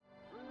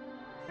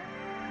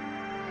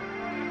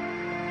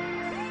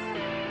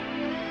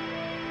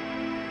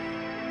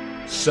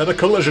set a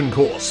collision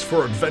course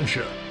for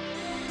adventure.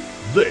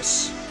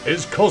 This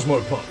is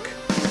Cosmopunk.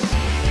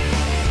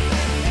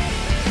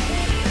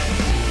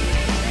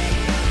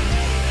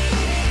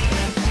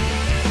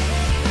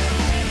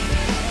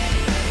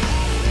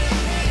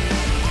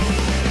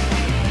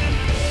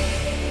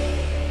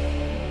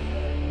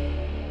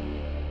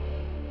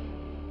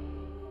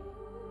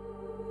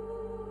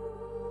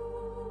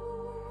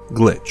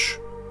 Glitch,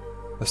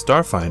 a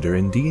Starfinder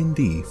in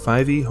D&D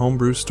 5e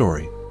homebrew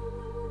story,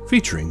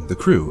 featuring the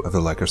crew of the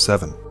Leica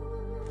 7.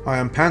 I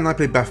am Pan, I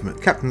play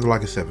Baphomet, Captain of the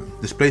Leica 7,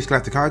 displaced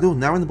galactic idol,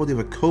 now in the body of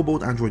a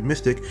kobold android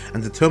mystic,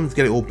 and determined to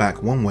get it all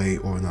back one way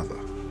or another.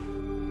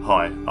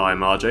 Hi, I'm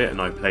RJ,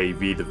 and I play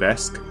V the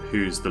Vesk,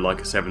 who's the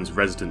Leica 7's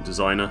resident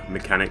designer,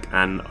 mechanic,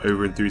 and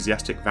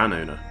over-enthusiastic van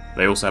owner.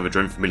 They also have a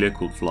drone familiar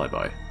called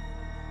Flyby.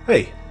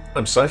 Hey,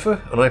 I'm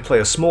Cypher, and I play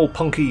a small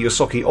punky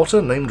Yosoki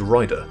otter named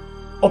Ryder,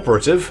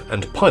 operative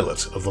and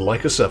pilot of the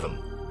Leica 7.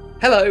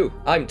 Hello,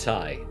 I'm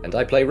Ty, and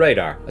I play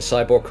Radar, a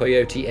cyborg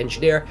coyote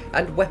engineer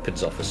and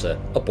weapons officer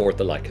aboard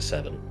the Leica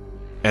 7.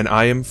 And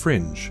I am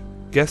Fringe,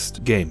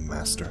 guest game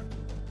master.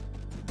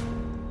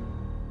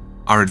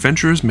 Our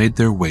adventurers made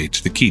their way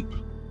to the keep,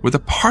 where the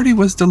party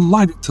was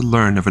delighted to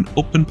learn of an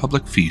open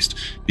public feast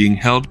being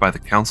held by the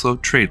Council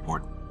of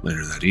Tradeport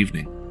later that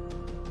evening.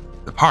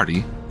 The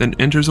party then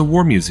enters a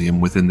war museum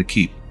within the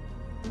keep.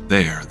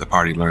 There, the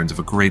party learns of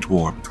a great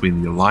war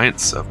between the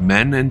alliance of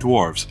men and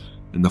dwarves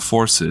and the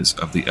forces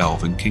of the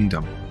Elven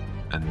Kingdom,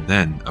 and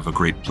then of a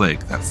great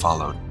plague that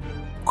followed.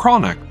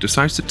 Kralnak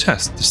decides to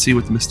test to see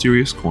what the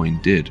mysterious coin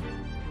did.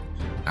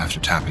 After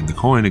tapping the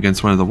coin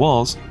against one of the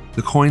walls,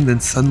 the coin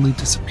then suddenly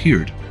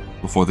disappeared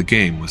before the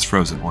game was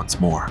frozen once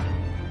more.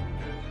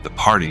 The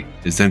party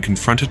is then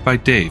confronted by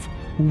Dave,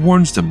 who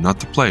warns them not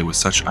to play with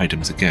such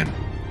items again.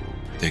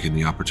 Taking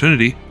the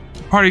opportunity,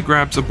 the party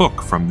grabs a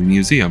book from the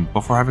museum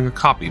before having a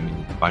copy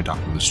made by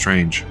Dr.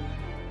 Lestrange.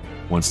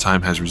 Once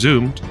time has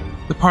resumed,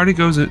 the party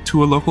goes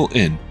to a local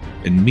inn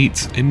and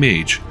meets a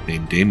mage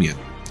named Damien,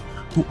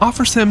 who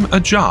offers him a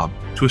job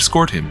to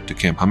escort him to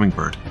Camp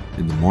Hummingbird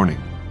in the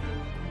morning.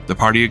 The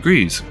party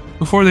agrees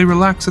before they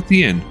relax at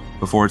the inn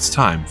before it's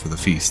time for the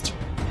feast.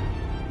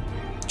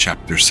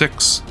 Chapter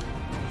 6: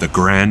 The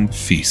Grand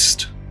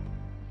Feast.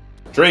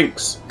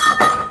 Drinks!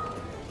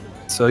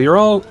 So you're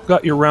all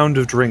got your round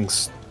of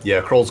drinks. Yeah,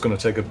 Kroll's going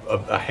to take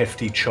a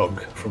hefty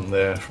chug from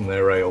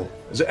their ale.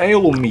 Is it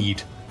ale or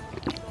mead?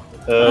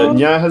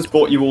 Nya has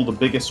bought you all the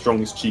biggest,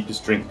 strongest,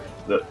 cheapest drink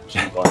that she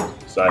can find.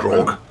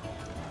 So,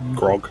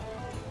 Grog.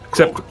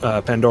 Except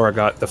Pandora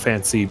got the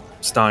fancy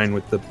Stein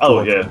with the...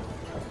 Oh, yeah.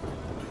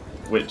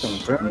 Which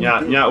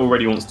Nya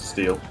already wants to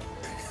steal.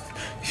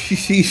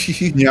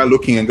 She's now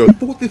looking and goes,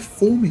 bought this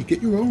for me,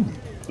 get your own.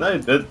 No,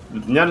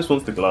 Nya just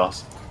wants the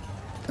glass.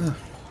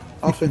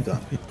 I'll send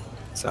that.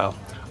 So,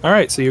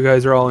 alright, so you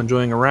guys are all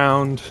enjoying a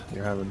round.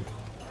 You're having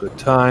a good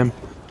time,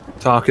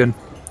 talking.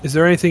 Is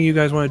there anything you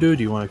guys want to do?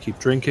 Do you want to keep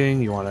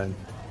drinking? You want to...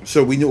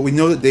 So we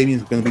know that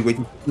Damien's going to be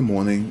waiting in the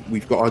morning.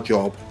 We've got our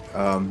job.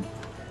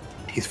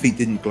 His feet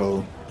didn't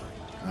glow.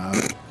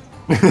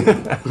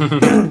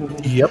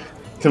 Yep.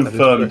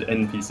 Confirmed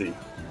NPC.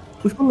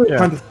 We've got a little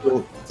time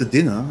before the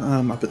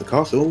dinner up at the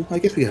castle. I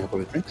guess we have a couple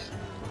of drinks.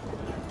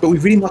 But we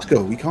really must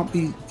go. We can't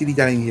be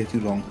dilly-dallying here too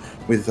long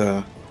with...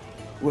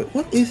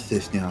 What is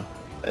this now?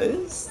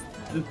 It's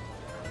the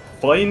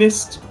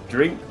finest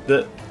drink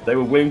that they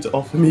were willing to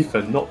offer me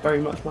for not very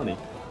much money.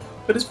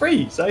 But it's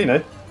free, so you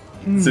know.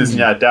 Says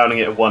downing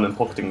it at one and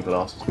pocketing the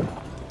glass.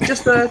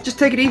 Just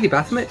take it easy,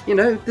 Baphomet. You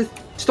know,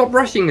 stop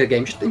rushing the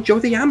game. Just enjoy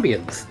the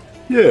ambience.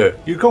 Yeah,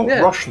 you can't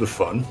rush the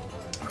fun.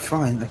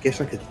 Fine, I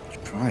guess I could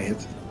try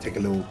it. Take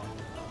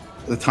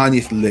the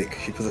tiniest lick.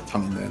 She puts her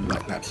tongue in there and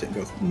laps it and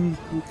goes,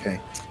 okay.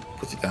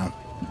 Puts it down.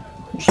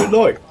 What's it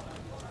like?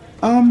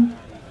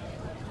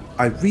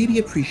 I really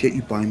appreciate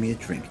you buying me a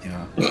drink,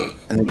 yeah.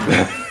 And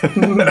then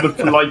The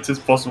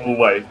politest possible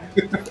way.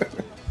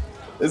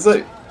 It's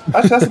like,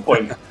 actually, that's the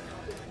point.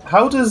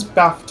 How does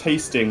Bath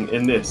tasting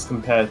in this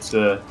compare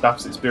to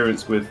Bath's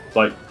experience with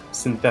like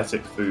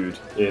synthetic food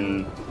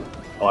in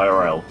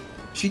IRL?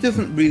 she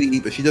doesn't really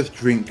eat, but she does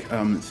drink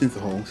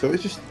synthahol, so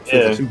it's just...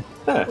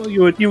 Well,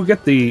 you would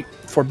get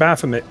for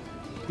Baphomet,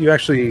 you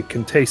actually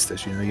can taste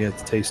this, you get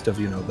the taste of,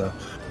 the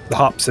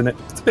hops in it.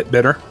 It's a bit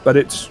bitter, but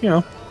it's,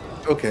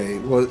 Okay,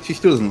 well, she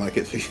still doesn't like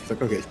it, so she's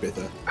like, okay, it's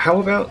bitter. How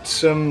about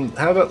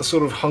the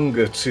sort of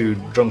hunger to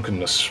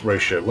drunkenness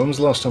ratio? When was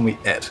the last time we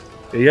ate?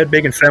 You had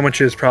bacon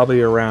sandwiches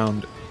probably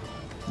around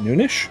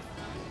noonish,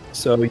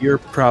 so you're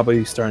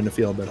probably starting to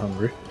feel a bit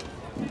hungry.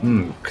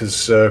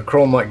 Because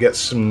Kroll might get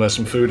some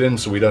food in,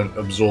 so we don't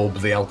absorb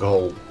the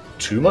alcohol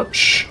too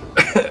much.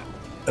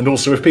 And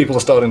also, if people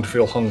are starting to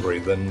feel hungry,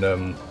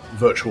 then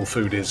virtual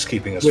food is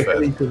keeping us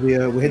fed.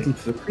 We're heading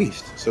to the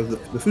priest, so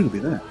the food will be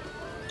there.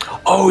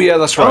 Oh yeah,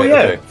 that's right. Oh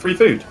yeah, okay. Free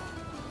food.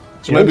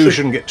 So maybe we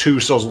shouldn't get too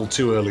sozzled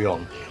too early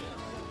on.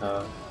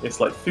 It's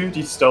like food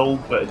you stole,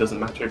 but it doesn't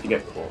matter if you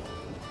get caught.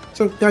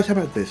 So, guys, how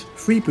about this?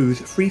 Free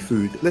booze, free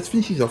food. Let's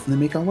finish these off and then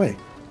make our way.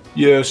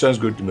 Yeah, sounds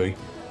good to me.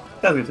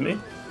 Sounds good to me.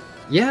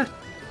 Yeah.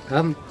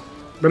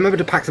 remember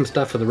to pack some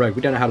stuff for the road.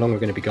 We don't know how long we're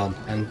going to be gone,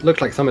 and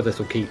looks like some of this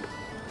will keep.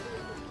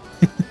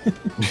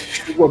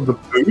 What, the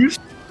booze?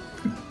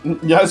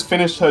 Yaz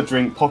finished her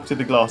drink, pocketed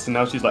the glass, and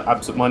now she's like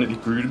absent-mindedly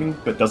brooding,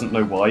 but doesn't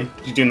know why.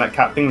 She's doing that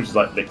cat thing, which is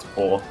like licks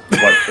paw,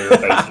 wipes to her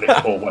face,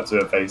 licks paw, wipes to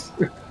her face.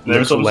 And then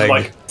Licks sort of leg.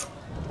 like,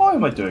 why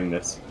am I doing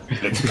this?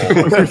 Licks paw,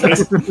 wipes to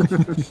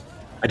her face.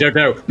 I don't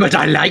know, but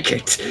I like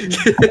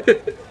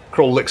it.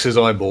 Kroll licks his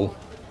eyeball.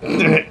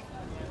 And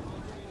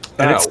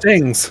Ow. it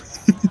stings,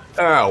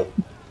 Ow!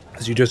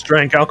 as you just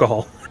drank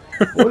alcohol.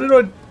 Why did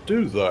I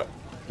do that?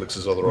 Licks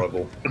his other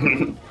eyeball.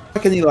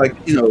 Like any, like,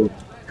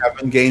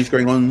 tavern games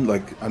going on,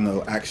 like, I don't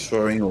know, axe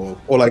throwing or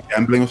like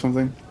gambling or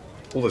something?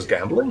 All this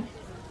gambling?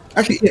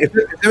 Actually, yeah, if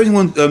there's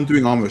anyone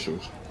doing arm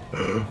wrestles,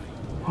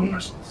 Arm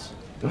wrestles.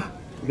 You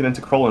get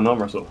into Kroll and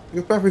arm wrestle.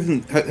 because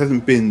Beth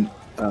hasn't been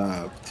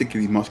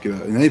particularly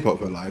muscular in any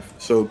part of her life,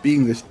 so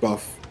being this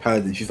buff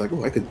paladin, she's like,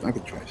 oh, I could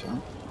try this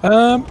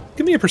out.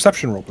 Give me a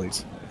perception roll,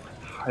 please.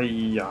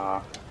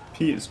 Hiya.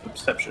 Peter's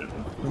perception.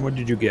 And what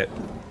did you get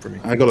for me?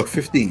 I got a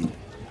 15.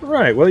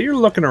 Right. Well, you're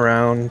looking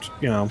around.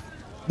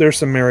 There's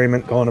some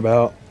merriment going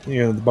about.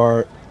 The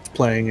bar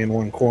playing in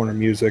one corner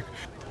music,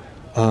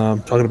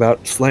 talking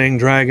about slaying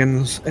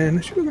dragons. And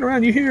as you're looking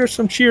around, you hear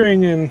some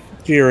cheering,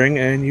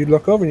 and you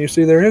look over and you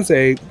see there is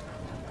a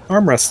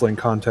arm wrestling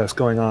contest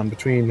going on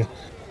between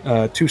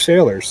two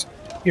sailors.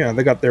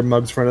 They got their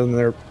mugs in front of them.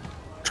 They're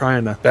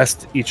trying to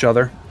best each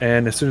other.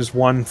 And as soon as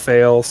one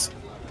fails,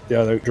 the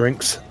other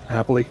drinks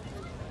happily.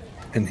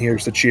 And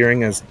here's the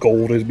cheering as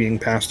gold is being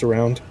passed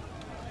around.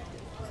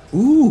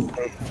 Ooh,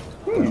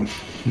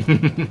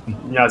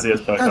 Yaz's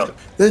ears perk up.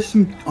 there's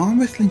some arm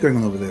wrestling going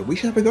on over there. We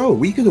should have a go.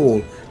 We could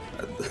all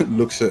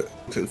looks at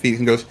Felix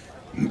and goes,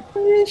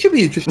 it should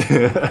be interesting.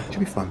 Should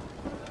be fun.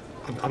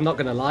 I'm not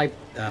going to lie,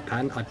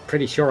 Pan. I'm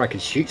pretty sure I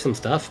could shoot some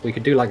stuff. We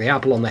could do like the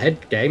apple on the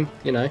head game,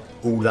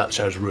 Oh, that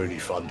sounds really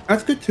fun.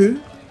 That's good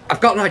too. I've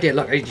got an idea.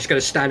 Look, he's just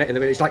going to stand it in the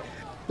middle. He's like,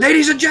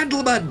 ladies and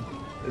gentlemen.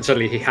 And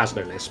suddenly he has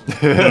no lisp.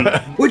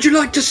 Would you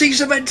like to see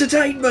some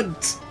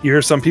entertainment? You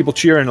hear some people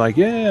cheering like,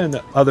 yeah, and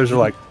others are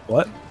like,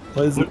 what?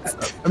 What is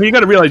it? I mean, you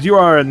got to realize you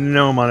are a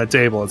gnome on a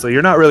table, so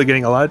you're not really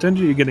getting a lot of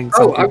attention. You're getting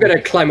some Oh, I'm going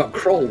to climb up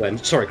Kroll then.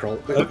 Sorry, Kroll.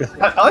 I'm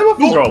up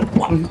for Kroll.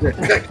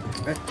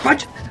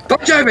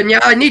 Budge over, yeah,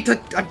 I'm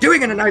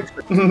doing an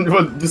announcement.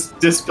 Well, this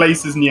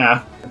displaces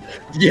Nya.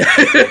 Yeah.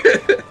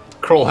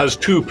 Kroll has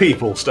two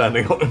people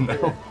standing on him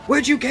now.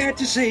 Would you care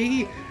to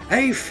see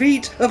a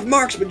feat of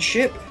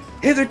marksmanship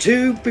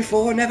hitherto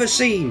before never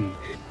seen?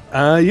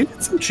 You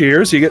get some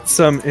cheers, you get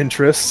some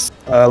interest.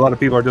 A lot of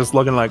people are just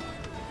looking like,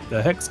 the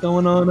heck's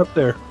going on up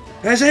there?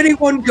 Has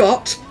anyone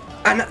got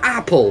an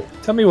apple?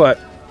 Tell me what,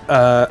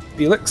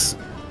 Felix,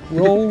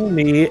 roll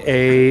me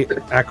a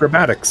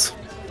acrobatics.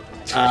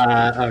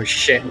 Oh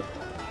shit.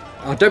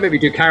 Oh, don't make me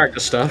do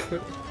character stuff.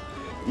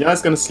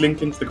 Nya's gonna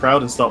slink into the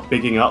crowd and start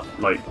bigging up,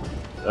 like,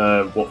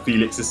 what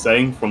Felix is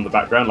saying from the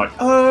background, like,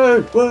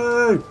 oh,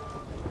 whoa!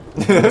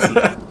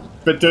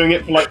 But doing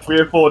it from like 3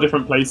 or 4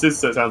 different places,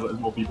 so it sounds like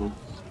there's more people.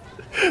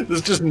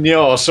 There's just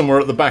Nya somewhere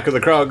at the back of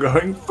the crowd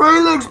going,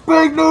 Felix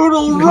Big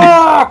Noodle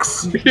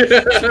rocks! Are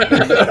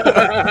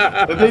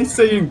they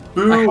saying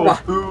boo or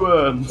boo?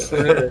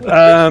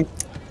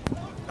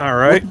 All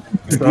right.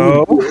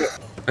 So,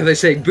 Are they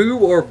saying boo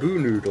or boo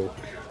noodle?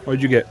 what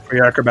did you get for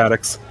your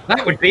acrobatics?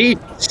 That would be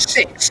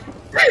 6.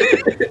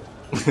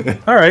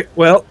 All right.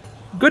 Well,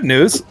 good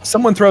news.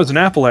 Someone throws an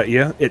apple at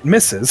you. It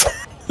misses,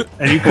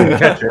 and you couldn't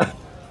catch it.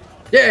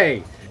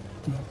 Yay!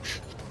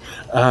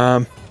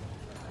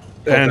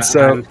 And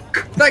so,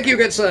 Thank you,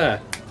 good sir.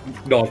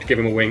 Nod, give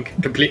him a wink,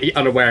 completely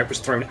unaware it was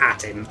thrown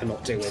at him and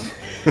not to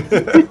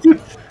him.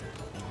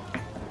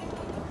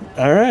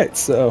 all right.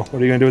 So, what are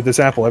you gonna do with this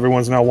apple?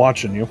 Everyone's now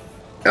watching you.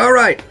 All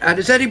right, and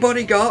has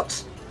anybody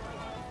got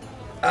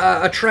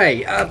a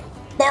tray?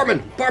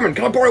 Barman,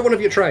 can I borrow one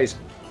of your trays?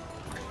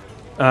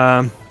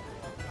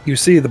 You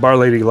see the bar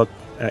lady look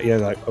at you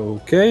like,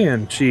 okay,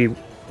 and she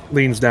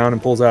leans down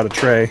and pulls out a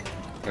tray.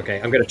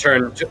 Okay, I'm going to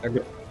turn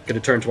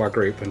to our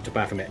group and to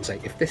Baphomet and say,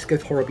 if this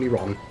goes horribly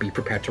wrong, be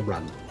prepared to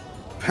run.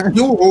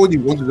 You're already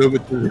wandered over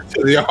to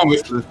the arm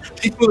wrestlers.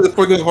 People that's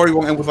probably going horribly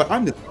wrong and was like,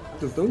 I'm the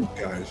toughest of those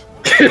guys.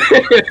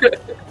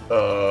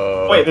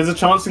 Wait, there's a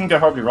chance it can go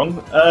horribly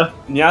wrong.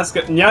 Nya's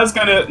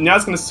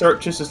gonna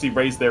surreptitiously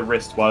raise their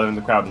wrist while they're in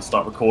the crowd and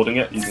start recording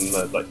it using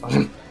the like.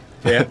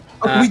 Yeah.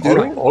 we do. All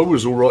right. I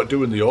was alright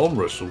doing the arm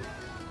wrestle.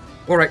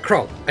 All right,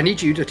 Kroll, I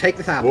need you to take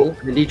this apple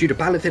and I need you to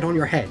balance it on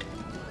your head.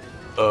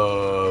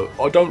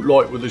 I don't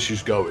like where this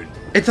is going.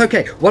 It's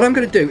okay. What I'm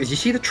going to do is, you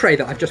see the tray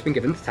that I've just been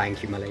given?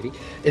 Thank you, my lady.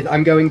 Is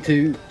I'm going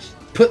to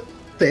put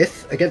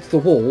this against the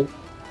wall,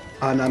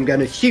 and I'm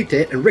going to shoot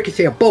it and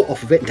ricochet a bolt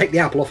off of it and take the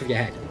apple off of your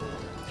head.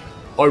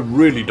 I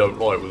really don't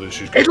like where this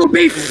is going. It'll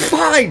be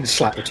fine!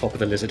 Slap the top of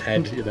the lizard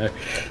head,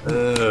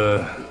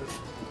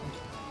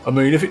 I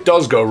mean, if it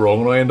does go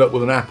wrong and I end up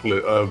with an apple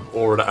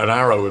or an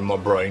arrow in my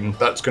brain,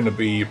 that's going to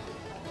be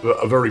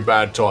a very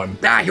bad time.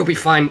 You'll be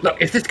fine.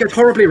 Look, if this goes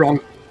horribly wrong,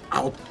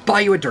 I'll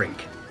buy you a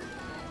drink.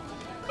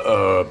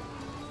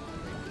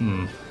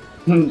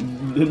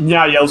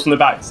 Nya yells from the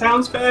back,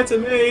 sounds fair to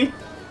me.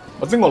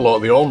 I think I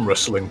like the arm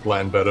wrestling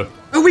plan better.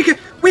 Oh, we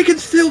can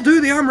still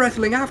do the arm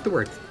wrestling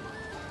afterwards.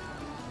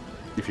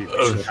 If you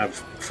still have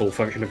full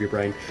function of your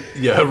brain.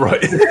 Yeah,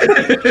 right.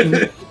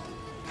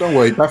 Don't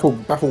worry, Baff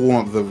will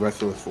warm up the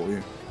wrestlers for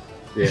you.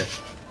 Yeah.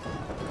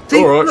 See,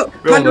 All right, look,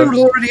 go on Pandora's then.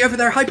 already over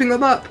there hyping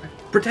them up,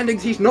 pretending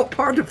he's not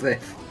part of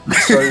this.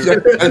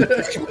 And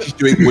that's what she's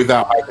doing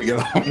without hyping it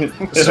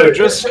up. So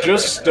just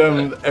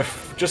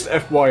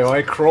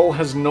FYI, Kroll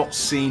has not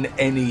seen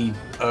any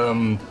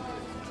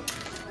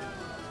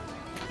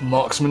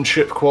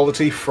marksmanship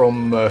quality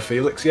from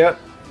Felix yet.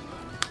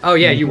 Oh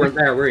yeah, you weren't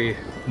there, were you?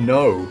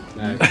 No.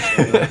 No.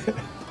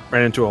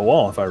 Ran into a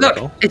wall, if I Look,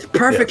 recall. it's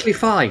perfectly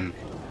fine.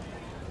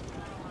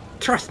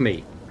 Trust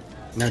me.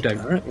 No,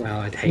 don't. Well,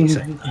 I'd hate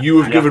it.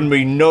 You have given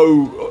me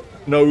no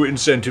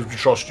incentive to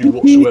trust you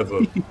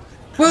whatsoever.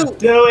 Well,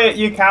 Do it,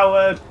 you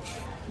coward!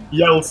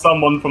 Yelled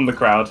someone from the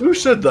crowd. Who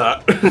said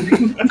that?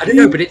 I don't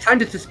know, but it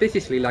sounded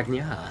suspiciously like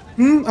Nya.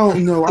 Oh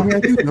no, I mean I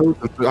do know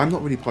them, but I'm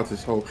not really part of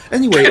this whole.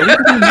 Anyway, are we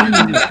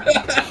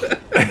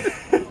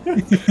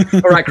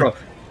doing- All right, Crow,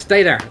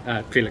 stay there.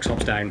 Felix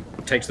hops down,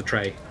 takes the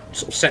tray,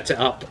 sort of sets it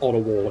up on a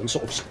wall, and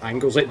sort of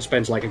angles it, and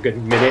spends like a good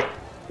minute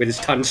with his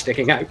tongue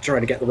sticking out,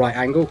 trying to get the right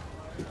angle.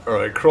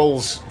 Alright,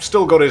 Kroll's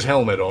still got his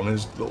helmet on,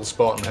 his little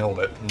Spartan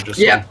helmet, and just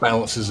Yeah. like,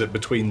 balances it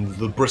between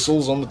the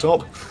bristles on the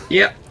top.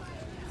 Yep.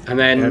 And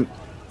then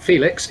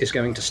Felix is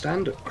going to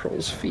stand at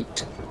Kroll's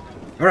feet.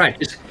 All right,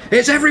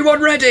 is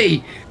everyone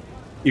ready?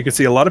 You can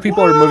see a lot of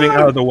people are moving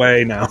out of the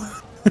way now.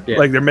 Yeah.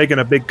 Like they're making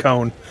a big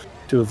cone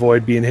to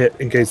avoid being hit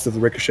in case of the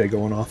ricochet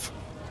going off.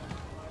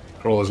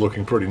 Kroll is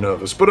looking pretty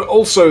nervous. But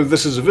also,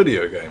 this is a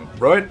video game,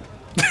 right?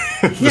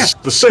 Yeah,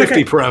 The safety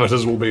okay.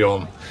 parameters will be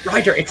on.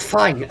 Ryder, it's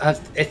fine.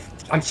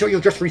 I'm sure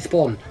you'll just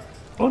respawn.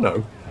 Oh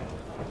no.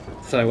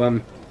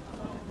 So,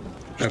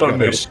 Just don't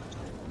miss.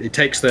 He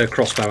takes the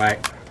crossbow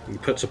out and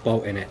puts a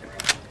bolt in it.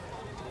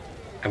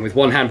 And with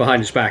one hand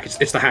behind his back,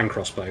 it's the hand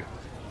crossbow.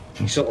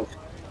 He sort of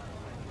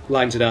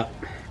lines it up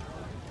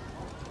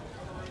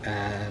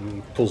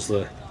and pulls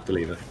the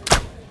lever.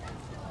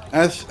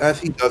 As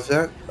he does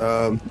that,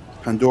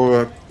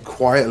 Pandora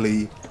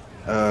quietly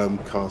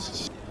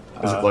casts.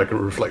 Is it like a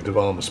reflective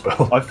armor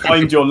spell? I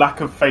find your lack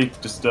of faith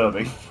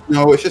disturbing.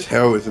 No, it's just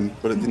heroism,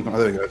 but it didn't come.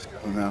 There we go. It's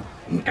coming now.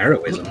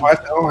 Heroism. I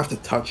don't have to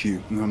touch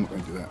you. No, I'm not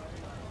going to do that.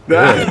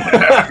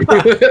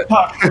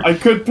 I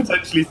could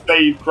potentially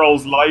save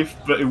Kroll's life,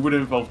 but it would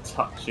involve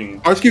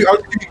touching. I'll just give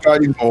you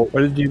guiding bolt.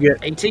 What did you get?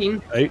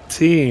 18.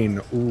 18.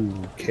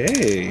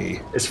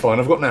 Okay. It's fine,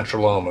 I've got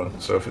natural armor,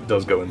 so if it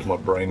does go into my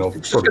brain, I'll It's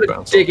just probably gonna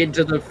bounce dig off.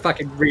 into the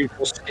fucking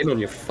reinforced skin on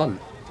your front.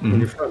 On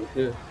your front,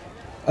 yeah.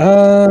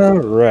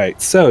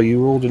 Right. So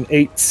you rolled an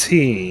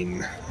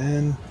 18.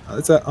 And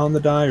is that on the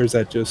die or is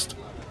that just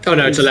Oh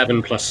no, it's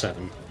 11 plus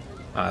 7.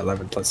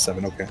 11 plus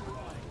 7? Okay.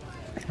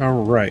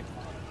 All right.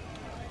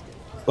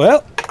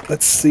 Well,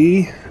 let's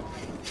see.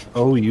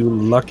 Oh, you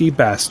lucky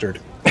bastard.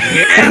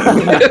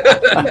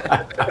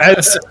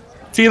 As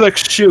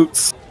Felix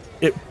shoots,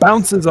 it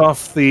bounces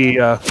off the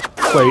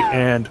plate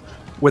and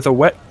with a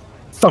wet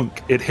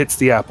thunk, it hits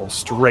the apple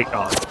straight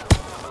on.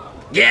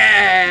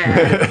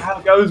 Yeah!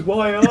 How goes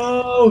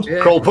wild? Yeah.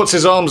 Kroll puts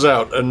his arms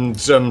out and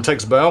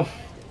takes a bow,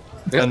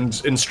 Yep.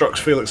 and instructs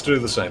Felix to do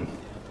the same.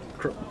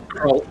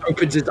 Kroll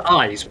opens his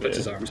eyes, puts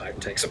his arms out,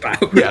 and takes a bow.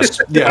 Yes,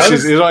 yes,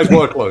 his eyes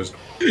were closed.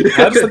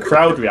 How does the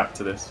crowd react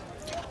to this?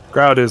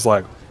 Crowd is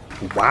like,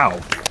 wow.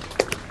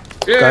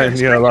 Yeah,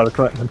 And, a lot of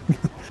clapping.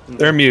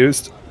 They're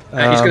amused.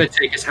 he's going to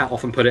take his hat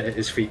off and put it at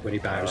his feet when he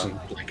bows, and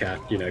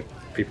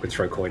people can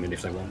throw coin in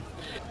if they want.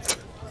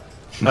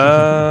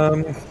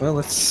 Well,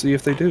 let's see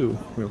if they do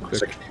real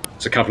quick.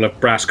 It's a couple of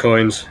brass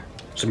coins,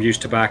 some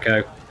used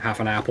tobacco,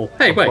 half an apple.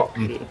 Hey, wait.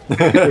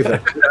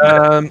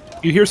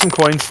 You hear some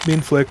coins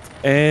being flicked,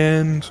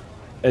 and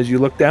as you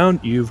look down,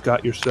 you've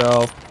got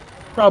yourself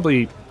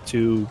probably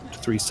 2 to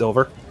 3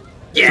 silver.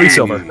 Yeah! 3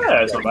 silver.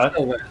 Yeah, it's not bad.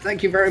 Oh,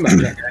 thank you very much.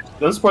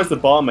 I'm surprised the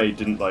barmaid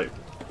didn't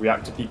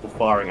react to people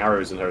firing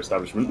arrows in her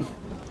establishment.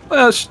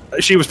 Well,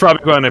 she was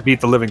probably going to beat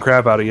the living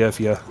crap out of you if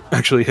you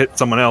actually hit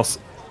someone else.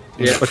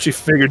 Yeah. But she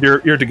figured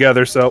you're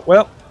together, so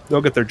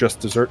they'll get their just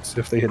desserts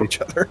if they hit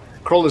each other.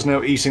 Kroll is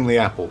now eating the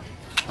apple.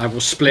 I will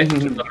split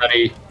the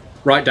money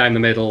right down the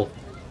middle,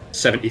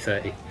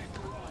 70-30.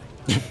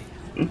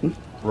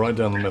 Right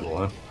down the middle,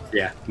 huh?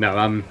 Yeah,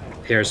 no,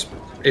 here's...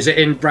 Is it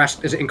in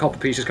copper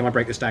pieces? Can I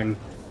break this down?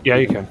 Yeah,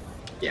 you can.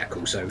 Yeah,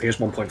 cool. So here's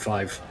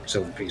 1.5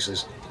 silver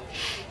pieces.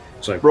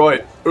 So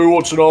Right, who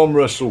wants an arm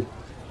wrestle?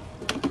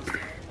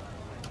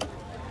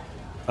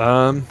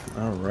 All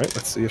right.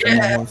 Let's see if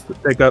anyone wants to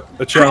take up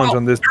a challenge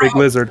on this big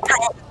lizard.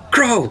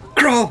 Crow!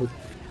 Kroll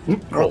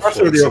That's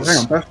already flexes. over. Hang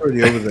on, that's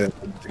already over there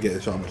to get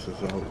his armor.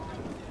 So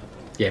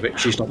Yeah, but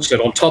she's not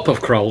stood on top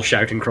of Kroll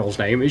shouting Kroll's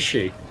name, is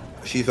she?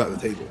 she's at the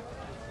table.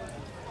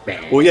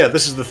 Well, yeah,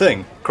 this is the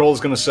thing. Kroll's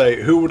going to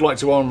say, who would like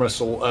to arm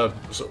wrestle...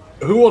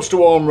 who wants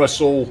to arm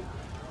wrestle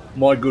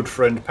my good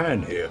friend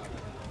Pan here?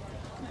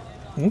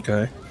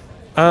 Okay.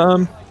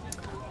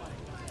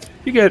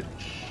 You get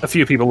a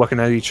few people looking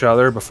at each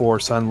other before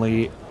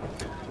suddenly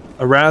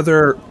a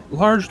rather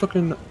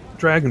large-looking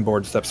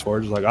dragonborn steps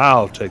forward. He's like,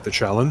 "I'll take the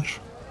challenge."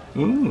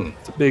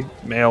 It's a big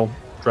male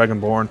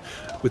dragonborn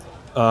with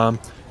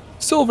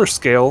silver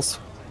scales.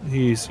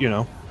 He's,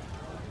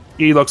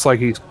 he looks like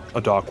he's a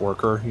dock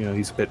worker.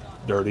 He's a bit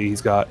dirty.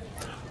 He's got,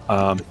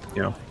 a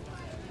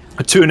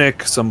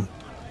tunic, some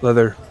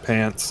leather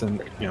pants,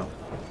 and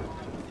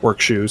work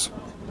shoes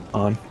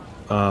on.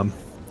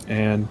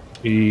 And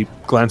he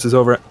glances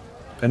over at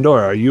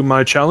Pandora. "Are you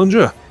my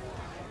challenger?"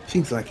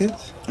 Seems like it,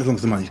 as long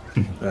as the money's.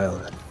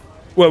 Well,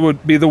 what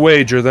would be the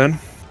wager then?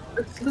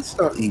 Let's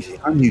start easy.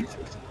 I'm new to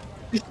this.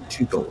 Just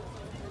 2 gold.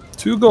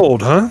 2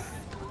 gold, huh?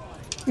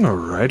 All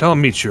right, I'll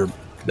meet your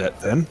bet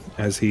then.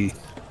 As he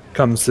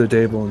comes to the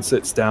table and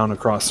sits down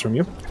across from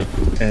you,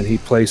 and he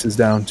places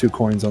down 2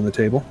 coins on the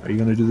table. Are you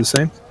going to do the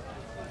same?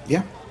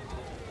 Yeah.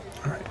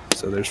 All right.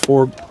 So there's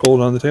 4 gold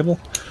on the table.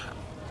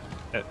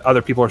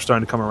 Other people are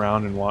starting to come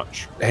around and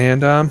watch,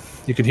 and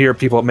you can hear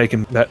people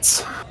making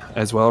bets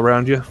as well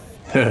around you.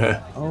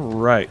 All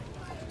right.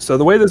 So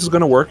the way this is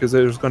going to work is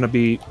there's going to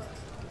be,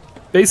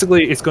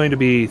 basically, it's going to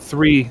be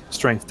 3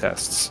 strength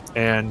tests,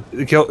 and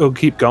it'll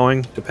keep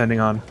going depending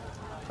on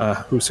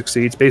who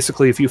succeeds.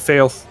 Basically, if you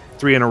fail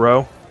 3 in a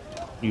row,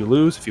 you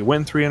lose. If you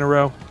win 3 in a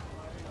row,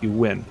 you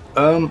win.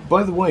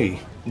 By the way,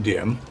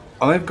 DM,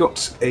 I've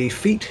got a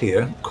feat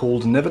here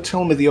called Never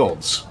Tell Me the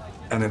Odds,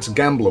 and it's a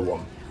gambler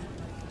one.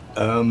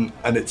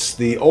 And it's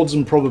the odds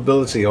and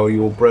probability are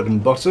your bread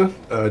and butter.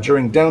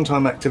 During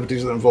downtime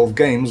activities that involve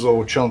games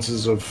or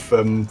chances of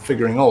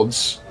figuring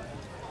odds,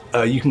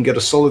 you can get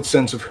a solid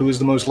sense of who is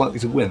the most likely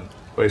to win,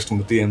 based on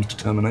the DM's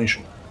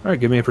determination. All right,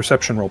 give me a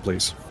perception roll,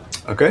 please.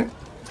 Okay.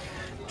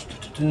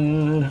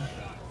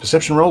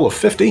 Perception roll of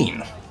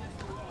 15. All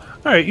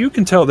right, you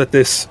can tell that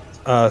this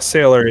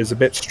sailor is a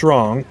bit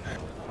strong.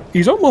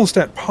 He's almost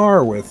at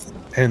par with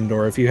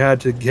Endor, if you had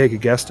to take a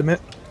guesstimate.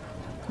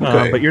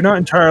 Okay. But you're not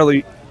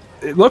entirely...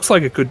 It looks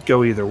like it could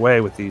go either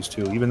way with these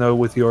two, even though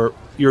with your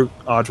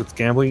odds with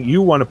gambling,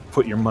 you want to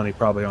put your money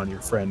probably on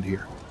your friend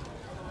here.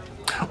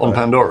 On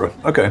Pandora.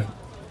 Okay.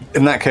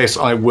 In that case,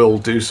 I will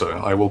do so.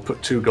 I will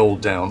put 2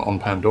 gold down on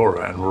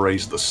Pandora and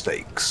raise the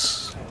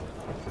stakes.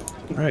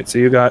 All right, so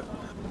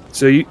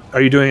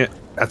are you doing it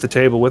at the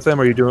table with them,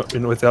 or are you doing it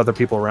with the other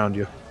people around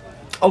you?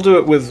 I'll do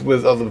it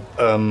with other...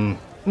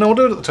 No, I'll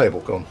do it at the table,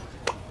 go on.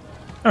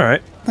 All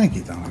right. Thank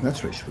you, darling. That's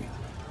very sweet.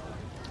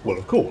 Well,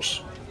 of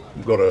course.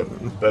 You've got to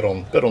bet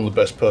on the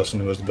best person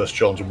who has the best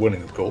chance of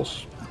winning, of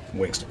course.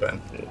 Winks to Ben.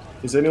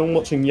 Is anyone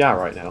watching Ya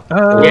right now?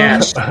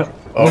 Yes.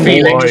 All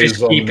Felix eyes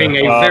is on, keeping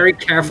a very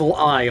careful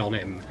eye on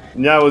him.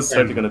 Ya was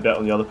totally going to bet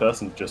on the other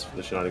person just for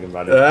the shenanigan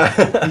value.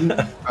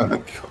 Oh,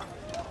 God.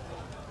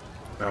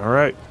 All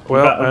right.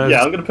 Well, I'm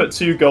going to put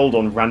 2 gold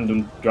on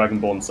random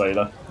Dragonborn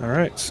sailor. all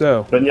right.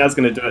 So, But Ya's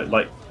going to do it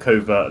like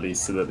covertly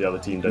so that the other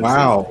team don't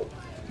Wow.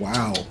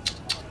 Wow.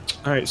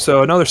 all right.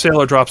 So another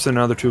sailor drops in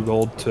another 2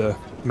 gold to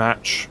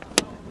match.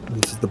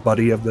 This is the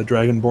buddy of the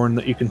Dragonborn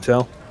that you can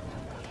tell.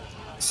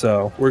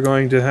 So we're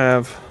going to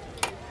have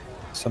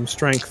some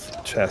strength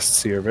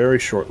tests here very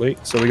shortly.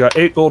 So we got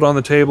 8 gold on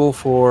the table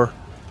for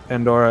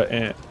Pandora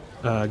and,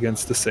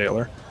 against the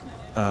sailor.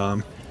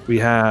 We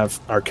have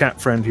our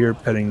cat friend here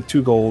betting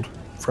 2 gold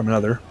from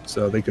another,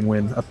 so they can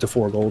win up to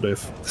 4 gold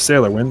if the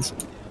sailor wins.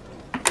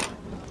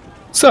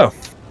 So,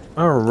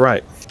 all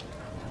right.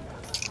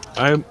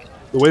 The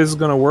way this is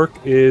going to work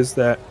is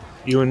that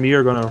you and me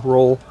are going to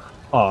roll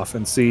off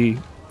and see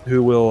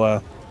who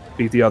will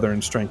beat the other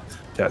in strength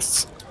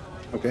tests.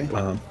 Okay.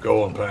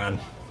 Go on, Pan.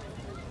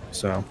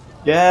 So,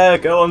 Yeah,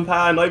 go on,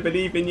 Pan. I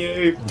believe in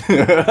you.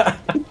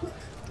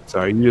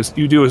 sorry,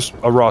 you do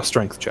a raw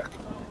strength check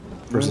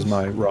versus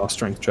my raw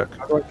strength check.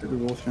 How do I get the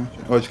raw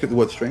strength? Oh, I just get the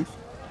word strength?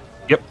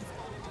 Yep.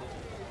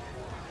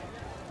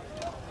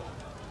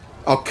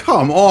 Oh,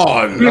 come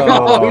on!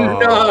 Oh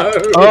no!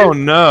 Oh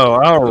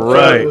no! All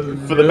right.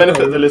 For the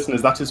benefit of the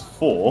listeners, that is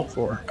 4.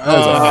 4.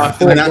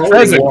 That's a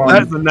That's natural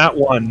one. a nat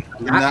one.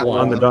 That one.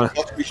 On the die.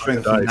 Must be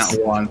strength On on the dice.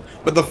 that one.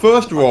 But the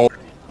first roll,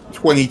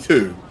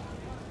 22.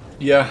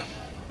 Yeah.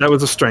 That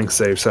was a strength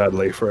save,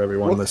 sadly, for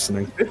everyone What?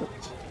 listening.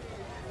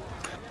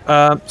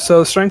 So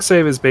the strength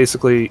save is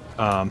basically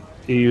it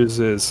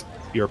uses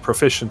your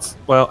proficiency.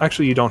 Well,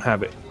 actually, you don't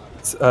have it.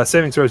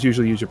 Saving throws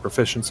usually use your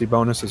proficiency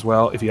bonus as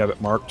well if you have it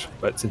marked.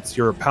 But since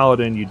you're a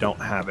paladin, you don't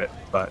have it.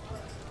 But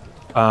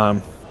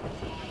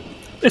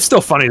it's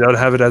still funny though to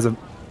have it as a.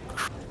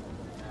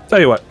 Tell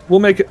you what,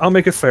 I'll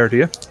make it fair to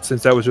you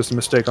since that was just a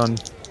mistake on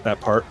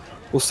that part.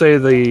 We'll say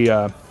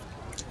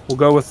we'll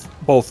go with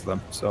both of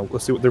them. So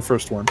let's see what their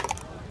first one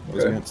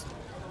was Okay. against.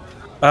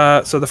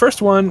 So the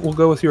first one, we'll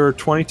go with your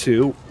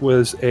 22,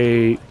 was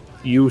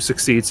you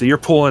succeed. So you're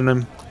pulling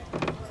them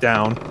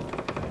down,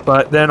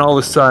 but then all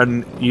of a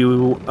sudden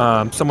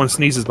someone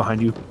sneezes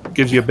behind you,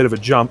 gives you a bit of a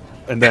jump,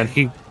 and then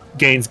he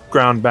gains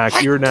ground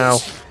back. You're now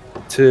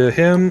to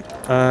him.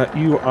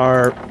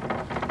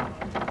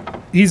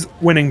 He's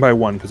winning by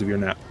 1 because of your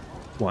nat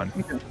 1.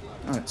 Okay.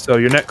 Alright. So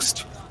you're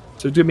next.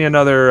 So do me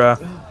another.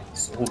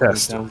 It's all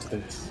Test. down to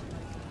this.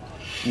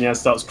 Ya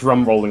starts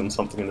drum rolling on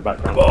something in the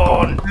background. Come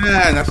on.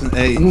 Man, that's an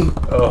 8.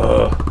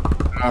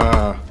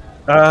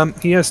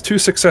 He has 2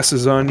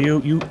 successes on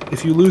you.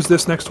 If you lose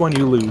this next one,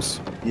 you lose.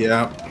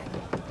 Yeah.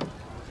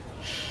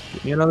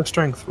 Give me another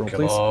strength roll, Come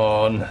please.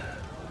 on.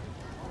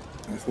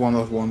 There's one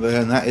other one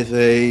there, and that is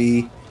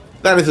a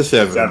 7.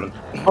 7.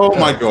 Oh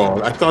my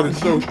god, I started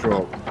so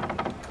strong.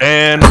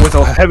 And with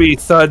a heavy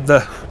thud, the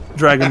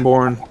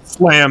Dragonborn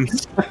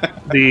slams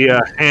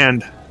the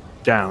hand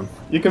down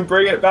You can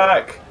bring it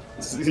back.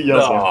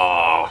 Yes,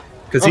 Ah.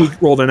 because he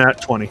rolled an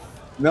at 20.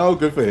 No,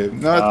 good for him.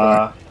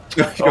 No,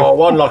 it's fine. Oh,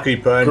 one lucky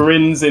pen.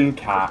 grins in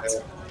cat.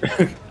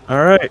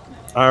 All right.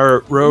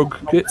 Our rogue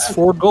gets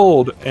 4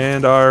 gold,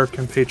 and our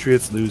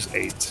compatriots lose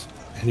 8.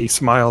 And he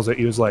smiles at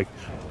you, is like,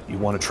 "You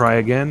want to try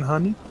again,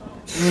 honey?"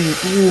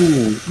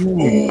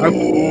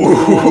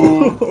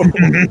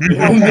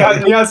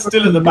 Nia's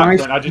still in the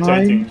background, Nice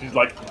agitating. She's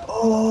like,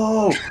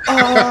 oh.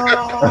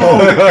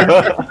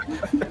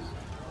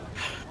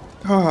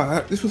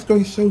 This was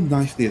going so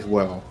nicely as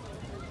well.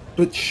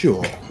 But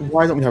sure,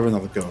 why don't we have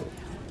another go?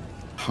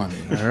 Honey.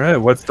 All right.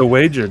 What's the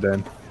wager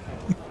then?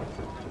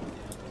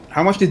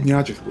 How much did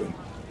Nya just win?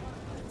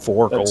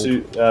 4 gold.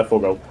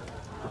 4 gold.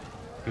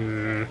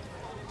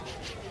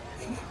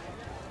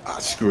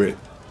 Screw it.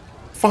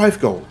 5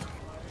 gold.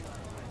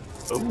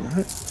 All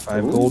right.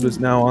 5 gold is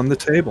now on the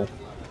table.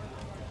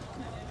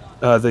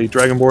 The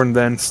Dragonborn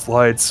then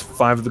slides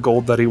 5 of the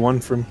gold that he won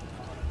from.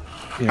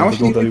 How much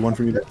the gold did that he he won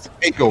from you.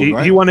 8 gold, He,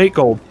 right? he won 8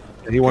 gold.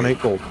 He won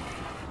 8 gold.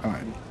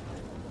 Alright.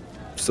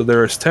 So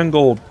there is 10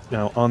 gold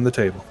now on the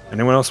table.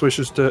 Anyone else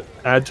wishes to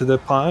add to the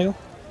pile?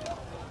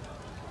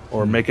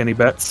 Or make any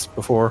bets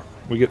before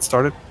we get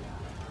started?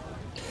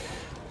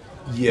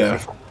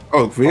 Yeah.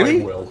 Oh, I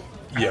really? will.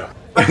 Yeah.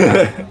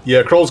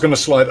 Yeah, Kroll's going to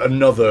slide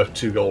another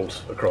 2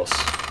 gold across.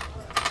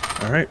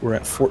 All right, we're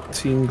at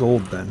 14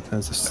 gold then.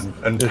 As this,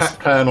 And this- pat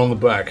Pan on the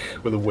back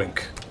with a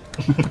wink.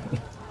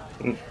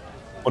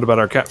 what about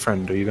our cat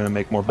friend? Are you going to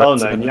make more Oh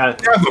bets? no, Nia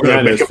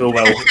gonna knows make full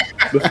well.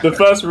 The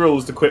first rule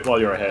is to quit while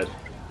you're ahead.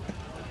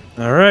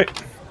 All right.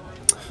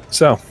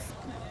 So,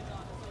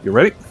 you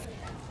ready?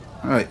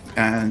 Alright,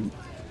 and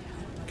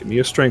Give me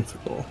a strength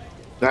roll.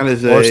 that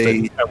is Or a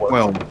strength.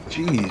 12.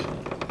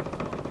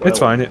 Jeez. It's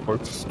fine. It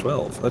works.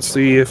 12. Let's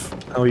see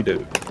how he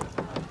do.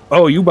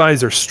 Oh, you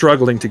guys are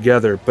struggling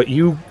together, but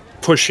you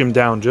push him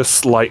down just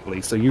slightly,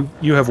 so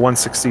you have 1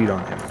 succeed on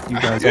him. You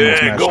guys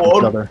almost matched go each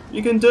on. other.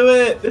 You can do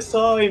it this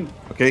time.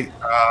 Okay,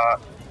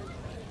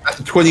 that's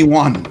a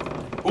 21.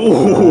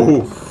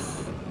 Ooh!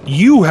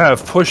 You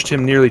have pushed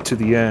him nearly to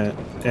the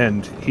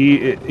end.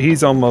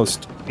 He's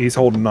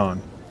holding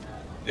on,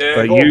 Yeah,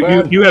 but go on,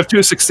 Pan. you have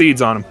 2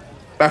 succeeds on him.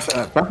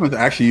 Batman's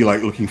actually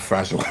like looking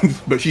frazzled,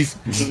 but she's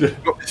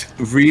got this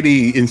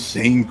really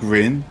insane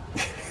grin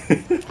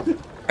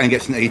and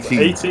gets an 18.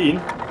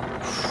 18.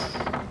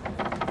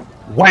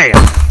 Wham!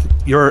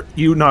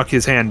 You knock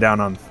his hand down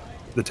on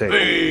the table.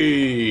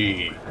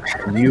 Hey!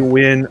 And you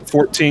win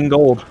 14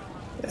 gold.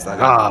 It's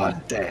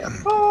like,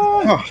 damn.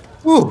 Oh,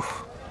 whew.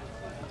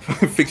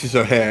 Fixes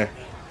her hair.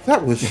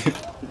 That was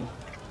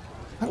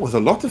a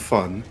lot of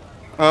fun.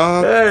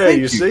 Hey, thank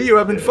you see, you're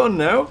having fun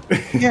now.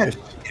 Yes.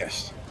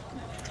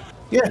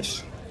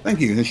 Thank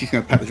you. And then she's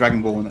going to pat the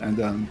Dragonborn, and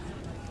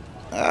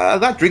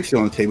that drink's still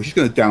on the table. She's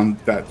going to down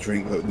that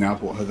drink that now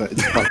bought her. That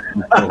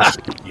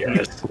it's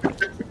Yes.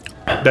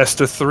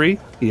 Best of 3?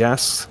 He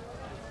asks.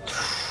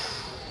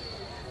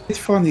 It's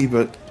funny,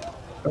 but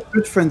a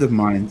good friend of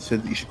mine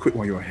said that you should quit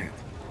while you're ahead.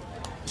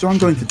 So I'm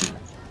going to do it.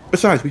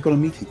 Besides, we've got a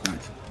meeting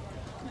tonight.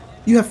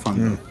 You have fun,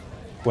 though.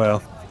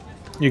 Well,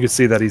 you can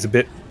see that he's a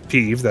bit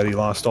peeved that he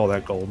lost all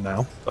that gold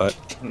now, but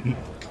You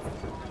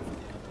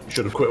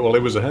should have quit while he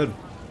was ahead.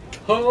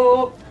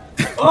 Oh!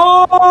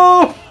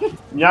 Oh!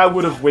 Nia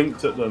would have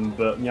winked at them,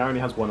 but Nia only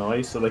has 1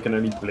 eye, so they can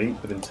only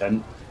blink with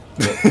intent.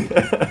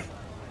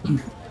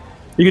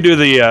 you could do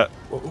the.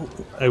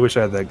 I wish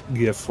I had that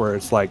gif where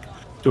it's like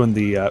doing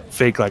the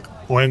fake like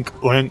wink.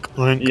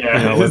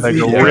 Yeah. with like,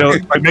 Yeah.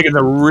 like making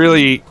the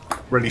really.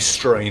 Really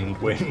strained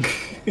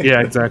wink.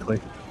 Yeah, exactly.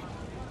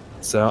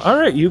 So, all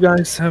right, you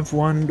guys have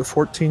won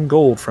 14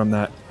 gold from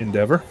that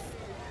endeavor.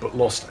 But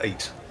lost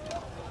 8.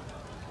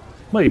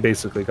 Well, you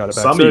basically got it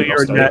back. Some So you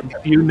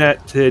lost you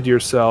netted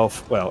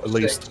yourself, well, at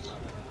least.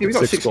 Yeah, we got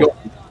 6 6 gold.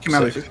 gold. Came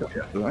out of 6 gold,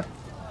 yeah, right?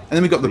 And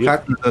then we got the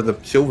platinum, the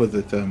silver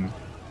that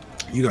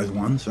you guys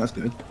won, so that's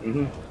good.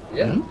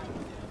 Yeah.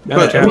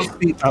 But Yeah,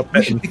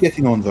 we should be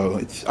getting on though.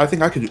 I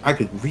think I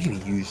could really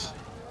use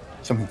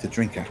something to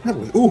drink after.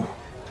 Ooh,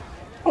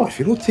 I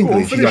feel all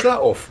tingly. Oh, finish that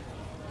off.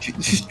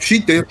 She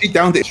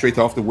downed it straight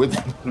after with.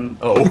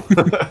 Oh.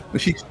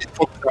 She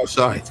popped it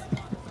outside.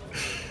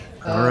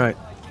 all right.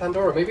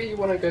 Pandora, maybe you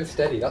want to go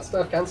steady. That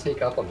stuff can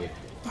sneak up on you.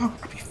 Oh,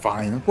 I'll be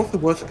fine. What's the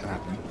worst that can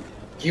happen?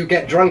 You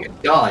get drunk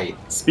and die.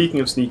 Speaking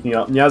of sneaking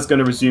up, Nia's going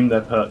to resume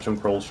their perch on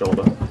Kroll's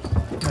shoulder.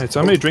 All right,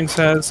 so how many drinks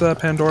has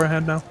Pandora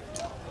had now?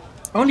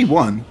 Only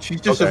one. She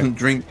just Okay. doesn't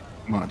drink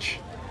much.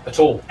 At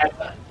all.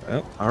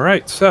 Well, all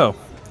right. So,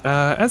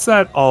 as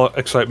that all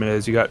excitement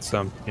is, you got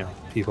some,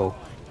 people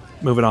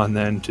moving on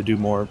then to do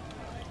more,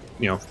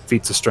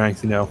 feats of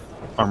strength,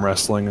 arm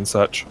wrestling and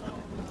such.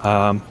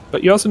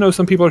 But you also know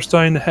some people are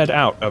starting to head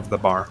out of the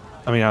bar.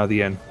 I mean, out of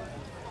the inn.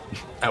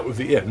 Out of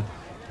the inn.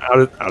 Out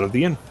of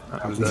the inn.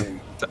 Out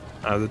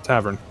of the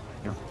tavern.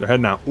 Yeah, they're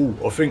heading out. Ooh,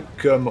 I think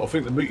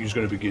the meeting's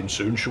going to begin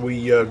soon. Shall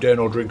we down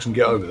our drinks and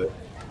get over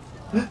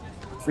there?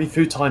 Free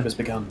food time has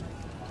begun.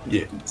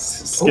 Yeah.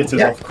 Skitters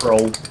yeah. off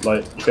Kroll,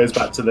 like goes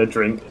back to their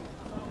drink,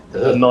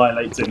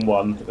 annihilates it in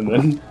one, and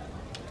then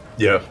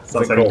Yeah. I Sounds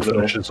think like Kroll a little-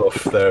 finishes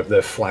off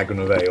their flagon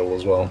of ale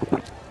as well.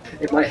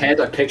 In my head,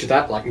 I pictured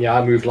that like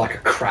I moved like a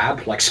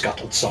crab, like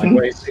scuttled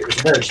sideways. It was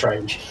very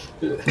strange.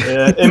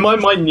 in my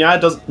mind,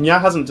 Nya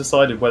hasn't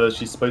decided whether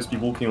she's supposed to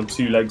be walking on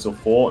 2 legs or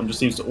 4, and just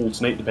seems to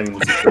alternate depending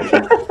on the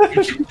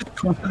situation.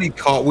 Constantly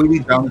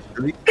cartwheeling down the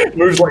street.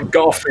 Moves like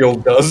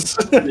Garfield does.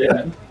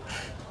 Yeah.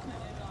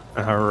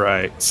 All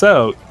right.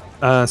 So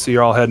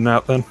you're all heading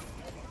out then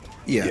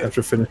Yeah.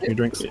 after finishing your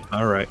drinks.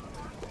 All right.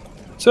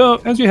 So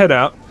as you head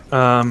out,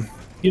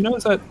 you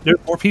notice that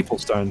there's more people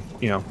starting,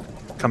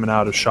 coming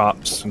out of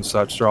shops and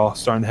such. They're all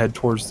starting to head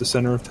towards the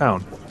center of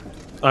town.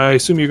 I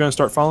assume you're going to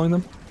start following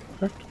them.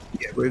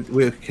 Yeah,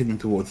 we're heading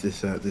towards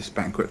this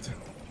banquet.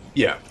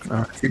 Yeah.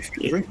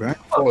 Free drink, right?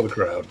 Follow the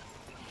crowd.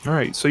 All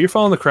right. So you're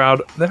following the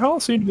crowd. They all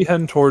seem to be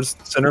heading towards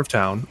the center of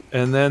town,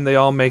 and then they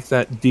all make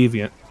that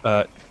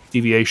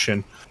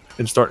deviation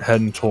and start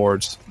heading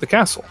towards the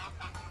castle.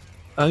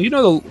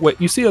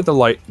 You see that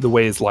the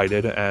way is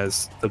lighted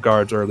as the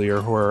guards earlier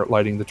were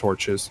lighting the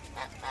torches.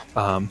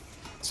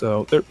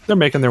 So they're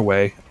making their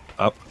way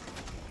up,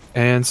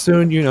 and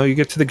soon you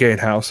get to the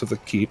gatehouse of the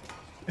keep,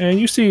 and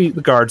you see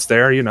the guards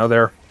there.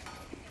 They're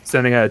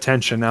standing at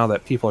attention now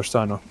that people are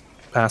starting to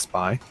pass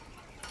by.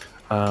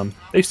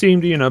 They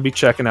seem to be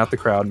checking out the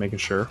crowd, making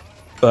sure.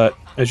 But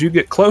as you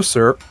get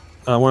closer,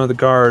 one of the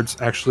guards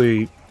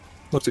actually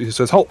looks at you and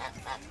says, "Halt!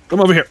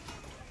 Come over here."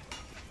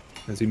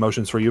 As he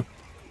motions for you.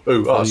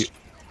 Ooh, us.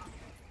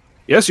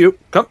 Yes, you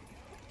come.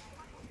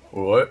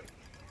 All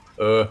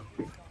right.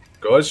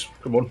 Guys,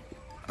 come on.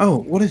 Oh,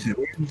 what is it?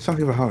 We're in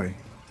something of a hurry.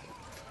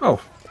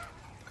 Oh,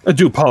 I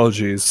do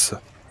apologies,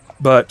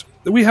 but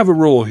we have a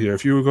rule here.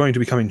 If you are going to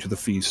be coming to the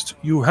feast,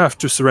 you have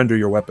to surrender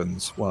your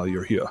weapons while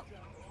you're here.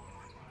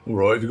 All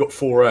right. If you've got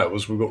 4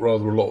 hours, we've got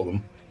rather a lot of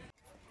them.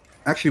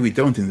 Actually, we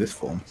don't in this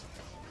form.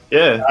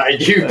 Yeah.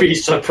 You'd be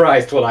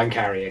surprised what I'm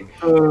carrying.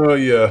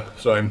 Yeah,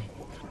 same.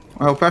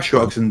 Well, Bash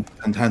shrugs and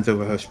hands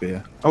over her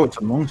spear. Oh, it's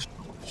a long sword.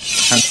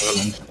 Hands over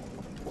a long sword.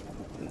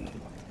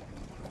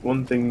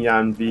 One thing Nya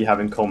and V have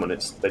in common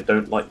is they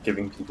don't like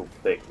giving people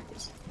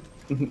things.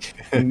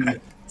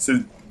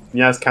 So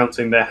Nya's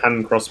counting their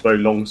hand crossbow,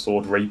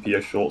 longsword,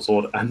 rapier, short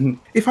sword, and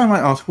If I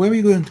might ask, where are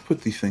you going to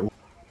put these things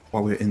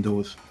while we're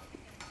indoors?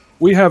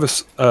 We have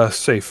a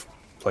safe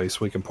place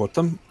we can put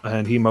them,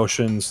 and he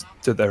motions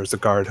to there's a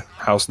guard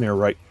house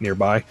right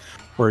nearby,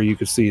 where you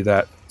could see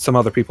that some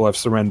other people have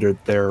surrendered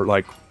their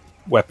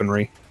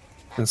weaponry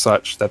and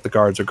such that the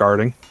guards are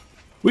guarding.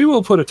 We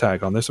will put a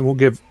tag on this, and we'll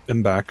give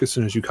them back as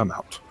soon as you come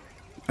out.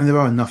 And there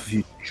are enough of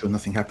you to make sure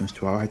nothing happens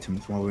to our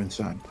items while we're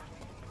inside.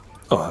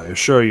 Oh, I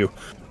assure you,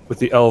 with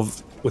the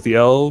elves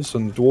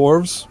and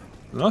dwarves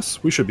and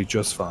us, we should be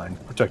just fine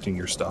protecting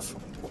your stuff.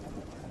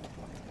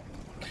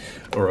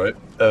 All right.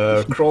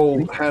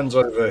 Kroll hands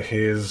over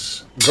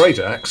his great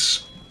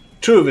axe,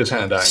 2 of his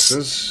hand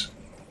axes.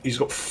 He's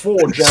got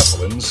 4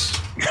 javelins,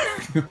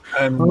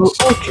 and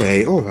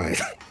Okay, all right.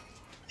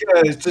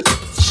 yeah, it's just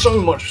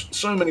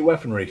so many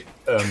weaponry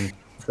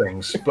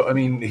things. But I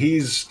mean,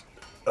 he's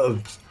a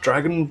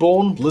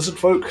dragonborn lizard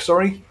folk.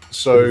 Sorry,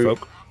 so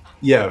Folk.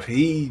 yeah,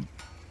 he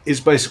is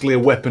basically a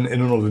weapon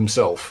in and of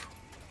himself.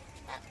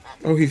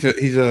 Oh, he's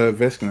a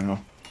Vesk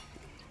now.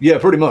 Yeah,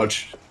 pretty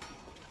much.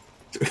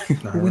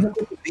 We're not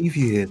going to leave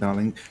you here,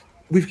 darling.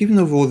 We've given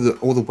over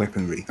all the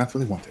weaponry. That's what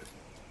they wanted.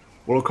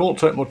 Well, I can't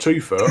take my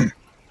teeth out,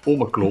 or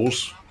my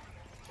claws,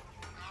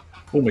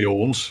 or my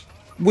horns.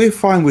 We're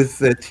fine with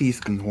their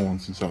teeth and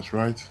horns and such,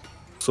 right?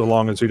 So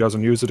long as he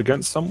doesn't use it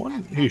against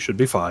someone, he should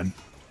be fine.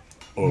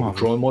 I will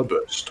try my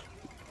best.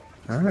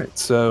 All right.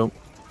 So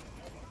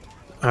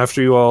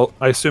after you all,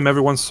 I assume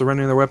everyone's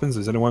surrendering their weapons.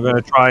 Is anyone going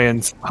to try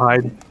and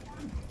hide?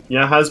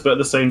 Nya has, but at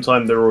the same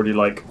time, they're already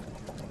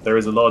there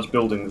is a large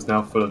building that's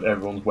now full of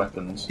everyone's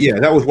weapons. Yeah,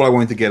 that was what I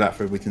wanted to get at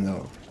for everybody to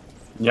know.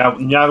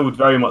 Nya would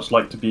very much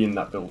like to be in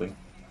that building.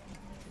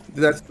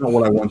 That's not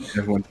what I wanted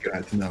everyone to get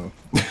at to know.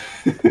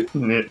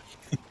 Yeah.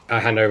 I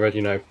hand over,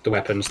 the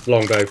weapons, the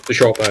longbow, the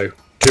short bow,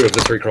 2 of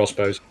the 3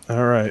 crossbows.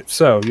 All right.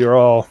 So you're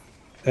all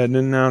heading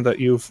in now that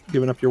you've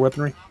given up your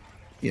weaponry.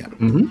 Yeah.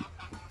 Mm-hmm.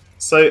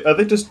 So are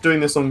they just doing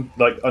this on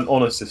an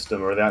honor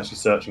system, or are they actually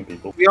searching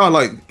people? We are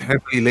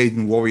heavily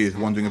laden warriors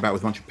wandering about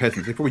with a bunch of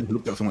peasants. They probably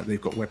looked at someone like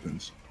they've got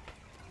weapons.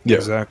 Yeah.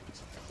 Exactly.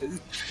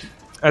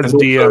 As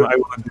And DM, also- I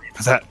will agree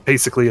with that.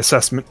 Basically,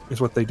 assessment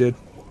is what they did.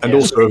 And Yeah.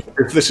 also,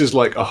 if this is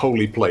like a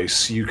holy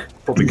place, you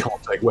probably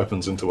can't take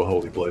weapons into a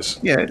holy place.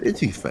 Yeah,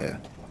 it is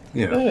fair.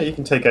 Yeah. Yeah, you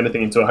can take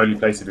anything into a holy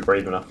place if you're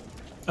brave enough.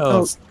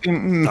 Oh, it's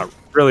not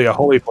really a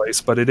holy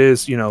place, but it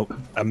is,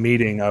 a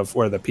meeting of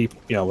where the people,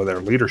 where their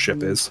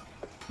leadership is.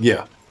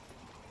 Yeah.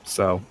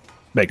 So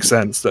makes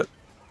sense that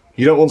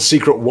You don't want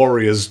secret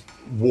warriors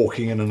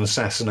walking in and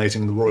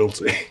assassinating the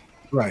royalty.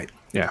 Right.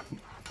 Yeah,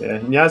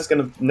 Nyaz's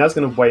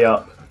gonna weigh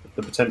up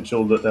the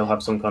potential that they'll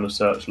have some kind of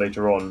search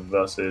later on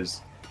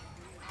versus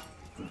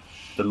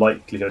the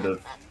likelihood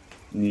of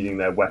needing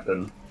their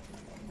weapon.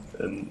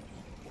 And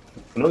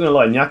I'm not gonna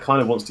lie, Nya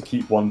kind of wants to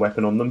keep one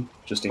weapon on them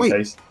just in Wait.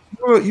 case.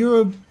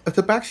 You're a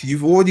tabaxi.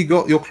 You've already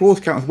got your claws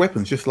count as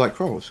weapons, just like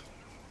Krolls.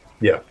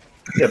 Yeah.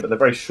 Yeah, but they're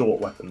very short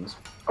weapons.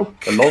 Oh,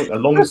 A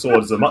long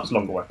sword is a much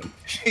longer weapon.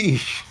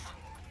 sheesh.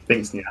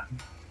 Thinks Nya.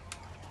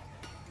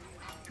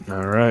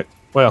 All right.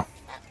 Well,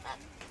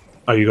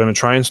 are you going to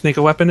try and sneak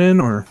a weapon in,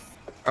 or?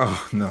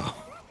 Oh, no.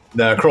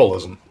 No, Kroll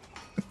isn't.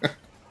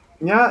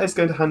 Nya is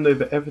going to hand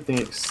over everything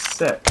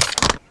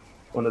except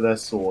one of their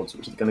swords,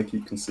 which is going to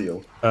keep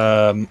concealed.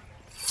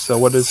 So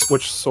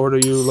which sword are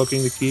you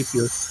looking to keep?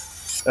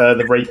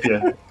 The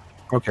rapier.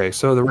 Okay,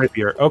 so the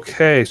rapier.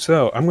 Okay,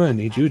 so I'm going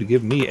to need you to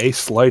give me a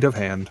sleight of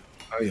hand,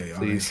 Oh, yeah,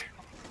 please.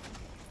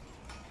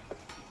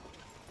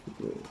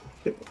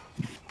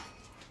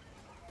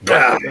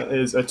 That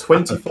is a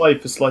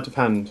 25 for sleight of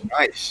hand.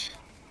 Nice.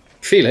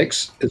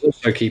 Felix is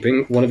also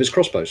keeping one of his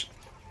crossbows.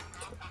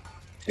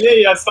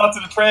 Yay, I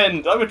started a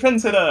trend! I'm a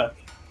trendsetter!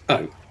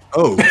 Oh.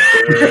 Oh.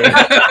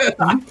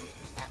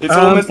 It's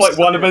almost like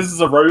one of us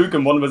is a rogue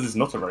and one of us is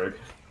not a rogue.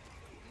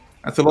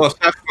 That's a lot of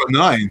stats for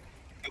 9.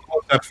 That's a lot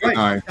of stats for Right,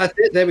 9. that's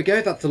it. There we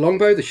go. That's the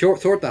longbow, the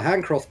short sword, the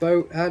hand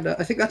crossbow, and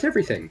I think that's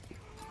everything.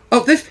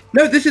 Oh, this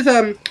is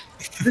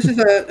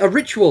a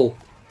ritual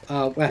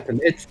weapon.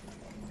 It's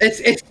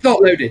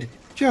not loaded.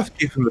 Just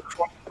give him the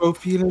crossbow,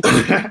 Felix.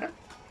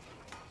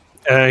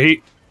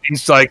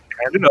 He's like,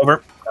 hand it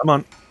over. Come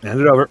on, hand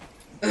it over.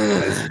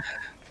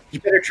 You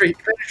better treat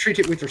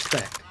it with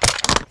respect.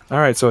 All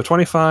right, so a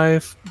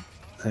 25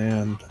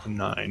 and a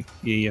 9.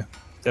 Yeah.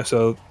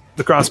 So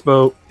the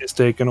crossbow is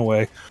taken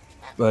away,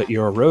 but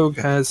your rogue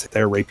has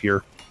their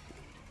rapier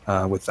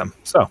with them.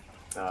 So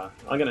I'm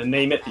going to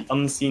name it the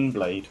Unseen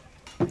Blade.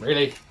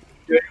 Really?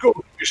 Yeah, you got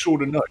your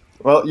sword and knife.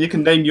 Well, you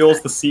can name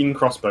yours the Seen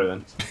Crossbow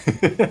then.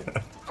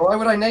 Why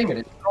would I name it?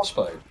 It's a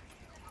crossbow.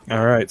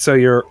 all right, so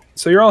you're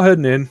all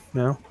heading in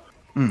now.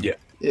 Yeah.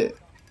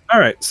 All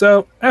right,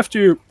 so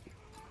after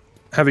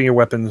having your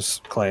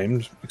weapons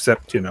claimed,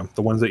 except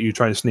the ones that you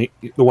try to sneak,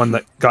 the one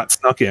that got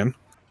snuck in,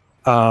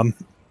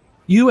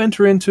 you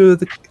enter into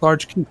the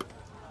large keep,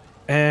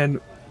 and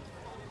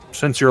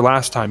since your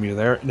last time you were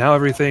there, now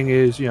everything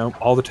is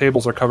all the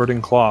tables are covered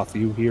in cloth.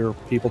 You hear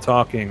people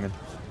talking and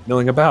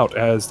milling about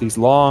as these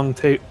long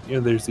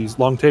there's these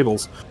long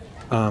tables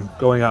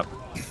going up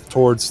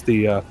towards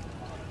the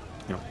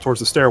towards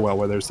the stairwell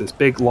where there's this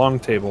big long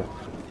table.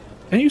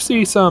 And you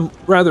see some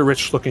rather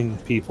rich-looking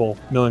people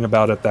milling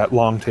about at that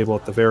long table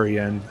at the very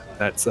end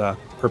that's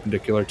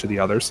perpendicular to the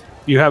others.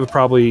 You have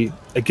probably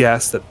a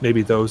guess that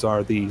maybe those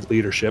are the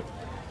leadership,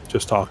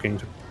 just talking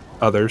to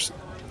others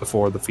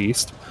before the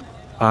feast.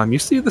 You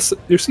see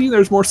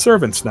there's more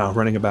servants now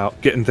running about,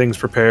 getting things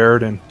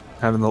prepared and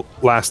having the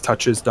last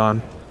touches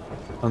done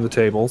on the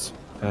tables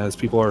as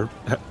people are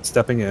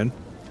stepping in.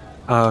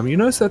 You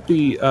notice that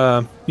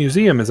the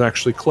museum is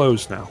actually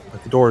closed now.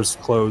 Like the door is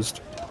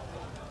closed.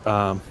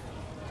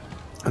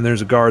 And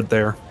there's a guard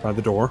there by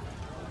the door.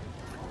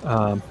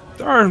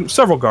 There are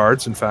several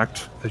guards, in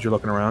fact, as you're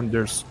looking around.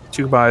 There's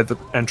 2 by the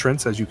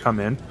entrance as you come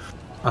in.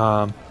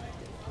 And,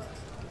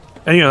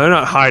 they're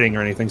not hiding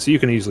or anything, so you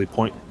can easily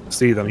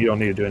see them. You don't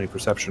need to do any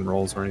perception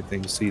rolls or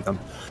anything to see them,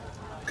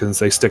 because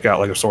they stick out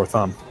like a sore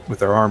thumb with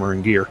their armor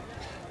and gear.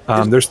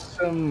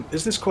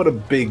 Is this quite a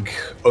big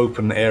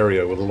open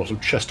area with a lot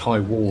of chest-high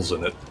walls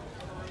in it?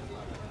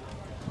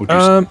 Would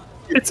you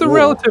It's a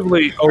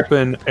relatively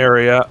open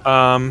area.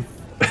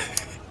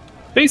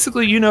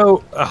 Basically,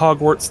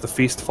 Hogwarts, the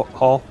feast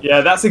hall. Yeah,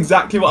 that's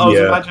exactly what I was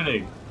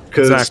imagining.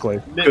 Exactly.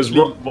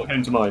 Literally what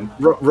came to mind.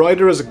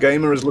 Ryder, as a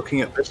gamer, is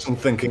looking at this and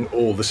thinking,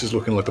 "Oh, this is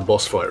looking like a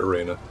boss fight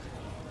arena."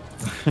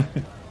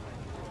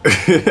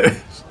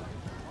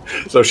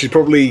 So she's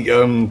probably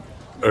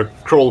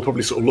Kroll will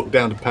probably sort of look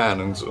down to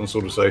Pan and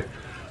sort of say,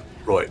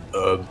 "Right,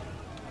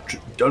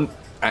 don't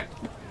act.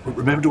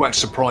 Remember to act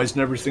surprised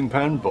and everything,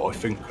 Pan. But I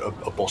think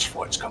a boss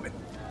fight's coming."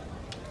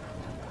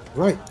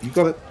 Right, you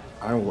got it.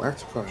 I will act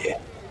surprised.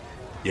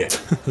 Yeah.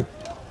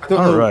 I don't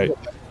All know, right.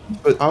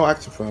 but I'll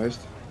act surprised.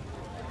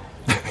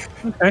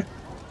 Okay.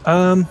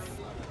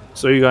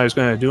 So you guys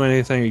going to do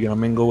anything? Are you going to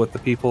mingle with the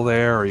people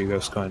there, or are you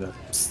just going to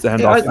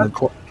stand off in the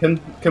corner?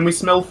 Can we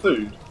smell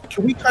food?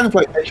 Can we kind of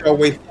edge our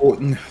way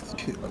forward,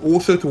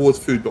 also towards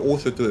food, but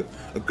also to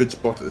a good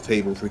spot at the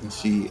table so we can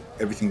see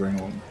everything going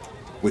on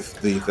with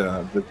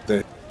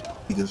the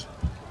leaders?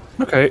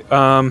 Okay.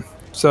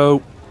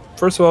 So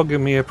first of all,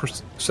 give me a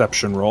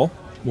perception roll.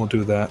 We'll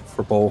do that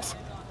for both.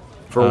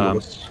 For all of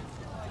us.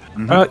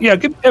 Yeah.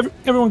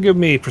 Everyone, give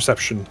me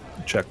perception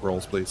check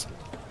rolls, please.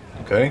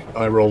 Okay,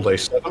 I rolled a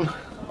 7.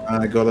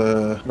 I got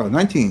a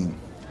 19.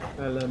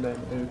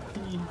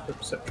 LMNOP for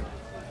perception.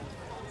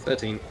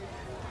 13.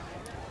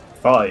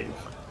 5.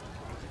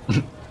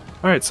 All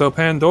right. So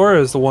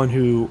Pandora is the one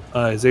who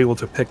is able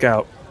to pick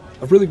out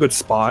a really good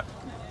spot.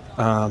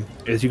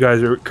 As you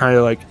guys are kind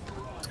of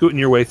scooting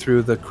your way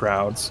through the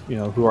crowds,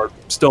 who are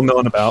still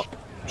milling about.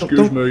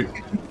 Excuse me.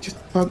 Just,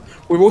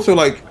 we're also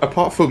like,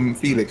 apart from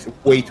Felix,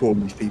 way taller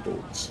than these people.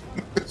 So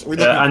we're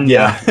not- And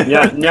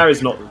Nya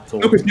is not tall.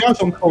 no, because Nya's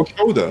on Cole's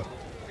shoulder.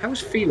 How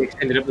has Felix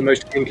ended up the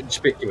most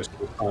inconspicuous of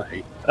the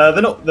party? They're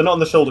not on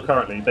the shoulder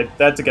currently. They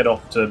had to get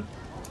off to.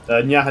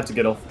 Nya had to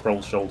get off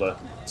Kroll's shoulder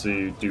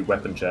to do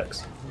weapon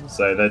checks,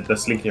 so they're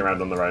slinking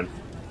around on their own.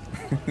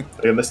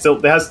 Again,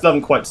 they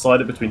haven't quite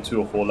decided between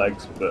 2 or 4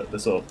 legs, but they're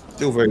sort of.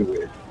 Still very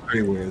weird.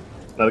 Very weird.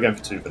 No, they're going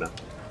for 2 for now.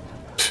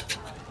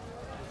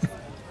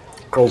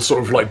 Kroll's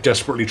sort of like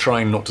desperately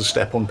trying not to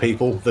step on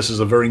people. This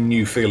is a very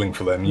new feeling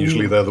for them.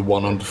 Usually they're the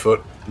one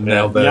underfoot.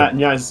 Now they're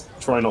Nya's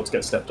trying not to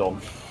get stepped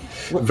on.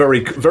 very,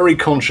 very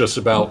conscious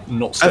about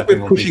not As stepping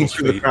we're on pushing people's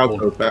through the feet. crowd,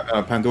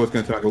 though, Pandora's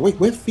going to turn and go, wait,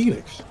 where's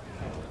Felix?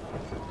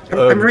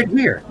 I'm right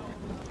here.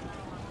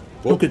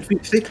 What?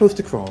 Look, stay close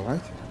to Kroll,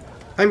 right?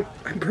 I'm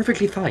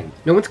perfectly fine.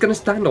 No one's going to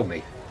stand on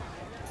me.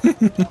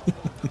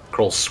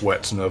 Kroll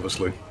sweats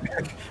nervously.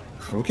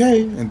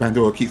 Okay. And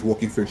Pandora keeps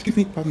walking through. Excuse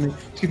me, pardon me.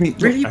 Excuse me.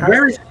 Really? Look,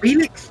 Where is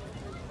Felix?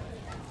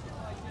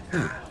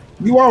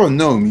 you are a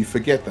gnome, you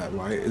forget that,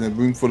 right? In a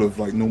room full of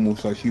like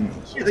normal-sized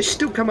humans. Yeah, they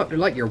still come up to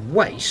like your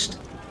waist.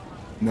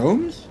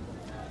 Gnomes?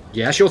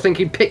 Yes, you're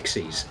thinking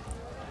pixies.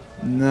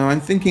 No,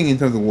 I'm thinking in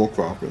terms of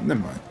Warcraft, but never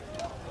mind.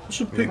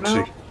 What's a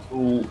pixie?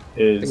 All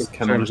is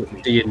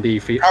canonically. D&D.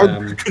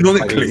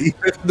 Canonically,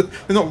 they're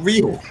not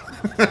real.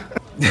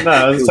 No,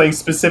 I was saying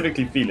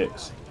specifically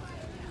Felix.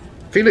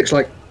 Felix,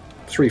 like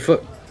 3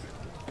 foot.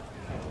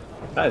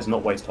 That is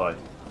not waist high.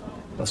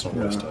 That's not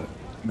Yeah. waist high.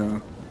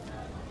 No.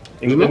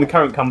 In the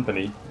current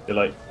company, you're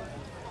like,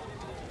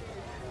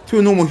 To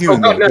a normal Oh,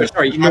 human. no, though.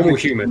 sorry, normal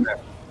human.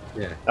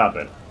 Yeah.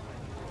 bit.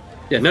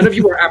 Yeah, none of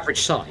you are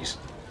average size.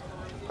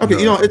 Okay, No.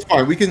 you know what, it's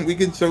fine. We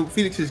can. So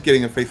Felix is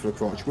getting a face for a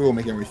crotch. We're all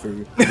making our way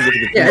through.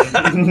 Yeah,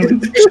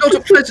 it's not a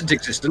pleasant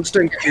existence,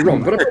 don't get me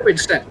wrong, but I've been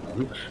stepped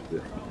on.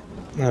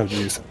 Oh,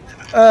 jeez.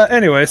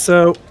 Anyway,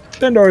 so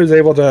Pandora is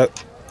able to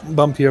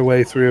bump your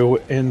way through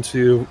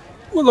into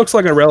what looks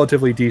like a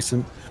relatively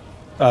decent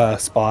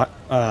spot.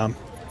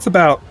 It's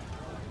about,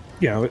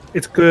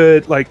 it's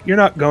good. Like, you're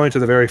not going to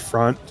the very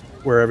front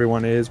where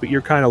everyone is, but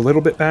you're kind of a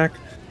little bit back.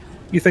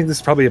 You think this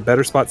is probably a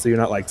better spot so you're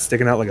not like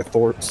sticking out like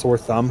a sore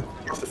thumb.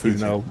 the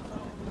food.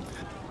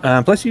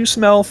 Plus, you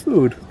smell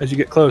food as you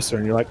get closer,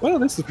 and you're like, well,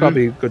 this is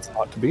probably a good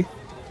spot to be.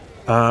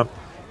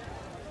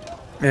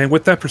 And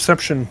with that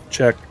perception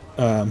check,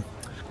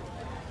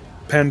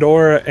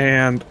 Pandora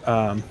and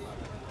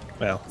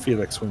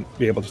Felix wouldn't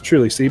be able to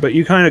truly see, but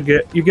you kind of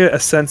get a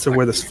sense of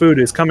where this food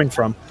is coming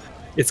from.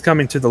 It's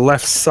coming to the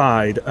left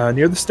side,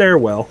 near the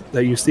stairwell.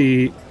 That you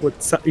see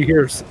you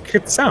hear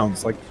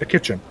sounds like a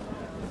kitchen.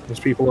 Those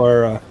people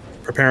are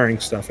preparing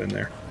stuff in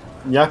there.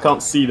 Yeah, I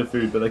can't see the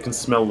food, but they can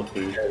smell the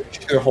food.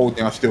 She's gonna hold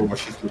now still while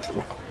she's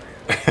looking.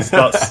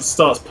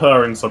 Starts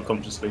purring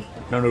subconsciously.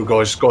 No,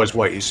 guys,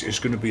 wait. It's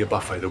going to be a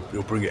buffet.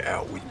 They'll bring it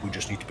out. We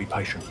just need to be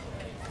patient.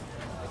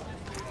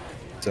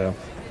 So,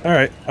 all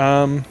right.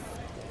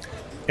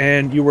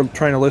 And you were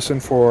trying to listen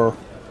for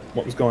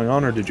what was going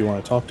on, or did you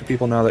want to talk to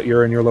people now that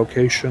you're in your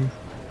location?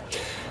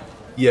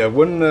 Yeah,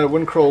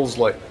 when Kroll's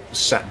like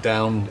sat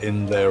down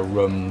in their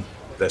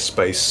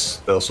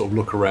space, they'll sort of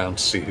look around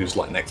to see who's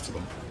like next to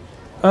them.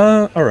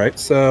 All right.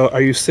 So,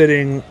 are you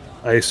sitting?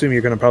 I assume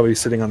you're going to probably be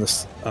sitting on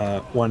this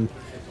one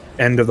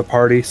end of the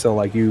party. So,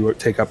 like, you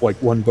take up like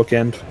one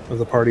bookend of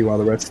the party while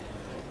the rest.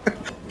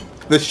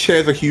 This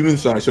chair's a human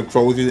size, so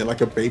Kroll's in it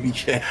like a baby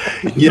chair.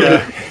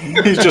 Yeah,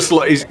 he's just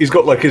like he's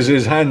got like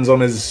his hands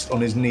on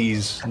his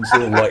knees and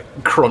sort of like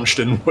crunched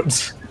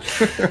inwards.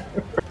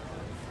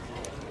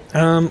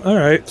 All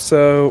right.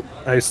 So,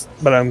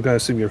 but I'm going to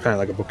assume you're kind of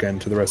like a bookend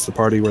to the rest of the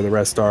party, where the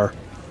rest are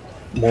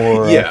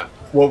more. Yeah.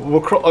 Well,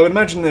 I would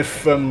imagine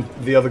if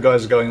the other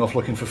guys are going off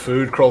looking for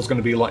food, Kroll's going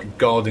to be like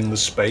guarding the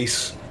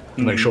space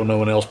to make sure no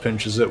one else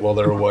pinches it while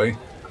they're away.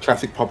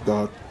 Classic pop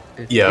guard.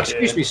 Yeah.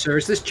 Excuse me, sir,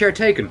 is this chair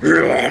taken?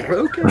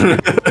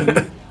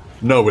 Okay.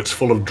 No, it's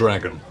full of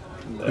dragon.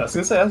 I was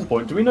going to say, at this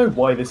point, do we know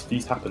why this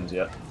feast happens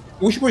yet?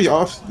 We should probably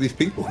ask these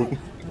people.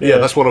 Yeah,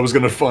 that's what I was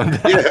going to find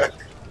out.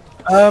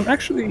 Yeah.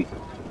 Actually,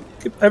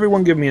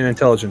 everyone give me an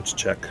intelligence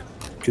check,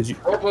 because you.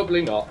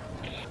 Probably not.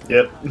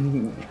 Yep.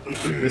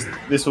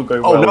 This will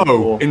go Oh well.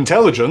 no, for-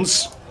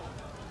 intelligence.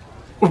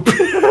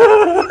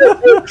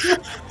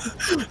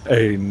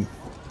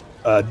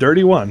 A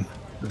dirty one.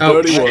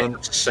 Oh,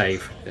 31.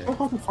 save. Yeah. Oh,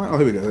 hard to find. Oh,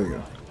 here we go. There we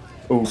go.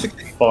 Oh,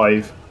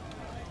 5.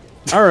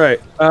 All right.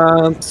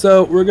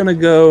 So we're gonna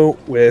go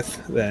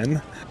with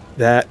then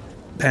that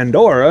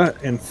Pandora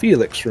and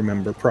Felix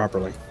remember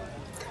properly.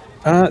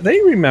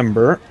 They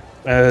remember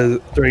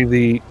during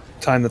the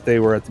time that they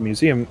were at the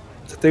museum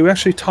that they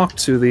actually talked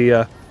to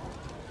the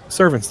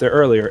servants there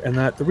earlier, and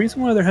that the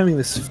reason why they're having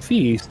this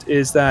feast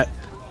is that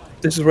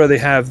this is where they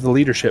have the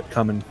leadership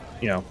come and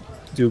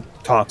do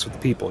talks with the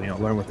people,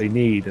 learn what they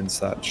need and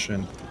such,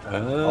 and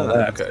all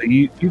that. So Okay.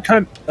 you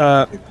kind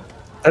of,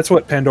 that's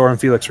what Pandora and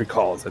Felix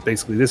recall, is that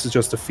basically this is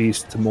just a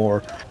feast to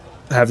more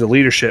have the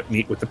leadership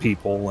meet with the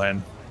people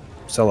and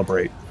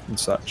celebrate and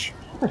such.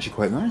 Actually,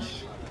 quite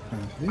nice.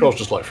 Kroll's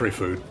just like free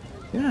food.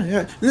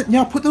 Yeah.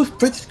 Now put those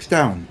breadsticks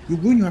down. You'll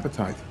ruin your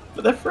appetite.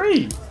 But they're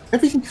free.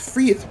 Everything's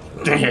free. It's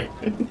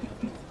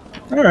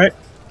All right.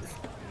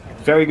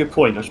 Very good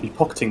point. I should be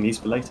pocketing these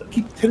for later. I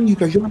keep telling you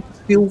guys, you don't have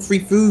to steal free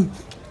food.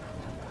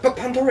 But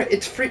Pandora,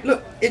 it's free.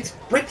 Look, it's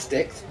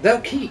breadsticks.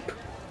 They'll keep.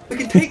 We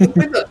can take them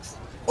with us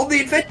on the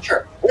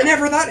adventure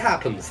whenever that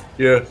happens.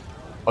 Yeah,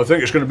 I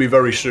think it's going to be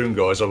very soon,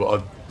 guys.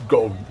 I've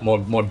got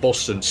my boss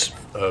senses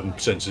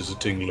are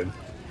tingling.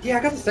 Yeah, I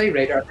gotta say,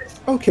 Radar,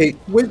 Okay,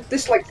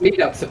 this like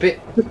meetup's a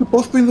bit. does the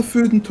boss bring the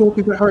food and talk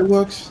about how it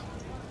works?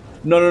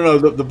 No.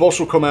 The boss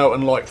will come out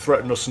and like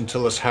threaten us and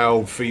tell us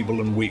how feeble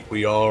and weak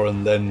we are,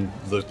 and then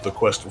the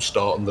quest will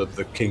start, and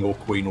the king or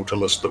queen will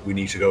tell us that we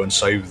need to go and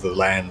save the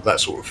land, that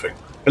sort of thing.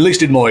 At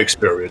least in my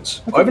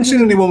experience. I haven't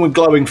seen anyone with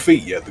glowing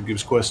feet yet that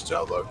gives quests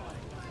out though.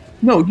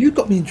 No, you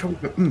got me in trouble.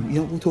 But,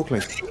 we'll talk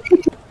later.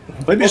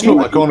 Maybe it's not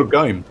that kind of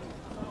game.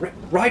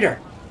 Ryder,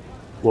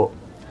 What?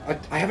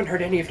 I haven't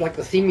heard any of like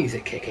the theme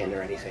music kick in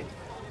or anything.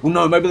 Well,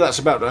 no, maybe that's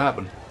about to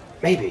happen.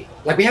 Maybe.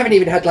 Like we haven't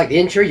even had like the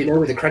intro, you know,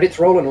 with the credits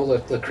roll and all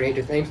the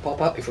creative names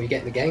pop up before you get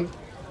in the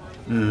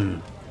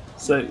game.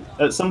 So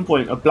at some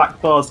point, a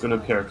black bar is going to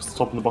appear across the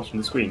top and the bottom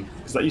of the screen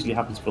because that usually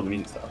happens before the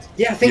music starts.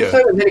 Yeah, I think Yeah.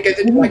 so. And then it goes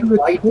into What like are you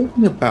light.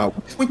 talking about?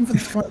 We're just waiting for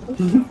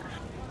the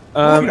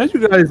fight. As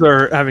you guys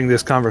are having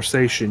this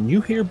conversation,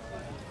 you hear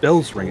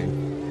bells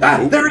ringing.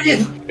 Ah, there it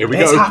is. Here we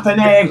It's go.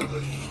 happening!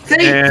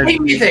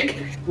 Theme music.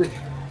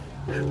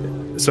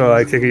 So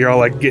I think you're all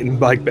like getting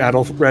like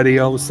battle ready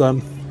all of a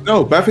sudden.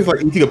 No, Bath is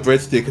like eating a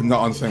breadstick and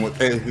not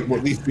understanding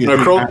what these three No,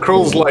 are doing.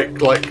 Kroll's like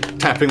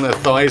tapping their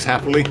thighs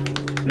happily.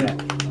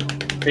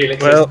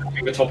 Felix Well- is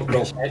tapping the top of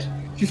Kroll's head.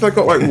 She's like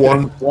got like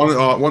one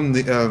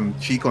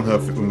cheek on her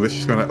wrist.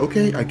 She's going like,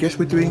 okay, I guess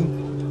we're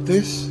doing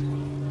this.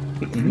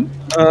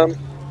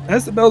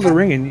 As the bells are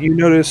ringing, you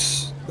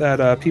notice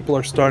that people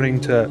are starting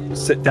to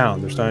sit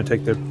down. They're starting to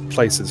take their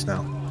places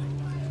now.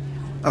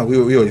 Oh, we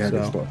already had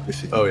this So- spot.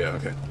 This is Oh yeah,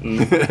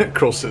 okay.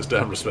 Kroll sits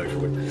down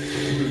respectfully.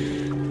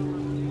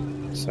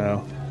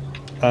 So,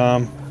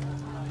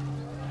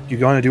 you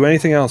going to do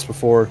anything else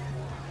before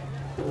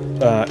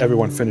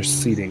everyone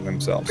finished seating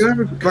themselves? like,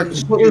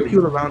 what are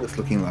people around us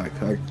looking like?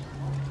 Like,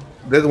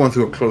 they're the ones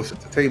who are close at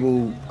the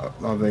table.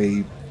 Are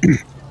they in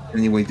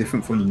any way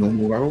different from the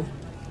normal rabble?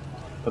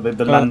 Are they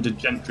the landed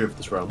gentry of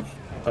this realm?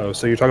 Oh,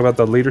 so you're talking about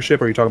the leadership,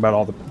 or are you talking about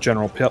all the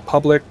general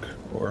public,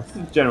 or?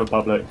 General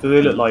public, do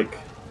they look like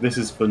this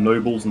is for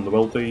nobles and the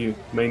wealthy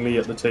mainly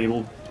at the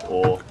table?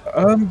 Or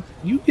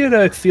You get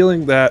a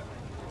feeling that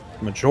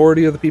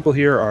majority of the people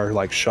here are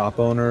like shop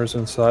owners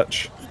and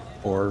such,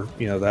 or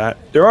that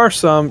there are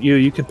some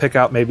you can pick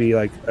out maybe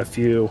like a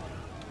few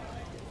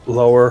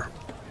lower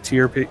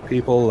tier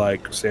people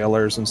like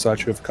sailors and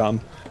such who have come,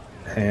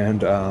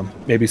 and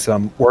maybe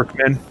some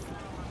workmen.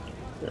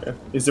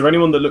 is there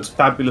anyone that looks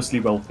fabulously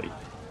wealthy?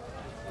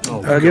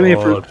 Oh, Give me a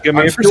God. perception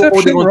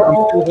I'm still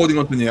roll. holding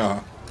on to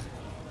Nyar.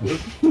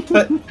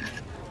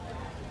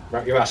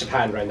 Wrap your massive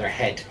hand around their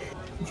head.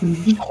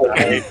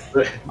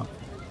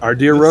 Our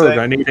dear Let's rogue, say-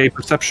 I need a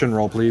perception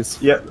roll, please.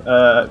 Yep,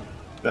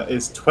 that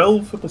is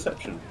 12 for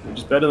perception, which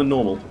is better than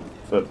normal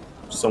for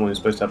someone who's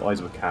supposed to have eyes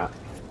of a cat.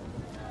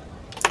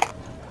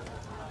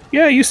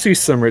 Yeah, you see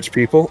some rich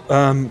people.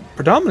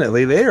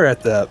 Predominantly, they are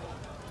at the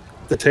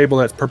table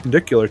that's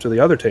perpendicular to the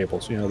other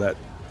tables. That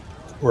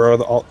where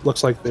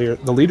looks like they're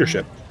the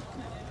leadership.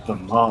 The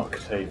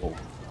mark table.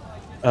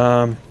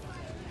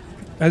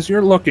 As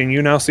you're looking,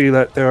 you now see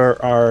that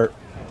there are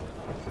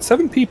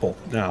 7 people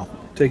now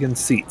taking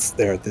seats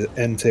there at the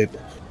end table.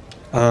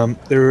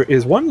 There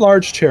is one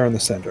large chair in the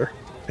center,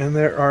 and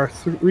there are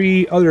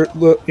 3 other,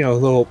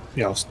 little,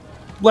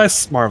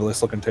 less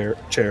marvelous looking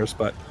chairs,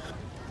 but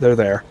they're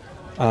there,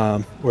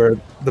 where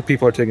the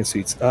people are taking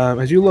seats.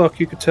 As you look,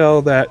 you could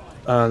tell that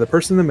the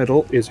person in the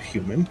middle is a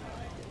human.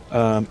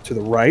 To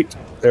the right,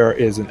 there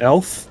is an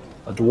elf,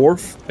 a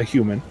dwarf, a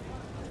human,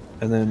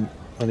 and then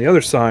on the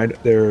other side,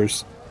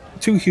 there's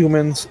 2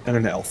 humans and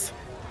an elf.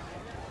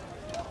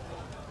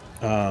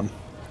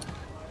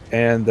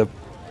 And the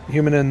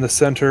human in the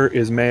center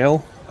is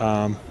male.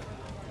 The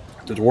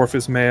dwarf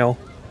is male.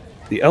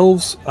 The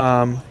elves,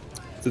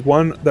 the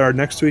one that are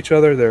next to each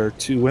other, there are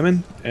 2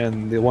 women,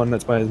 and the one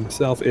that's by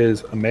himself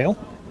is a male.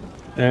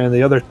 And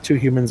the other 2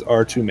 humans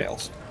are 2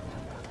 males.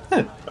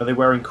 Are they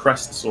wearing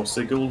crests or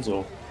sigils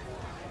or?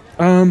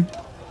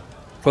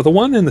 For the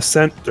one in the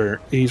center,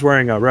 he's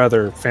wearing a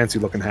rather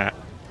fancy-looking hat.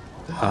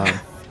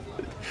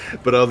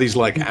 But are these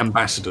like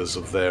ambassadors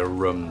of their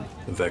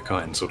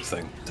kind, sort of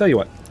thing? Tell you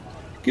what,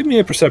 give me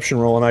a perception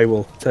roll, and I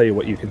will tell you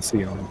what you can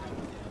see on him.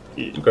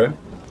 Okay.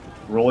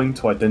 Rolling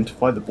to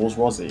identify the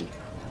bourgeoisie.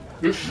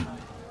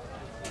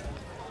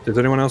 Does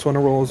anyone else want to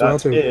roll as well?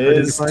 That To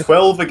is identify?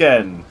 12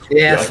 again. I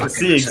Yes. can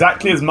see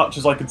exactly as much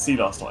as I could see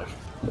last time.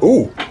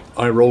 Ooh,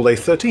 I rolled a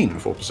 13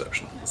 for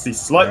perception. I see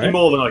slightly Alright.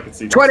 more than I could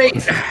see. last 20.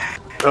 time.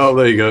 Oh,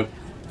 there you go.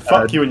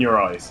 Fuck you in your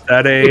eyes. Is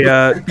that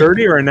a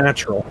dirty or a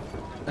natural?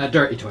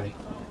 Dirty 20.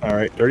 All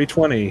right, dirty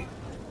 20.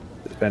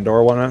 Does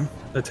Pandora want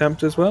to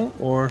attempt as well,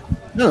 or?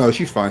 No,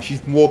 she's fine.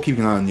 She's more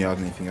keeping an eye on the yard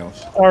than anything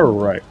else. All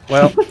right.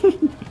 Well,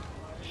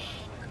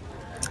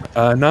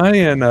 Nye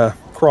and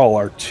Crawl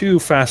are too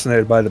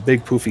fascinated by the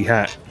big poofy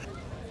hat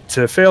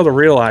to fail to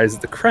realize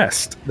the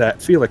crest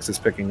that Felix is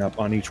picking up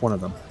on each one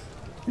of them.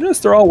 You notice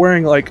they're all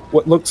wearing like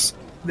what looks.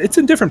 It's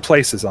in different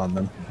places on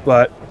them,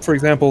 but for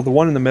example, the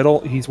one in the middle,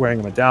 he's wearing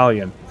a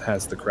medallion that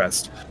has the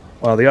crest,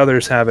 while the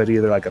others have it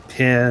either like a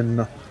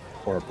pin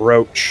or a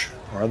brooch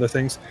or other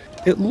things.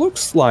 It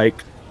looks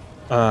like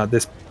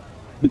this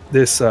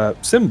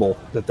symbol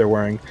that they're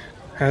wearing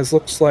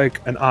looks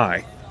like an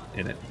eye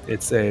in it.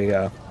 It's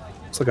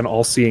like an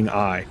all-seeing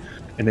eye,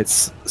 and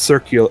it's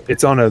circular.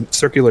 It's on a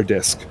circular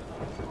disc,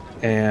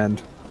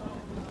 and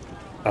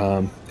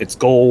it's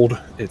gold.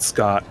 It's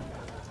got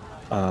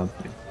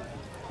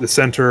the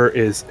center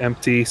is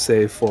empty,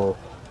 save for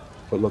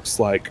what looks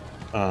like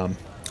a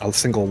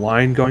single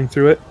line going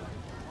through it.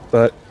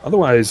 But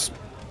otherwise,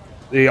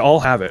 they all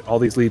have it. All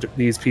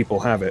these people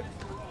have it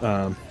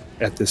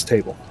at this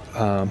table,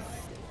 and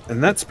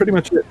that's pretty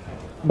much it.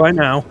 By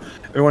now,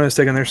 everyone has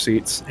taken their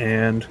seats,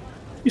 and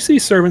you see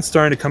servants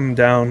starting to come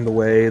down the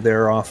way.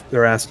 They're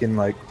asking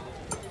like,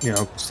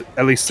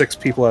 at least 6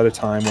 people at a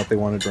time what they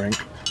want to drink.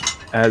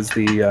 As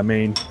the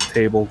main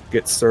table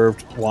gets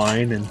served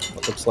wine and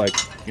what looks like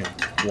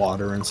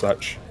water and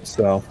such.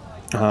 So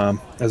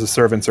as the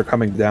servants are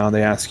coming down,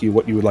 they ask you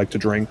what you would like to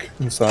drink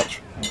and such.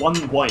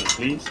 1 wine,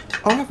 please.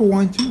 I'll have a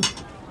wine too.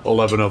 I'll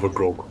have another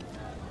grog.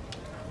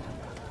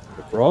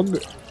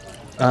 Grog?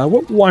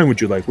 What wine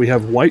would you like? We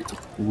have white,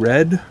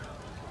 red,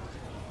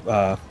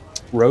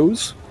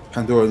 rose.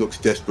 Pandora looks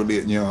desperately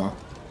at Nyar.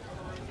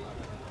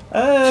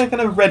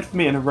 Kind of red for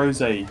me and a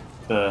rosé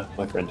for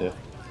my friend here.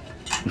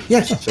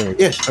 Yes,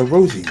 yes, a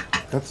rosy.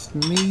 That's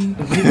me.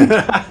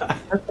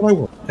 That's what I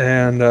want.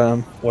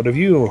 And what of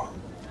you,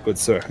 good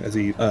sir? As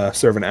the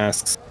servant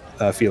asks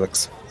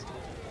Felix.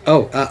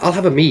 Oh, I'll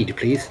have a mead,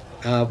 please.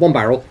 1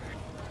 barrel.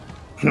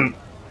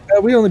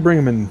 We only bring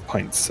them in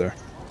pints, sir.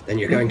 Then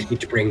you're going to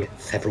need to bring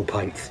several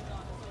pints.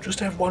 Just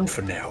have one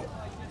for now.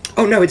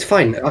 Oh no, it's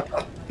fine.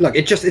 Look,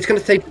 it's going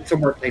to save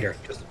some work later.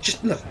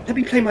 Just look. Let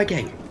me play my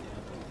game.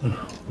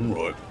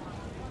 Right.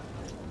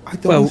 I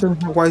don't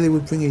understand why they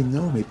would bring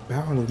a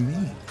barrel of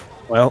mead.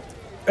 Well,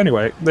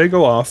 anyway, they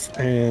go off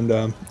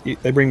and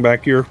they bring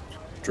back your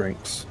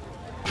drinks.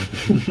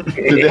 Did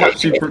they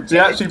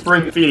actually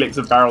bring Felix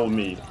a barrel of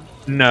mead?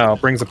 No,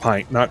 brings a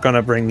pint. Not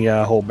gonna bring you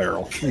a whole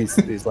barrel.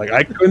 He's like,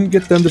 I couldn't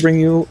get them to bring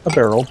you a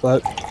barrel,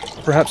 but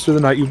perhaps through the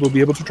night you will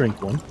be able to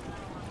drink one.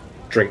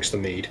 Drinks the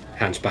mead,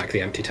 hands back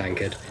the empty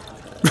tankard.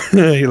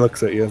 He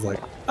looks at you and is like,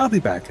 I'll be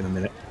back in a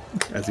minute.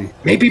 As he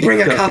maybe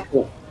bring a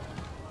couple.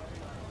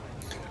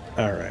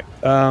 All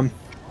right.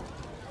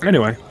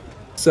 Anyway,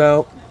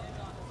 so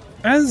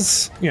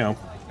as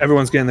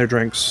everyone's getting their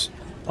drinks,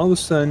 all of a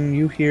sudden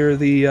you hear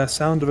the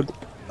sound of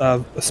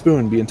a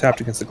spoon being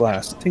tapped against the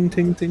glass. Ting,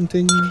 ting, ting,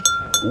 ting.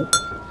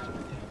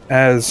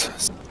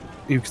 As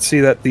you can see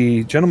that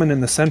the gentleman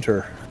in the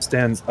center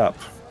stands up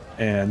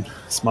and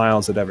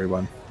smiles at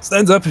everyone.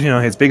 Stands up,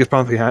 his biggest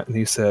pumpy hat, and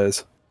he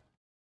says,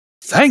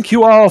 "Thank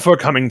you all for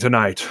coming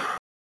tonight.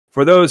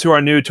 For those who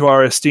are new to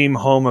our esteemed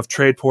home of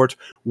Tradeport,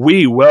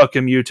 we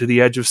welcome you to the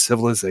edge of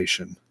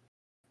civilization.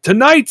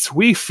 Tonight,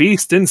 we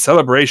feast in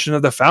celebration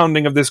of the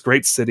founding of this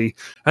great city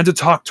and to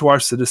talk to our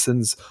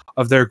citizens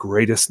of their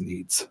greatest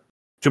needs.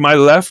 To my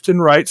left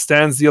and right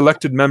stands the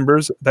elected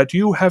members that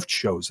you have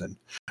chosen,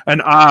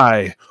 and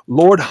I,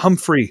 Lord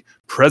Humphrey,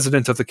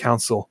 President of the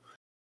Council,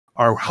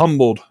 are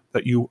humbled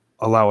that you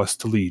allow us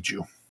to lead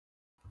you.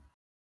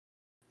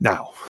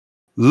 Now,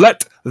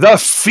 let the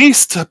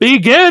feast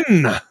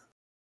begin!"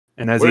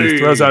 And as he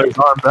throws out his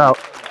arms out,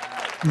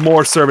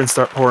 more servants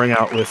start pouring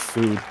out with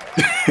food.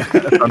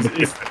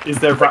 Is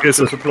there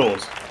rapturous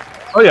applause?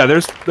 Oh yeah,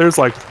 there's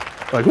like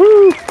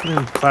woo,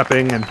 and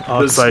clapping and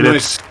all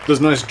excited.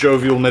 There's nice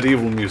jovial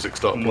medieval music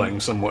start playing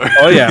somewhere.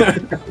 Oh yeah,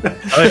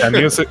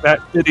 music. That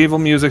medieval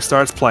music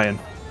starts playing.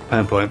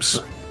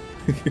 Panpipes.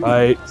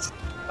 Pipes,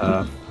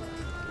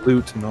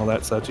 flute, and all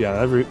that such.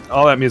 Yeah,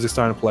 all that music's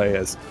starting to play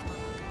as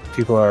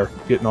people are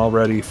getting all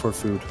ready for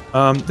food.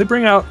 They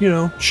bring out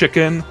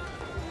chicken.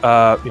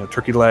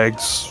 Turkey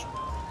legs,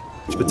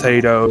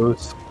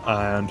 potatoes,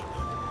 and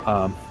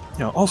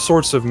all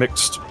sorts of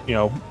mixed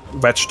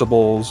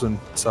vegetables and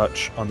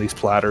such on these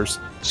platters.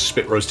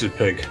 Spit roasted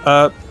pig.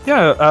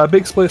 A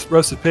big split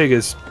roasted pig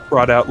is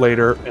brought out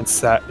later and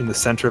sat in the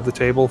center of the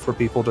table for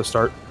people to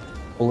start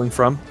pulling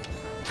from.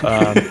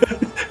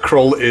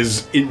 Kroll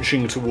is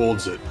inching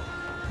towards it.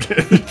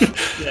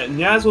 Yeah,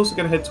 Nyaz also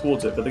going to head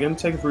towards it, but they're going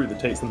to take a route that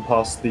takes them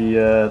past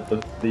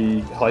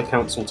the High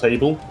Council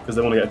table because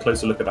they want to get a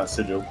closer look at that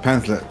sigil.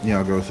 Pans let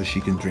Nyar go so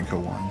she can drink her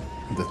wine.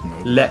 Doesn't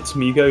know. Let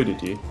me go,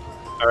 did you?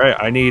 All right,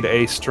 I need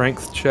a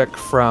strength check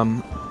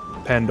from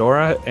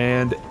Pandora,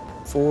 and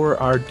for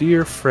our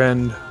dear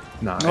friend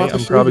Nye,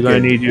 I'm probably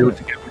going to need you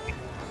to give me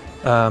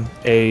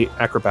a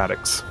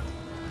acrobatics,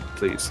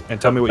 please, and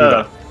tell me what you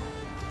got.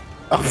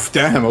 Oh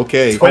damn!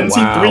 Okay.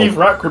 23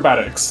 for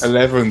acrobatics.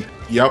 11.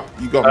 Yup,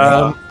 you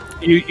got me.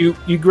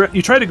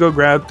 you try to go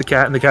grab the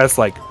cat, and the cat's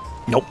like,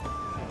 nope.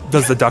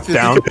 Does the duck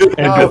down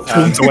and Oh,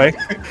 zooms away.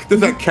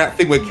 There's that cat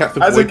thing where cats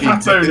are As a blinking.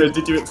 cat owner,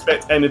 did you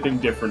expect anything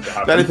different to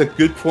happen? That is a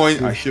good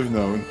point. I should have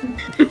known.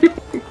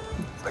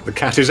 The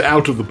cat is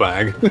out of the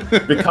bag.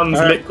 Becomes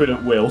liquid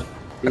at will.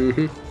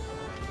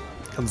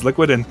 Comes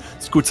liquid and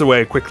scoots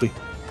away quickly.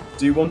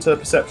 Do you want a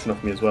perception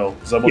off me as well?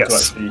 Because I want Yes. to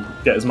actually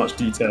get as much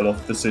detail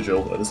off the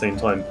sigil at the same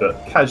time,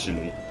 but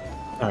casually.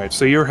 All right,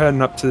 so you're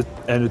heading up to the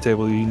end of the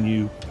table.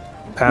 You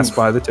pass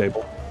by the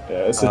table. Yeah,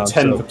 it's a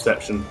 10 so- for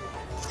perception.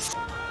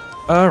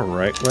 All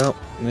right, well,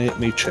 let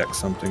me check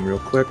something real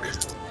quick.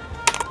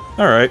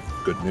 All right,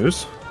 good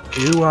news.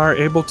 You are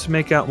able to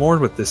make out more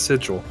with this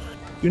sigil.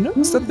 You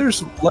notice that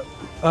there's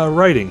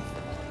writing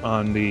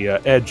on the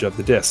edge of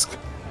the disc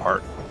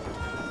part.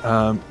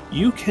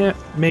 You can't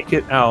make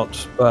it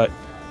out, but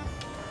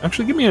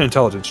actually, give me an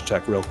intelligence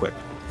check real quick.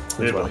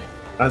 As well.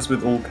 As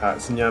with all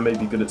cats, Nya may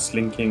be good at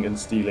slinking and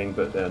stealing,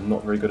 but they're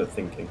not very good at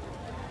thinking.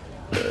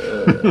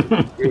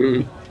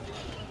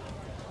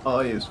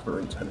 I is for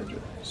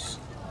intelligence.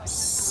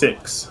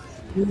 6.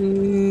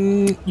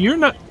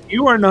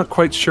 You are not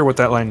quite sure what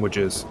that language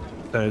is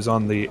that is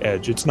on the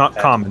edge. It's not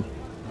common,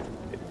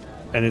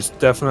 and it's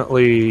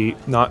definitely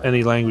not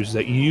any language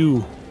that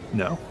you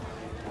know.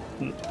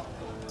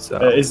 So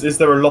Is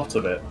there a lot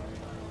of it?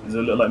 Is it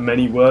like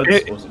many words? or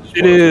is it just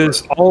it one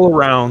is word? all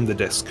around the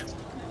disc.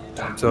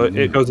 So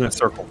it goes in a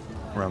circle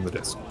around the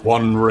disc.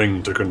 One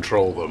ring to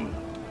control them,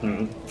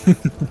 Hmm.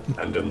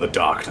 and in the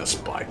darkness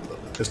bite them.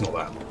 It's not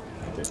that.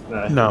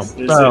 No,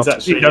 It's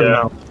actually he doesn't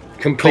know.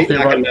 Complete lack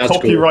of copyright, magical.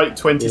 copyright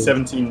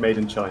 2017, made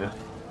in China.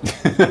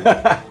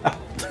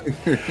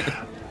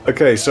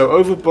 Okay, so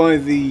over by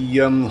the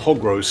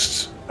hog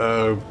roast,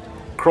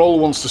 Kroll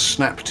wants to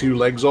snap 2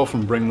 legs off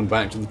and bring them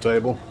back to the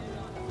table.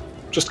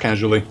 Just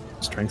casually.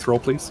 Strength roll,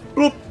 please.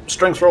 Boop!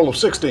 Strength roll of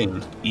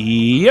 16.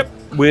 Yep,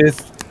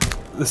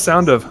 with the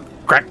sound of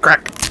crack,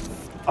 crack.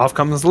 Off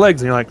comes the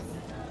legs, and you're like,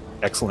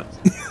 excellent.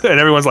 And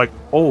everyone's like,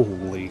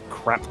 holy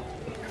crap.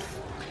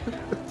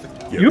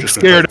 Yeah, You've just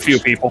scared a gonna- few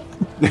people.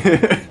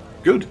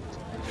 Good.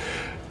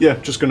 Yeah,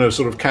 just going to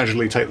sort of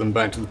casually take them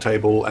back to the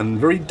table and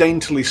very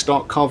daintily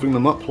start carving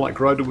them up like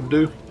Ryder would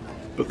do,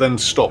 but then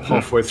stop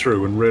halfway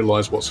through and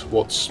realise what's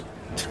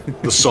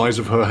the size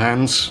of her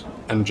hands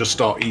and just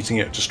start eating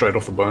it just straight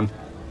off the bone.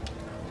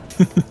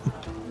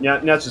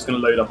 Nya's just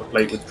going to load up a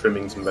plate with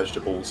trimmings and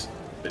vegetables,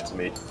 bits of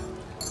meat.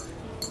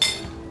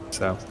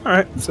 So, all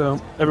right. So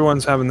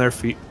everyone's having their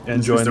feet,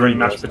 enjoying Is there any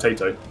their mashed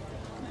potato?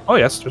 Oh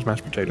yes, there's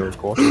mashed potato, of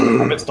course.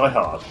 Let's die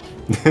hard.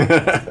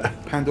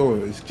 Pandora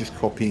is just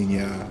copying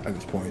at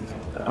this point.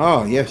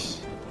 Ah,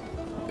 yes.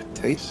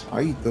 Potatoes.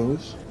 I eat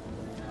those.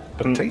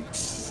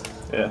 Potatoes.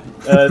 Yeah.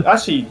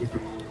 Actually,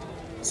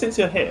 since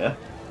you're here,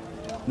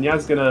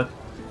 Nya's gonna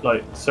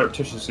like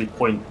surreptitiously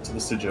point to the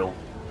sigil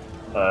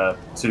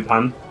to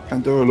Pan.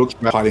 Pandora looks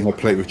back, hiding her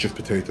plate with just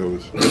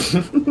potatoes.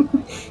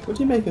 What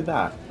do you make of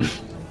that? Do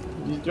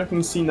you reckon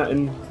you've seen that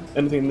in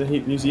anything in the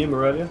museum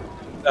or earlier?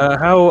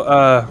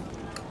 How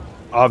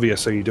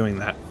obvious are you doing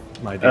that,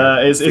 my dear?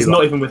 It's Philo?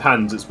 not even with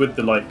hands. It's with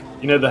the like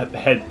the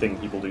head thing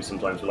people do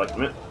sometimes. With like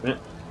meh.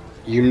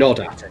 You nod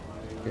at it.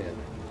 Yeah.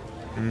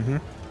 Mm-hmm.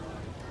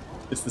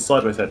 It's the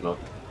sideways head nod,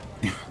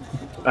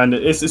 and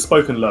it's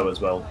spoken low as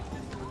well.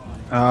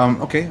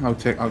 Okay, I'll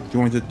take. Do you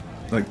want me to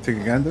like take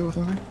a gander or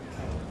something?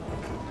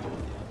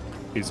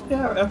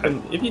 Yeah, I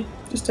reckon if you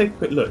just take a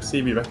quick look, see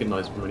if you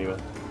recognise it from anywhere.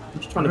 I'm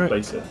just trying to Alright.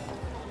 place it.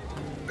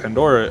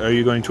 Pandora, are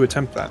you going to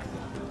attempt that?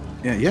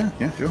 Yeah,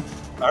 sure.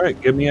 All right,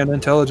 give me an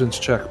intelligence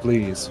check,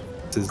 please.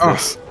 What is Oh.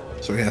 this?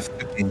 So yes,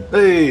 15.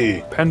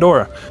 Hey!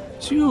 Pandora,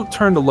 so you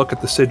turn to look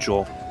at the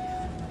sigil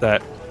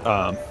that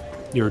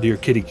your dear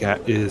kitty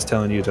cat is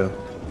telling you to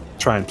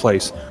try and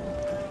place.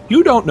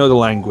 You don't know the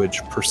language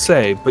per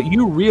se, but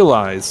you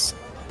realize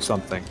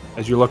something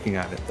as you're looking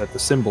at it, that the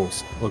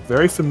symbols look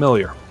very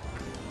familiar.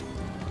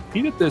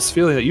 You get this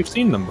feeling that you've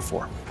seen them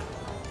before.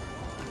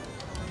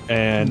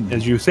 And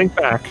as you think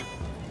back,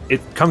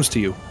 it comes to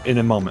you in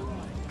a moment.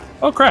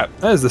 Oh crap,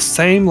 that is the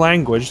same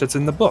language that's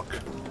in the book.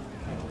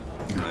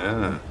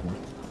 Yeah.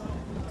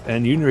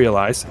 And you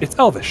realize it's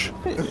Elvish.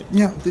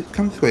 Yeah,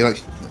 come this way.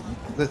 Like,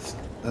 let's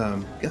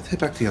head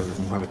back to the others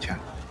and we'll have a chat.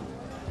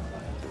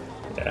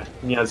 Yeah,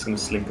 Nya's gonna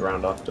slink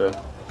around after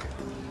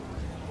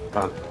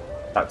Pan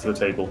back to the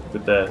table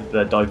with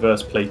their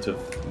diverse plate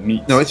of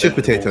meat. No, it's just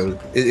vegetables.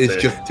 potatoes. It's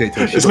just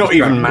potatoes. She It's got not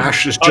even distracted.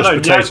 mash, it's Oh, just no,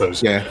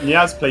 potatoes. Yeah,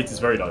 Nya's plate is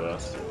very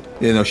diverse.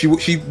 you know, she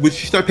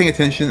started paying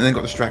attention and then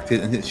got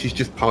distracted, and she's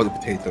just piled the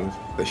potatoes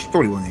that she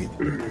probably won't eat.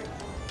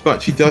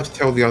 But she does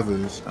tell the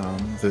others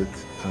that,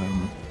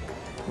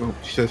 well,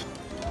 she says,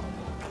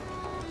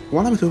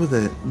 while I was over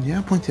there, yeah,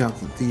 I pointed out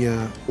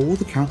that all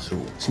the council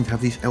seem to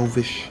have these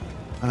elvish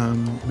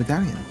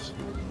medallions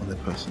on their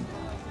person.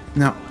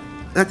 Now,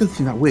 that doesn't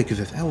seem that weird because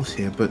there's elves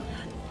here, but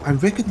I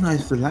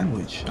recognize the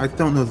language. I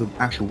don't know the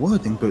actual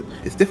wording, but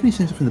it's definitely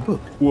seen from the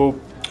book. Well,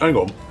 hang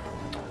on.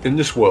 In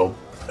this world,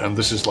 and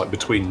this is like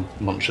between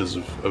munches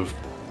of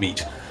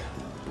meat,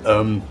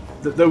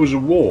 there was a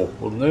war,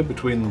 wasn't there,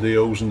 between the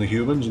elves and the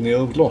humans, and the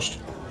elves lost.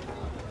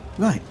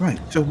 Right.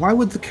 So why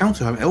would the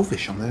council have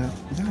Elvish on their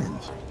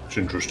lands? It's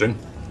interesting.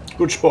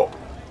 Good spot.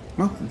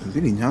 Well, it's a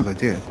really nice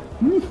idea.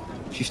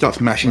 She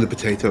starts mashing the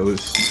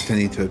potatoes,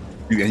 pretending to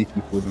do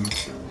anything with them.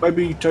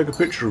 Maybe take a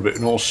picture of it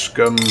and ask,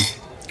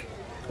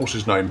 what's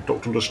his name?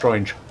 Dr.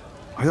 Lestrange.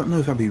 I don't know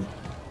if that'd be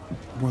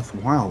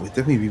worthwhile. It'd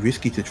definitely be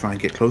risky to try and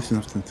get close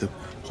enough to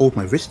hold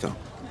my wrist up.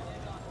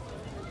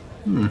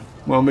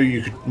 Well,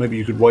 maybe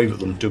you could wave at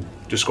them to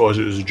disguise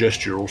it as a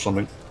gesture or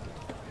something.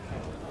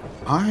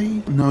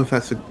 I don't know if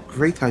that's a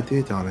great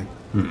idea, darling.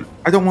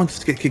 I don't want us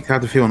to get kicked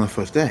out of here on our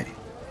first day.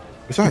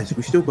 Besides,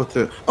 we've still got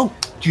to... Oh,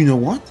 do you know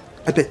what?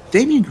 I bet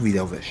Damien can read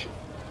Elvish.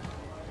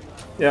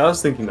 Yeah, I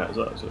was thinking that as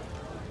well. So.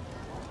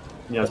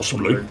 Yeah, that's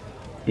Possibly. true.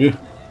 Yeah.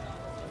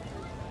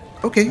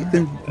 Okay,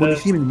 then when we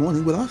see him in the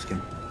morning, we'll ask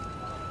him.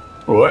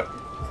 All right.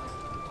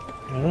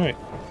 All right.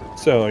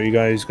 So, are you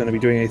guys going to be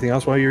doing anything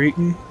else while you're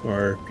eating,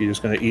 or are you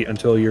just going to eat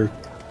until you're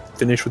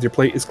finished with your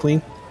plate is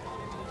clean?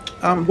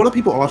 What are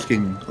people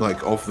asking,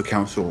 like, of the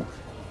council?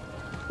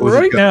 Or is it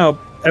Right just- now,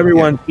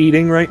 everyone's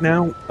eating right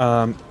now.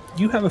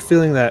 You have a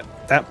feeling that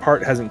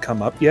part hasn't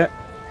come up yet.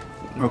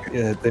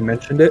 Okay. They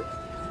mentioned it.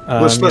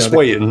 Let's you know,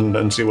 wait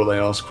and see what they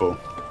ask for.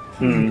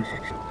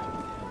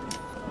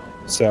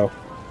 So,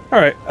 all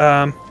right.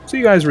 So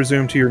you guys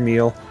resume to your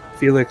meal.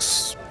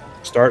 Felix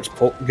starts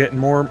getting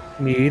more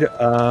mead.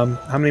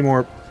 How many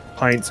more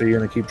pints are you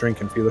going to keep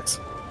drinking,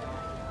 Felix?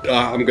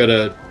 I'm going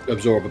to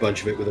absorb a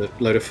bunch of it with a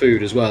load of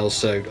food as well,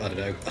 so, I don't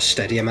know, a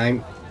steady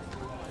amount.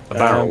 A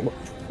barrel.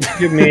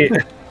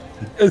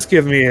 Just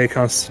give me a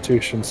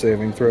Constitution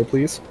saving throw,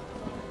 please.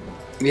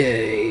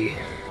 Yay.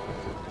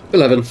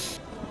 11.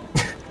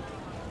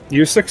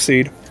 You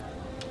succeed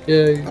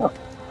Yay. Oh,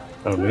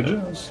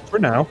 ninjas. for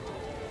now,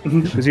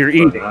 because you're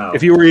eating. now.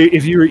 If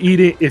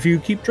you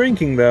keep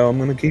drinking, though, I'm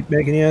going to keep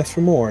making you ask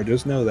for more.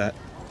 Just know that.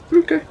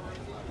 Okay.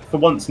 For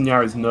once,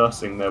 Nyara's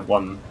nursing their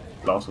one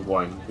glass of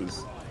wine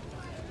because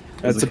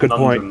That's a good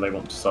point. They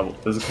want to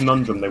solve. There's a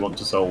conundrum they want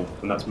to solve,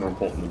 and that's more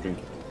important than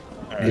drinking.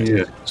 All right.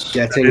 Yeah.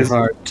 Getting That is-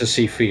 hard to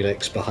see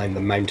Felix behind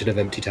the mountain of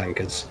empty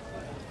tankards.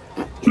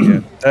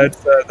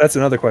 That's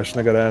another question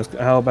I got to ask.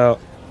 How about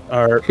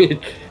our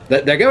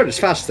They're going as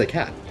fast as they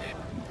can.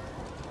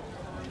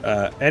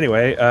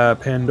 anyway?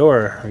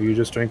 Pandora, are you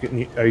just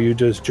drinking? Are you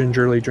just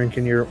gingerly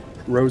drinking your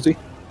Rosie?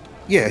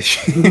 Yeah,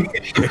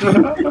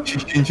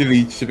 she's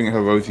gingerly sipping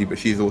her rosy, but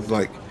she's also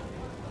like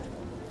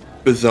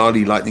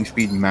bizarrely lightning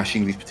speed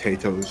mashing these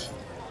potatoes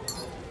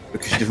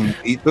because she doesn't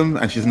eat them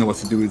and she doesn't know what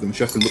to do with them.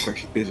 She has to look like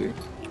she's busy.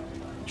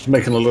 Just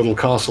making a little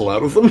castle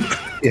out of them.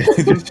 Yeah,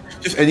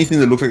 just anything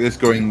that looks like it's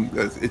going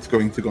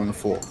to go on the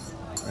floor.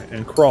 All right,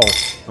 and Crawl,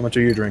 how much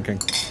are you drinking?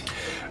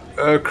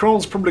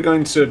 Kroll's probably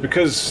going to,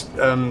 because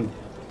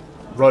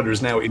Ryder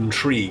is now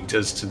intrigued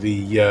as to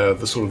the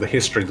sort of the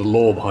history, the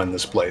lore behind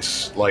this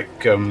place. Like,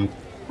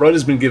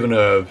 Ryder's been given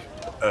a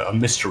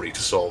mystery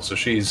to solve, so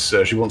she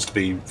wants to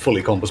be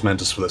fully compos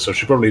mentis for this. So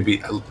she'll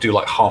probably do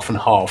like half and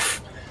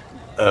half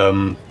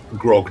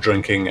grog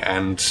drinking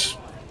and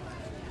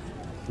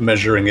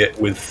measuring it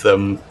with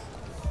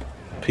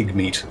pig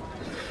meat.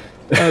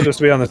 Just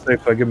to be on the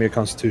safe side, give me a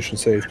Constitution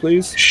save,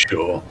 please.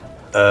 Sure.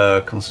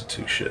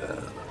 Constitution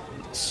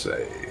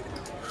save.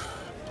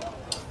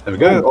 There we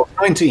go. Oh,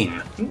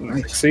 19.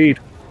 Succeed.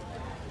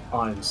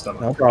 Iron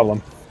stomach. No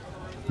problem.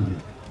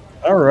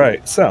 All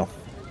right, so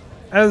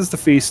as the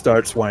feast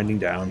starts winding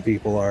down,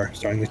 people are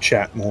starting to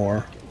chat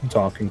more and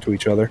talking to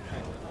each other.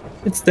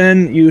 It's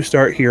then you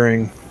start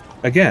hearing,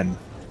 again,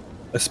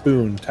 a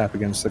spoon tap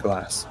against the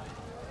glass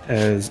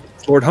as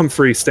Lord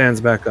Humphrey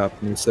stands back up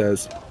and he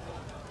says,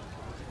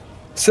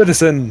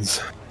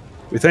 "Citizens,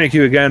 we thank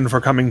you again for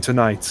coming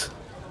tonight.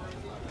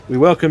 We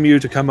welcome you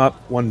to come up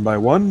one by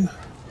one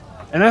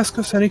and ask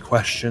us any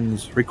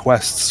questions,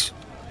 requests.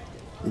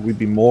 We'd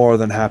be more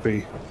than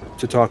happy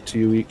to talk to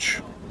you each.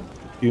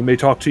 You may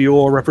talk to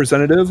your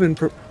representative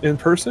in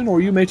person,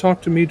 or you may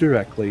talk to me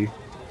directly.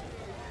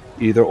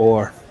 Either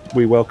or.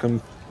 We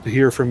welcome to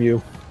hear from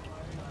you."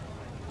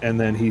 And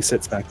then he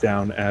sits back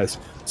down as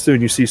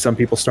soon you see some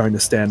people starting to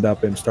stand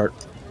up and start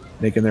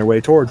making their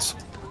way towards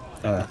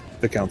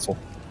the council.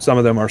 Some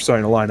of them are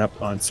starting to line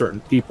up on certain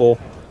people.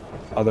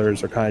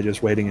 Others are kind of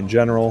just waiting in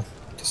general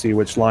to see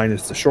which line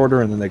is the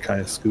shorter, and then they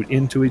kind of scoot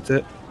into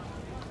it.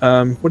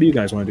 What do you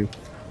guys want to do?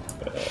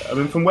 I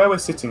mean, from where we're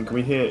sitting, can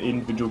we hear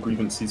individual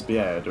grievances be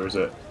aired, or is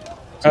it?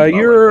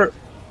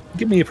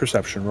 Give me a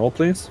perception roll,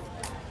 please.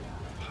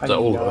 Is that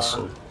all of us?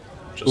 Or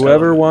just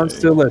Whoever wants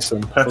to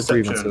listen for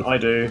Perception. grievances. I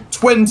do.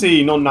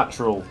 20,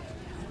 non-natural.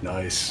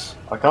 Nice.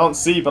 I can't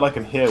see, but I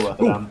can hear worth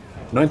a damn.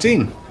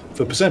 19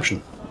 for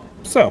perception.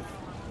 So,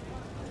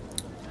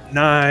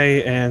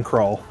 Nye and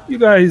Crawl, you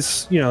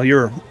guys,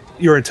 you're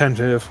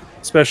attentive,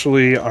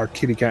 especially our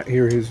kitty cat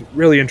here, who's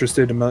really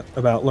interested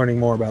about learning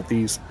more about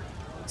these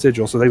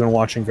sigils. So they've been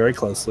watching very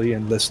closely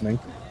and listening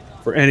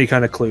for any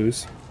kind of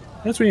clues.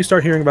 That's when you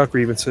start hearing about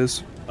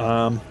grievances.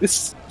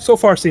 This so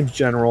far seems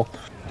general,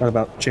 talk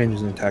about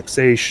changes in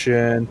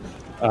taxation,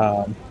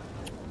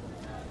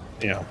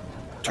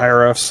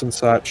 tariffs and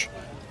such.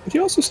 But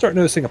you also start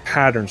noticing a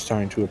pattern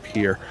starting to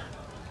appear.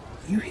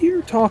 you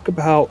hear talk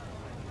about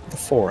the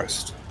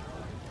forest,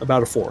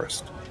 about a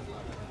forest.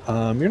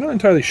 You're not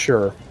entirely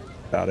sure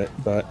about it,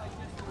 but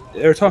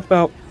they're talk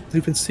about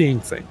they've been seeing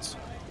things,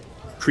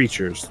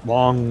 creatures,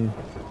 long,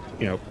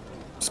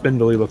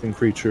 spindly-looking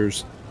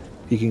creatures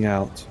peeking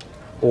out,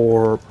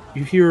 or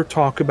you hear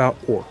talk about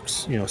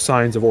orcs,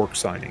 signs of orc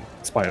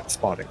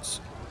spottings,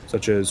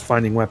 such as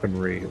finding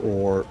weaponry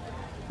or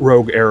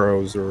rogue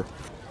arrows or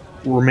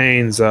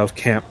remains of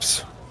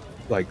camps,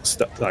 like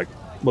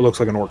what looks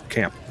like an orc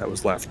camp that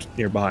was left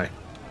nearby.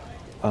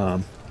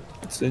 And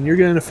you're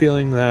getting a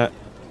feeling that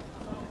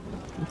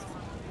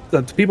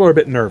the people are a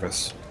bit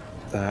nervous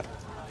that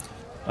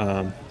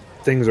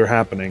things are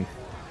happening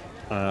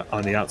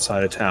on the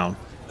outside of town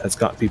that's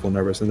got people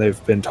nervous, and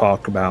they've been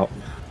talk about.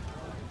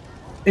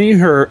 And you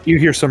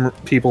hear some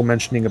people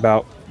mentioning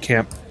about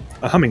Camp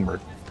Hummingbird,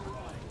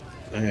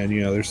 and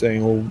they're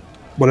saying, "Well,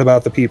 what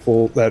about the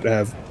people that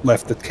have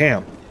left the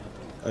camp?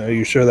 Are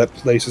you sure that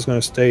place is going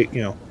to stay?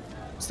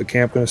 Is the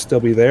camp going to still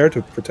be there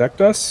to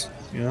protect us?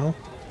 And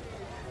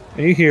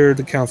you hear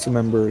the council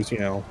members,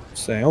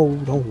 saying, "Oh,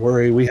 don't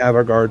worry, we have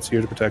our guards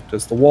here to protect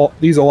us.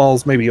 These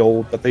walls may be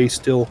old, but they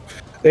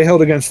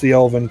held against the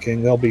Elven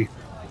King. They'll be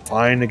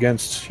fine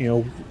against,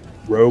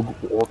 rogue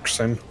orcs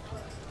and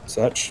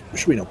such. There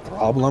should be no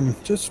problem.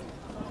 Just,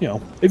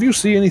 if you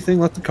see anything,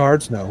 let the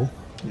guards know.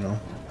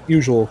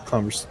 Usual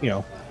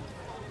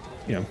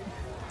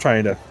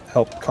trying to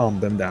help calm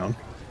them down.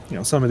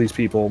 Some of these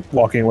people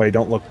walking away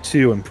don't look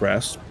too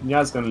impressed."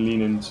 Nyad's going to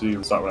lean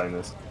into start running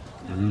this.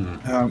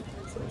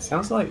 So it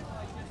sounds like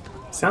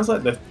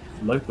the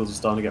locals are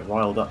starting to get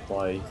riled up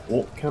by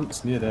orc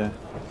camps near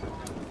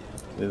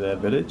their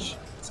village.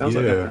 Sounds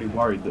like they're pretty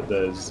worried that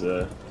there's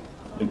an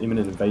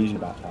imminent invasion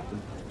about to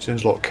happen.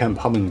 Seems like Camp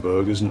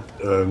Hummingbird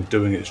isn't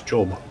doing its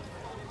job.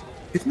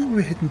 Isn't that where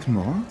we're heading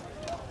tomorrow?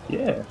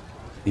 Yeah.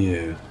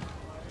 Yeah.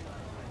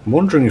 I'm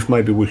wondering if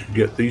maybe we could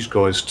get these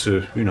guys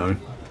to,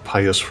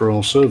 pay us for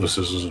our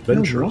services as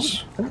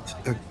adventurers. That's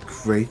a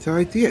great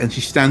idea. And she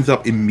stands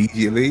up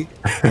immediately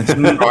and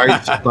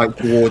strides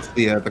towards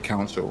the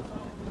council.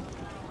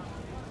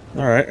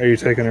 All right, are you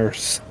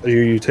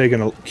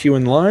taking a cue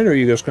in line, or are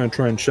you just going to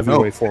try and shove your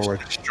way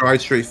forward?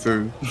 Stride straight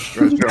through.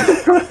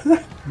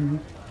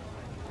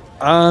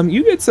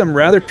 You get some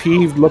rather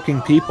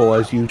peeved-looking people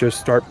as you just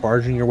start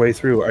barging your way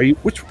through.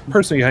 Which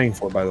person are you heading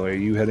for, by the way? Are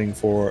you heading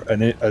for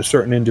a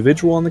certain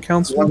individual on the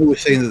council? One who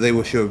was saying that they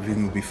were sure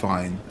everything would be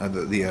fine.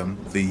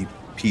 The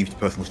peeved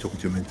person was talking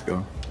to a minute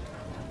ago.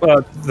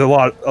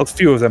 A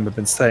few of them have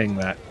been saying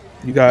that.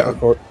 You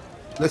got.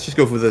 Let's just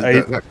go for that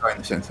guy in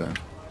the centre.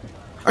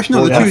 Actually,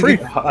 no, Lord Humphrey?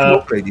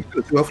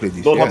 Two elf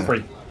ladies. Lord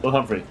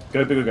Humphrey,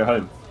 go big or go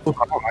home. All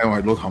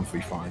right, Lord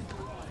Humphrey, fine.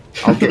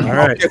 I'll get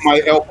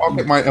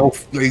my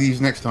elf ladies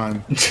next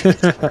time.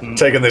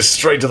 Taking this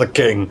straight to the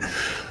king.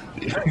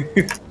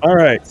 All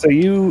right, so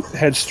you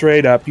head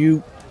straight up.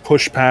 You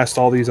push past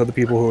all these other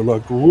people who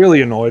look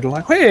really annoyed and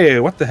like, "Hey,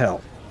 what the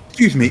hell?"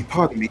 Excuse me.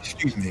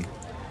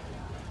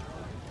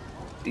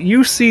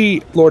 You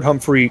see Lord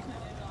Humphrey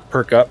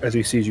perk up as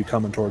he sees you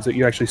coming towards it.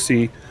 You actually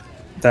see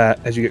that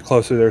as you get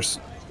closer, there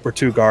were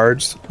two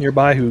guards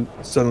nearby who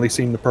suddenly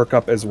seem to perk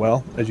up as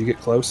well as you get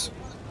close.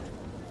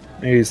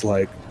 And he's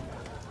like,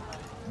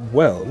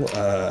 "Well,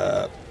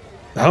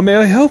 how may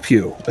I help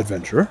you,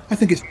 adventurer? I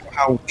think it's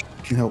how we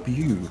can help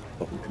you.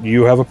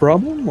 You have a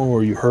problem,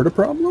 or you heard a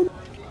problem?"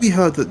 We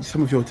heard that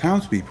some of your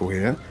townspeople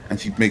here, and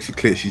she makes it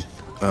clear she's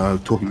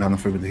talking down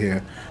over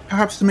here,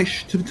 perhaps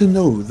to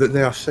know that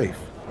they are safe.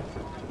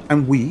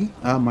 And we,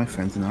 my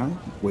friends and I,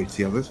 wait to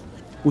the others,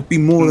 would be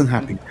more than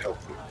happy to help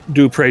you.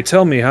 Do pray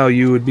tell me how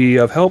you would be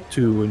of help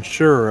to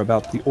ensure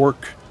about the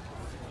orc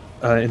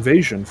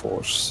invasion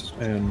force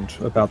and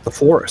about the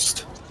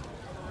forest.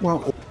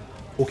 Well,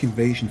 orc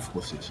invasion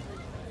forces.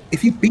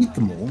 If you beat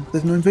them all,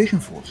 there's no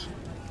invasion force.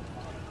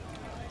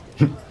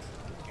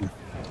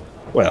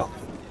 Well,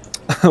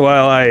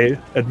 while I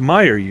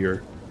admire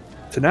your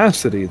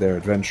tenacity there,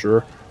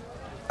 adventurer,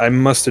 I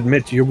must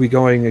admit you'll be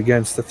going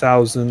against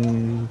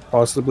 1,000,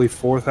 possibly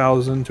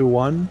 4,000 to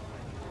 1.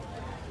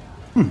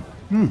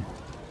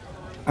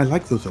 I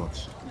like those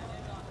odds.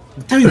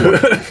 Tell you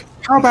what,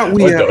 how about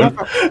we...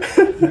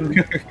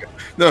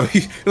 No,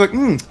 he's like,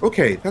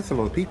 okay, that's a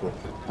lot of people.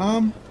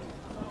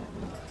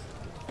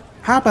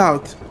 How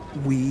about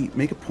we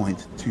make a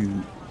point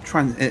to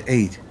try and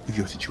aid with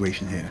your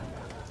situation here?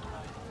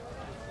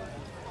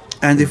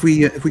 And if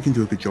we can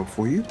do a good job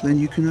for you, then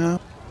you can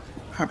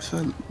perhaps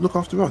look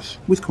after us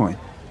with coin.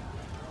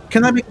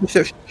 Can I make a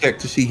perception check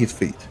to see his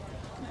feet?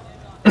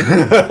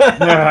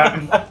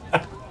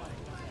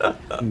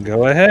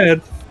 Go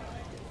ahead.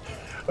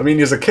 I mean,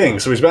 he's a king,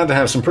 so he's bound to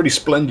have some pretty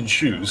splendid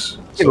shoes.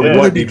 So Yeah, it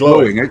might be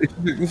glowing.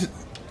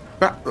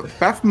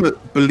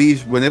 Baphomet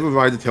believes whenever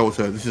Ryder tells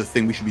her this is a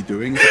thing we should be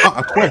doing.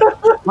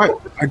 Right,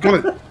 I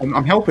got it.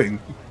 I'm helping.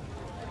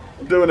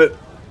 I'm doing it.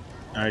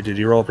 All right, did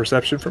you roll a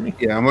perception for me?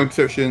 Yeah, I'm on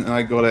perception, and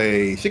I got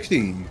a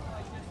 16.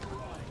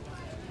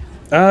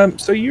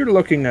 So you're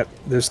looking at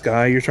this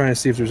guy. You're trying to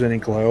see if there's any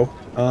glow.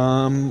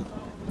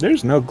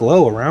 There's no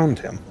glow around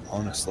him,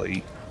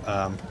 honestly.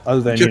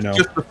 Other than,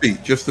 just the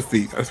feet. Just the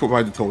feet. That's what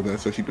Ryder told her,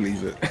 so she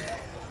believes it.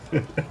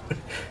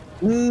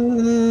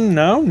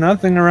 No,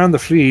 nothing around the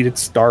feet.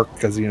 It's dark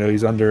because,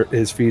 he's under,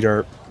 his feet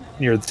are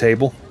near the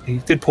table. He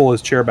did pull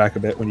his chair back a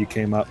bit when you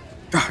came up.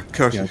 Ah,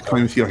 gosh, I can't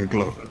even see like a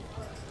glove.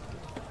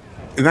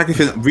 In that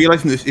case,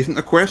 realizing this isn't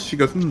a quest, she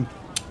goes,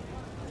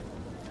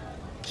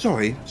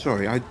 Sorry,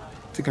 I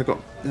think I got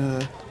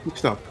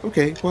mixed up.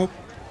 Okay, well,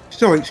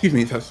 sorry, excuse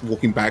me. Starts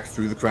walking back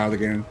through the crowd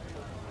again.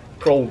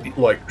 Kroll,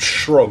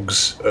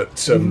 shrugs at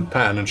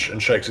Pan and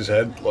shakes his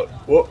head, like,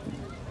 what?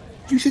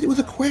 You said it was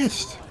a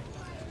quest.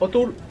 I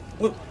thought,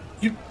 well,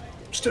 you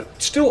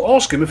still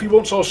ask him if he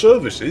wants our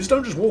services,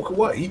 don't just walk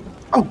away.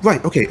 Oh,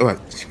 right, okay, all right.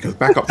 She goes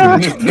back up.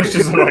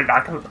 Excuse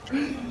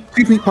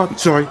me, pardon,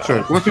 sorry.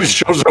 He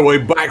shoves her way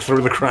back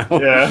through the crowd.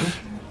 Yeah.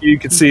 You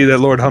can see that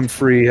Lord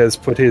Humphrey has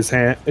put his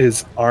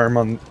arm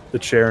on the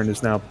chair and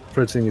is now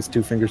putting his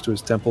 2 fingers to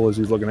his temple as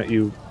he's looking at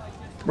you,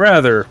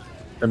 rather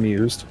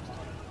amused.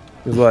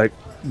 He's like,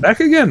 back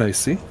again, I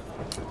see.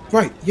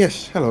 Right,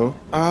 yes, hello.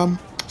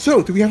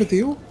 So, do we have a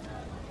deal?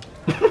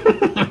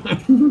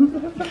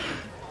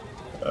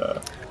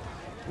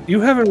 You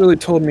haven't really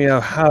told me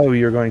how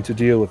you're going to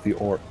deal with the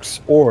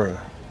orcs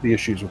or the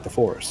issues with the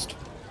forest.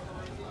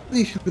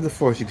 The issue with the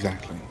forest,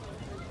 exactly.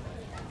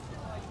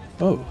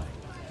 Oh,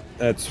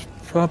 that's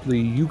probably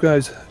you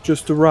guys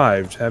just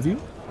arrived, have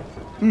you?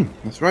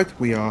 That's right,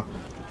 we are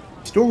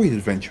storied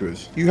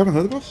adventurers. You haven't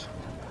heard of us?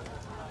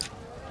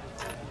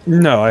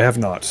 No, I have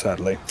not,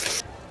 sadly.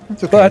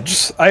 That's okay.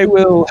 But I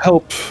will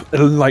help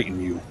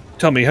enlighten you.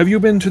 Tell me, have you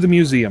been to the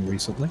museum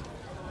recently?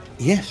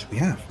 Yes, we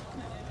have.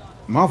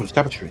 Marvelous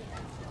tapestry.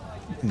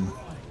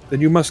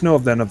 Then you must know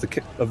of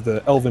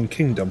the Elven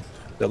Kingdom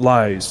that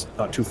lies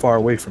not too far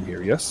away from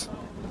here, yes?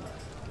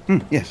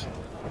 Yes.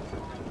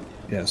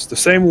 Yes, the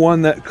same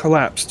one that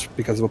collapsed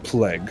because of a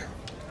plague.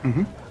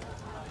 Mhm.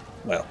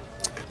 Well,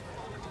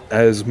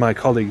 as my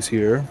colleagues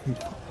here,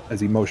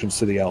 as he motions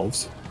to the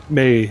elves,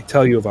 may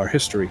tell you of our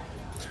history.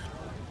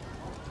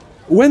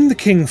 When the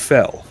king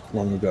fell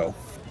long ago,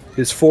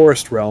 his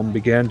forest realm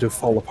began to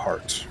fall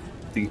apart.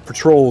 The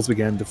patrols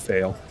began to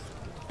fail,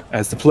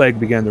 as the plague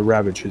began to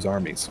ravage his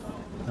armies,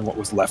 and what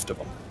was left of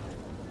them.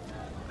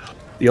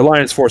 The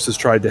Alliance forces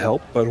tried to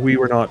help, but we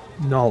were not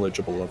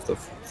knowledgeable of the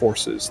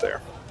forces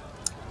there.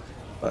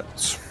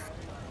 But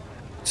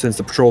since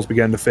the patrols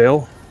began to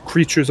fail,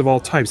 creatures of all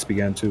types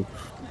began to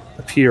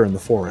appear in the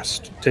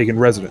forest, taking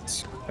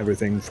residence.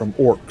 Everything from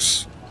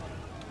orcs,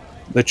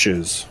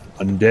 liches,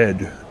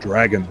 undead,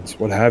 dragons,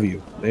 what have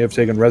you. They have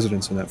taken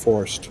residence in that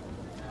forest.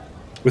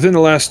 Within the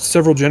last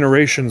several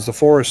generations, the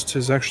forest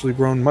has actually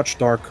grown much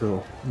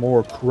darker,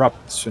 more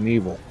corrupt and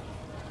evil.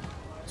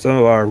 Some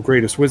of our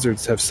greatest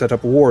wizards have set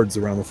up wards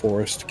around the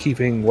forest,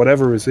 keeping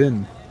whatever is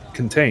in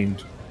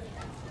contained.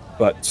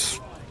 But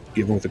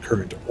given with the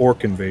current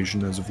orc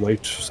invasion as of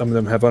late, some of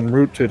them have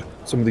unrooted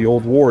some of the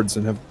old wards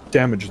and have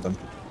damaged them.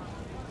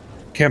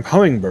 Camp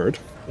Hummingbird,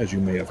 as you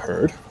may have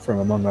heard from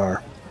among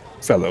our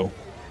fellow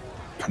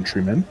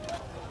countrymen,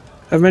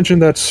 have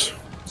mentioned that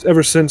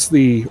ever since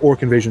the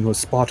orc invasion was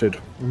spotted,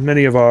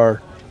 many of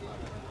our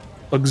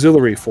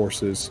auxiliary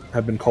forces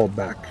have been called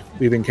back,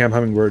 leaving Camp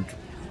Hummingbird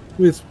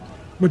with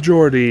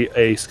majority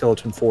a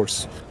skeleton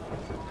force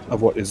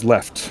of what is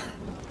left.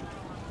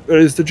 It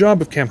is the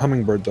job of Camp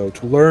Hummingbird, though,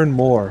 to learn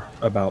more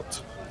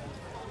about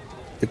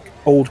the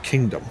Old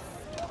Kingdom.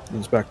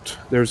 In fact,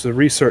 there's a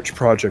research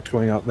project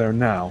going out there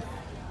now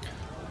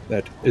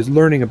that is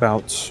learning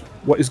about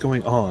what is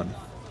going on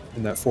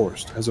in that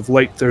forest. As of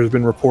late, there have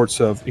been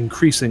reports of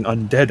increasing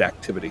undead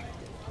activity,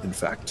 in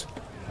fact.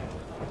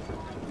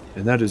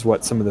 And that is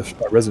what some of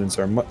the residents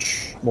are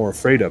much more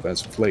afraid of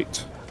as of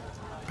late.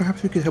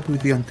 Perhaps we could help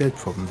with the undead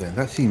problem then.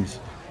 That seems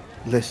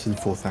less than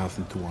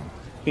 4,000 to 1.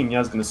 I think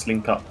Yaz gonna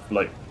slink up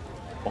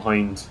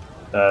behind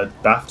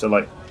Bath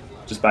to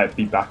just about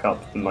be back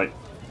up and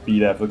be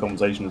there for the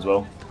conversation as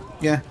well.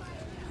 Yeah.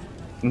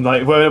 And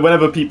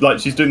whenever people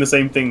she's doing the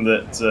same thing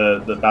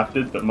that Bath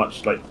did, but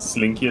much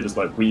slinkier, just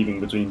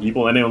weaving between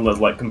people. Anyone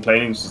that's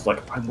complaining, she's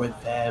just I'm with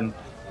them.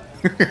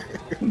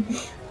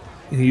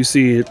 You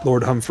see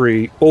Lord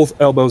Humphrey, both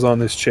elbows on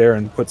this chair,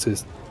 and puts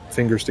his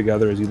fingers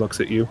together as he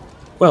looks at you.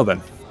 Well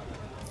then,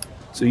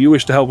 so you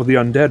wish to help with the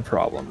undead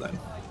problem then?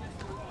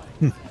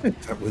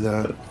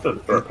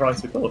 For a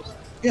price, of course.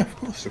 Yeah,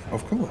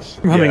 of course.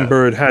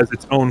 Hummingbird has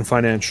its own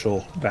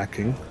financial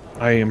backing.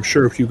 I am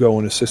sure if you go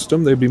and assist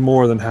them, they'd be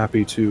more than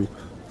happy to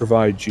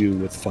provide you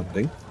with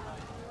funding.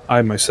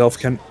 I myself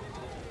can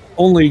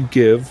only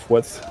give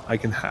what I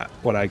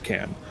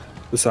can.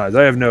 Besides,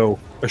 I have no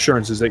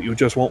assurances that you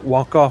just won't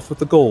walk off with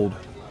the gold.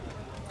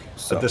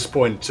 So. At this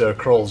point,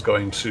 Kroll's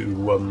going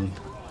to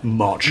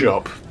march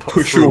up,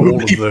 push through all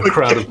all of the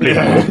crowd of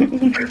people,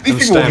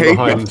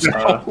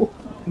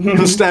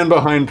 and stand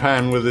behind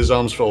Pan with his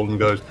arms folded and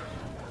goes,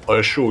 I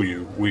assure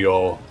you, we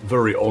are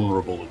very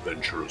honourable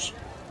adventurers.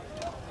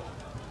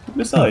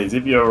 Besides,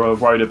 if you're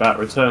worried about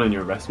return on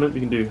your investment, we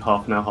can do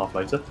half now, half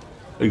later.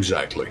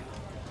 Exactly.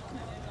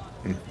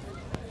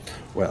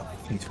 Well,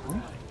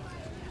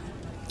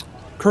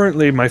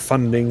 currently my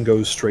funding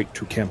goes straight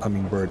to Camp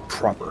Hummingbird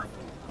proper.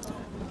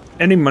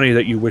 Any money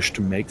that you wish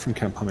to make from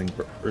Camp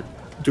Hummingbird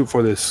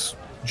for this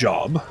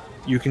job,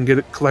 you can get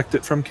it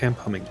collected from Camp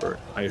Hummingbird.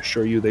 I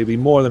assure you they'd be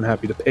more than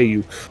happy to pay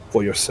you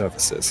for your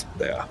services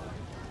there.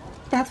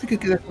 Perhaps we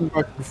could get that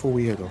right before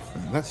we head off.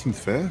 Then. That seems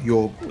fair.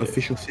 Your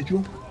official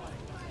sigil.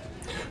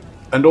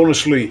 And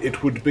honestly,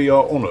 it would be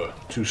our honor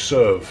to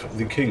serve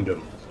the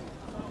kingdom.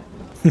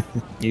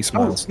 He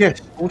smiles.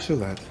 Yes, also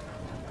that.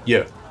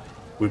 Yeah,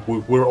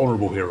 we're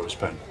honourable heroes,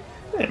 Pen.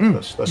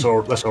 That's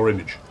our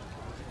image.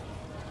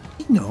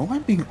 No,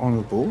 I'm being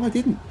honourable. I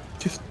didn't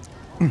just.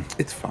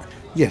 It's fine.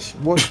 Yes.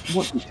 What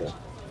is that?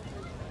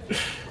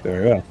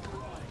 Very well.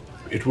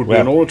 It would be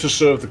an honour to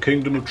serve the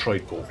kingdom of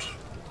Tradeport.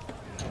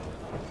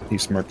 He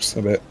smirks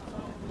a bit.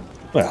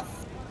 Well,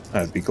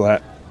 I'd be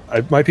glad.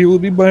 My people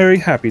would be very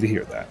happy to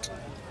hear that.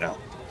 Now,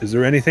 is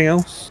there anything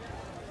else?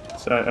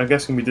 So I'm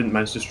guessing we didn't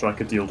manage to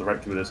strike a deal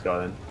directly with this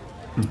guy then.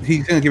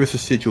 He's going to give us a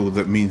sigil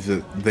that means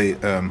that they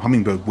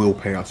Hummingbird will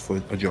pay us for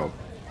a job.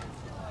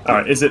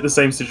 Alright, is it the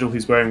same sigil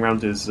he's wearing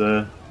around his...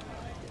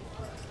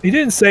 He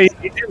didn't say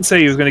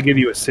he was going to give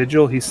you a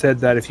sigil. He said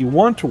that if you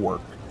want to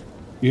work,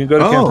 you can go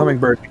to Camp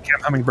Hummingbird, and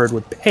Camp Hummingbird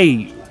would pay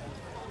you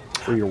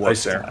for your work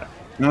there.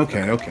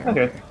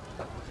 Okay.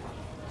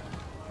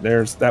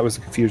 That was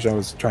the confusion I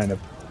was trying to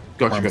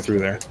Gotcha. through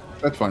there.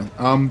 That's fine.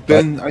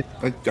 Then I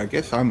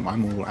guess I'm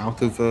all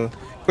out of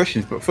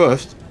questions. But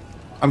first,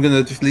 I'm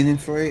gonna just lean in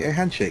for a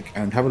handshake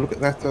and have a look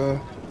at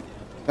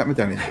that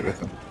medallion.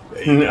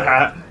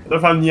 I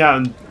love how Nya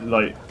and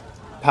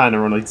Pan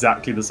are on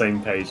exactly the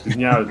same page, because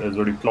Nya is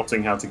already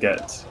plotting how to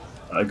get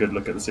a good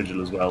look at the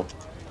sigil as well.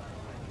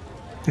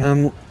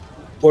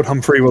 Lord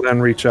Humphrey will then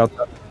reach out.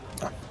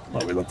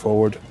 We look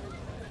forward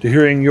to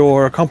hearing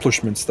your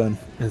accomplishments then,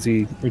 as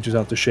he reaches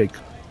out to shake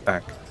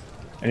back.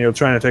 And you're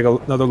trying to take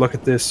another look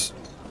at this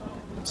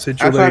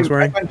sigil that he's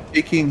wearing? As I'm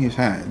shaking his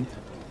hand,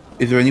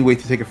 is there any way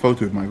to take a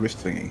photo of my wrist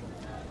thingy?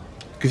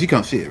 Because you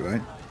can't see it,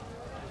 right?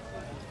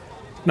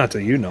 Not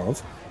that you know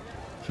of.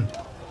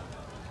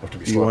 Have to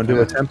be Do you want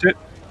to attempt it?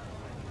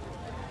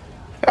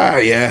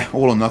 Yeah.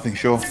 All or nothing,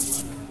 sure.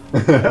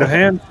 Your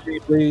hand,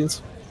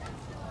 please.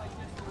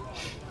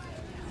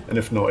 And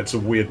if not, it's a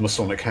weird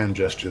Masonic hand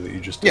gesture that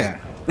you just did. Yeah.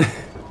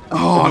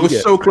 I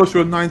was so close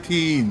to a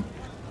 19.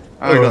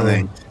 I got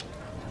an 8.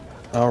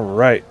 All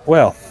right.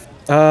 Well,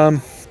 I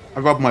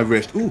rubbed my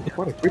wrist. Ooh,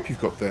 what a grip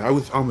you've got there. I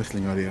was arm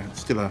wrestling earlier.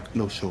 It's still a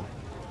little sore.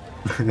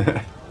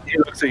 he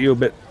looks at you a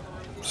bit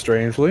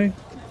strangely,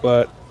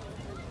 but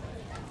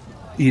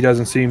he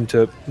doesn't seem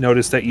to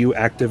notice that you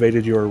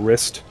activated your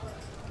wrist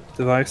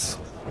device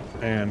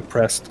and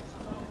pressed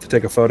to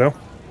take a photo.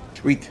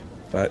 Sweet.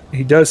 But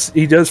he does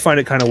find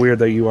it kind of weird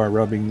that you are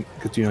rubbing,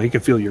 because he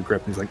can feel your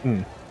grip. And he's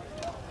like,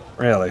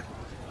 really?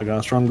 I got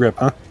a strong grip,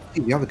 huh?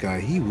 Hey, the other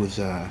guy, he was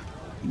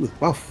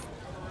buff.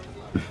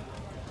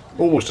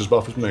 Almost as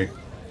buff as me.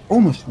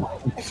 Almost.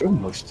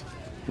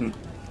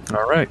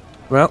 All right.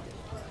 Well,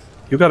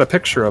 you got a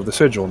picture of the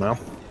sigil now.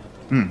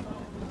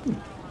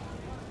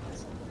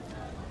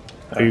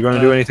 Are you going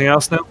to do anything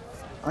else now?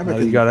 I Now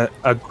that you got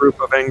a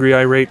group of angry,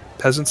 irate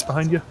peasants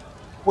behind you?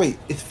 Wait,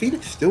 is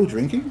Felix still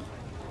drinking?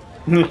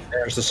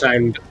 There's the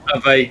sound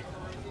of a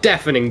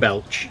deafening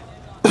belch.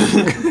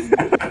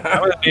 I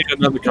would need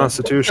another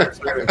constitution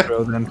saving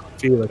throw then,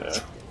 Felix.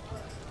 Yeah.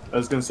 I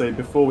was going to say,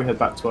 before we head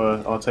back to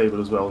our table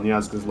as well,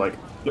 Nyazga's like,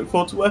 look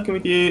forward to working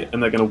with you,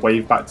 and they're going to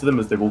wave back to them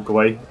as they walk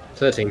away.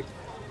 13.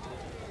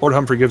 Lord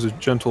Humphrey gives a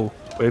gentle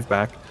wave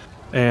back.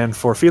 And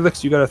for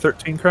Felix, you got a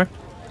 13, correct?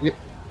 Yep.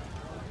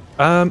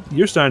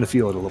 You're starting to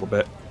feel it a little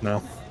bit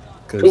now.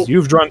 Because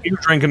you've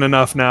drinking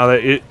enough now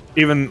that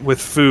even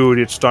with food,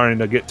 it's starting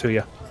to get to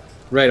you.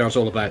 Radar's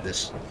all about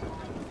this.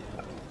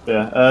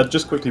 Yeah,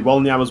 just quickly, while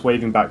Nya was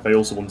waving back, they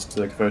also wanted to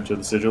take a photo of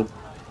the sigil.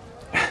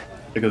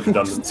 Because of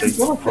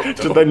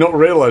redundancy. Did they not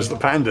realise that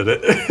Pan did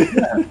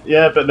it?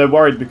 Yeah, but they're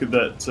worried because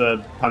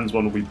that Pan's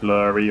one will be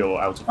blurry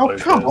or out of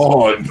focus. Come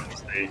on!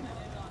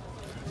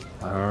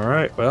 All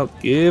right, well,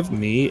 give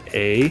me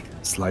a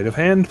sleight of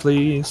hand,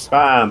 please.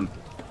 Bam!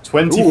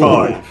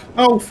 25. Ooh.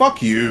 Oh,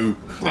 fuck you!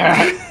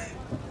 Yeah,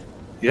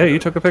 you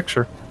took a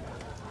picture.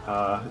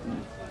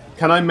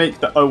 Can I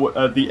make the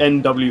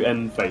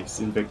NWN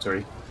face in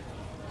victory?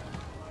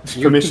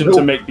 Permission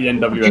to make the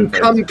NWN You face.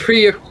 come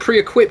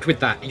pre-equipped with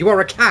that. You are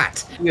a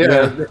cat.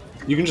 Yeah.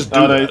 You can just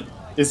do that.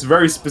 It's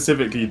very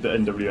specifically the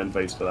NWN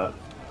face for that.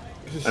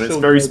 And it's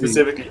very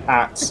specifically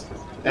at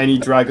any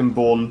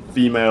Dragonborn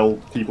female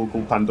people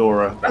called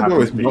Pandora.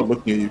 Pandora's not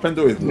looking at you.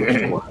 Pandora's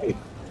looking away.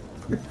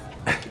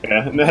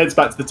 Yeah, and then heads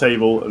back to the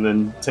table and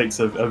then takes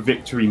a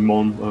victory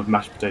mon of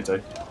mashed potato.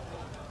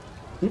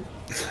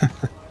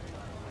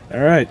 All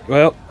right,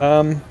 well,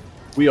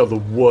 We are the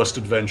worst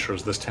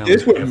adventurers this town.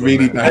 This has went ever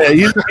really met. bad.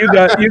 you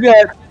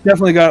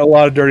definitely got a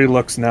lot of dirty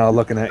looks now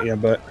looking at you.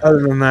 But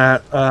other than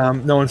that,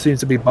 no one seems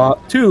to be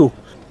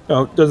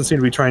doesn't seem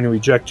to be trying to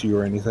reject you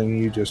or anything.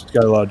 You just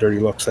got a lot of dirty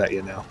looks at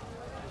you now.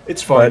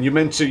 It's fine. But- You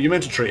meant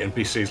to treat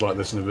NPCs like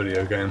this in a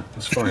video game.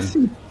 It's fine. This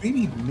is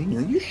really mean.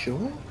 Are you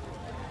sure?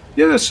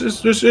 Yeah,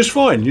 it's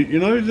fine. You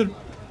know,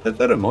 They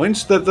don't mind.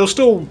 They'll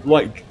still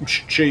like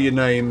cheer your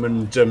name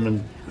and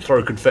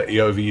throw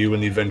confetti over you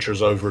when the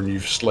adventure's over and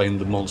you've slain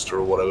the monster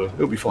or whatever.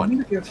 It'll be I fine.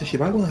 mean, I want to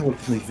have a look at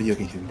some of these video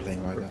games you've been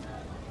playing right now.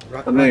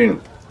 Right, I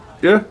mean,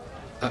 yeah.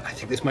 I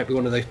think this might be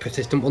one of those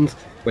persistent ones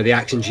where the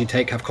actions you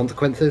take have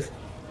consequences.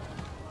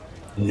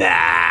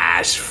 Nah,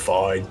 it's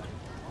fine.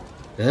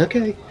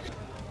 Okay.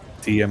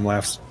 DM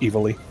laughs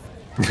evilly.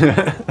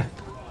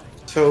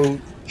 So,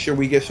 should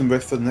we get some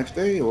rest for the next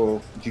day, or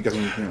do you guys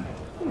want to?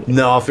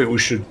 No, I think we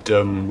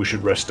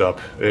should rest up.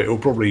 It'll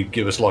probably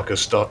give us like a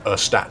stat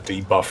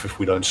debuff if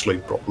we don't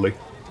sleep properly.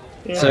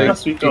 Yeah, So-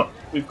 plus we've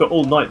got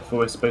all night before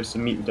we're supposed to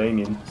meet with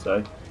Damien.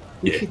 So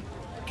We Yeah. should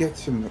get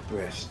some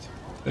rest.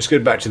 Let's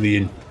get back to the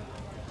inn.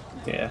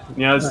 yeah.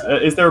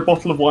 Is there a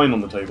bottle of wine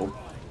on the table?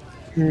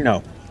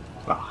 No.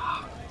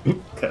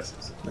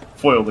 Curses.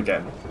 Foiled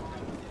again.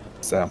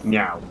 So,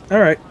 Meow. all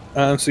right.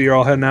 So you're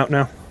all heading out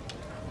now.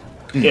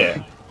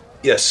 Yeah.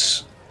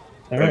 Yes.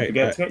 All Don't right.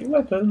 forget to get your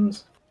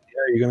weapons.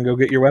 Are you gonna go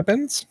get your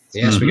weapons?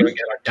 Yes, we're gonna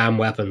get our damn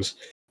weapons.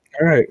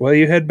 All right. Well,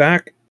 you head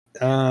back.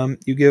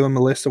 You give them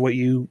a list of what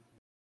you.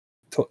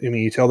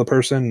 You tell the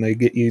person, they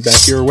get you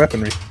back your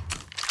weaponry.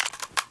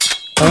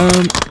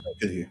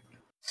 Good here.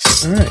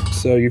 All right.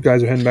 So you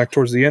guys are heading back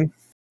towards the inn.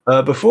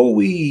 Before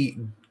we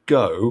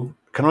go,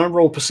 can I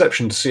roll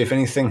perception to see if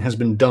anything has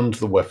been done to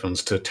the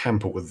weapons to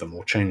tamper with them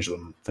or change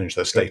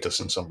their status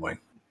in some way?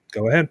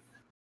 Go ahead.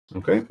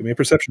 Okay. Give me a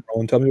perception roll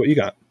and tell me what you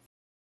got.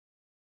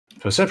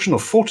 Perception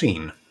of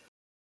 14.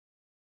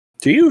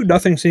 To you,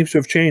 nothing seems to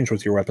have changed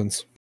with your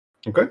weapons.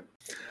 Okay.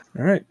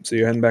 All right. So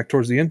you're heading back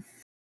towards the inn.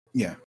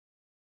 Yeah.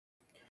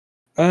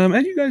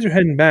 As you guys are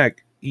heading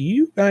back,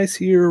 you guys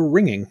hear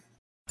ringing.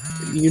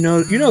 You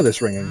know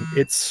this ringing.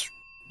 It's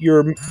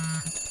your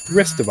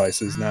wrist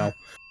devices now.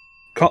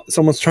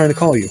 Someone's trying to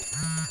call you.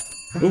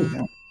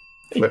 Ooh.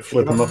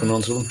 Flip them up and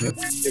answer them. Yeah.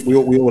 Yeah,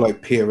 we all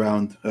like peer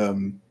around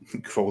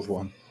Kroll's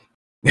one.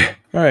 All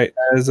right.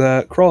 As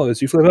Kroll,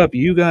 as you flip up,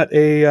 you got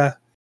a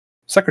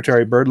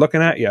secretary bird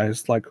looking at you.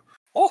 It's like,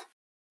 oh,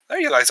 there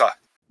you guys are.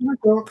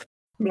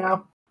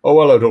 Meow. Oh,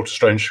 hello, Dr.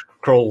 Strange.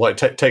 Kroll like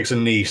takes a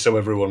knee so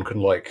everyone can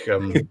like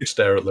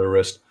stare at their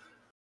wrist.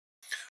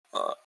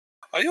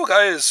 Are you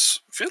guys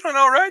feeling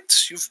all right?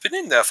 You've been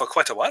in there for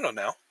quite a while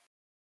now.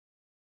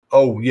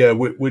 Oh yeah,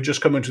 we're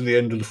just coming to the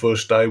end of the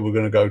first day. We're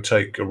going to go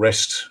take a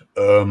rest.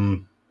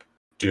 Do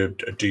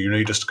you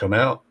need us to come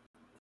out?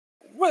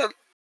 Well,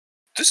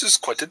 this is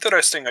quite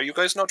interesting. Are you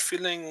guys not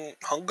feeling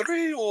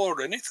hungry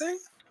or anything?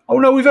 Oh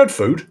no, we've had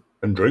food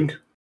and drink.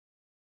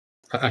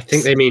 I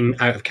think they mean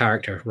out of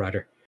character,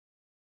 Ryder.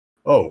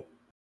 Oh,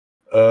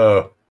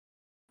 no,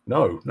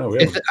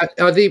 we haven't.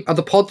 Are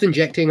the pods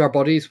injecting our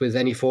bodies with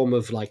any form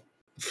of like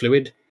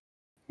fluid?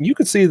 You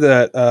could see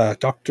that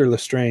Dr.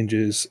 Lestrange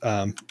is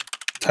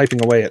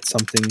typing away at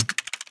something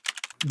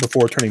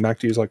before turning back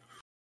to you. He's like,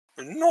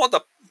 No,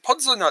 the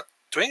pods are not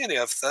doing any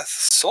of that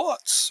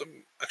sorts.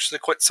 I'm actually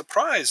quite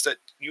surprised that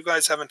you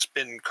guys haven't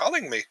been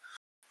calling me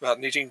about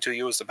needing to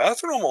use the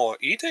bathroom or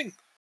eating.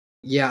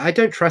 Yeah, I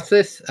don't trust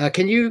this.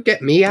 Can you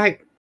get me out?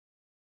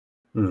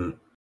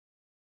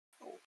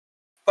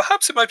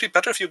 Perhaps it might be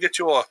better if you get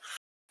your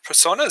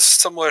personas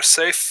somewhere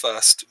safe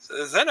first.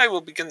 Then I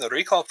will begin the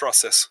recall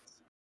process.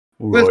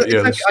 Well, Right,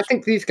 yeah. I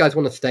think these guys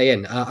want to stay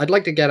in. I'd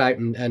like to get out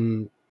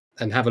and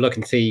have a look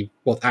and see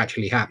what's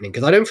actually happening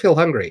because I don't feel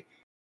hungry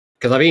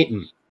because I've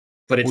eaten,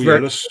 but it's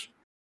very.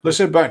 Let's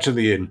head back to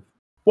the inn.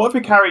 What if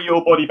we carry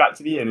your body back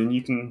to the inn and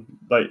you can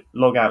like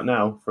log out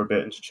now for a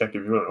bit and just check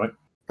if you're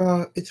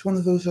alright? It's one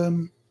of those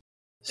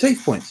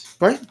save points,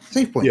 right?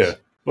 Save points. Yeah,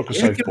 look a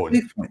save point.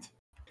 Save point.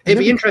 It'd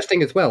be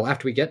interesting as well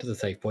after we get to the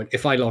save point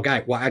if I log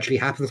out, what actually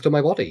happens to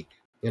my body?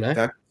 You know.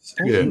 That's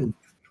Yeah. awesome.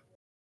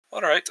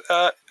 All right.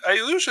 I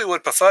usually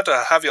would prefer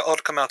to have you all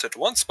come out at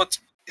once, but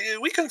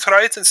we can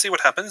try it and see what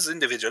happens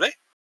individually.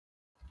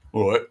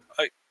 All right.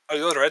 Are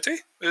you ready?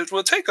 It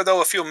will take,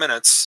 though, a few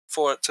minutes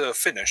for it to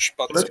finish,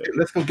 but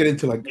Let's go get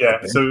into like.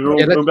 Yeah, so we're all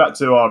Yeah, let's- we're back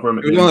to our room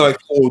at we the don't inn. like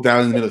fall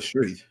down in the middle of the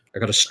street. I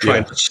got to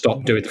try to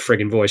stop doing the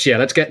friggin' voice. Yeah,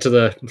 let's get to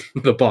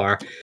the bar.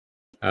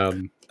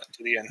 to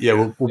the end.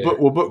 Yeah,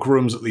 we'll book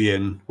rooms at the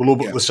inn. We'll all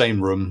book Yeah. the same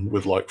room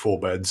with like 4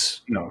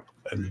 beds. No.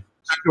 And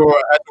Andor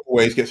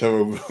always gets her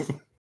room.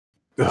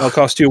 It'll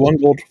cost you 1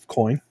 gold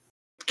coin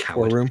for a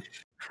Coward. room.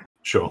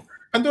 sure.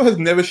 Andor has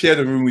never shared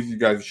a room with you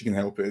guys if she can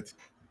help it.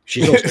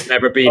 She's also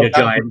never been a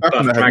giant buff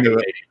I've dragon never-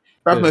 lady.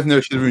 Batman has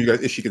never shared a room with you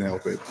guys if she can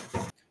help it.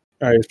 All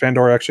right. Is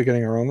Pandora actually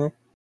getting her own room?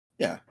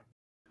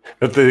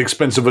 At the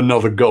expense of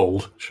another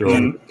gold. Sure.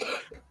 Mm.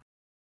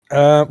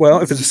 Well,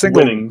 if it's a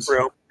single Winnings.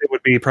 room, it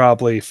would be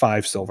probably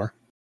 5 silver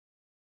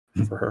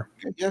for her.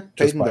 Yeah,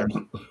 Just paid fine.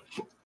 them.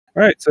 All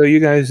right. So you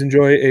guys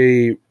enjoy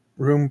a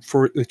room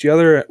for each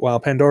other while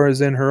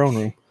Pandora's in her own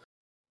room.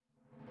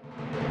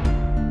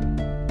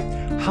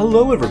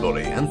 Hello,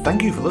 everybody, and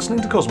thank you for listening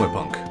to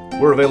Cosmopunk.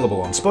 We're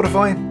available on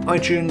Spotify,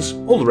 iTunes,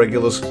 all the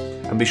regulars,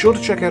 and be sure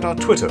to check out our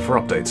Twitter for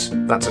updates.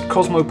 That's at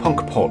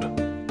CosmopunkPod.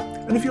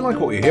 And if you like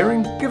what you're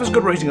hearing, give us a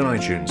good rating on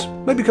iTunes.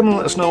 Maybe come and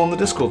let us know on the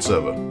Discord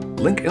server.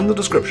 Link in the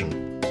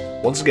description.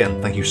 Once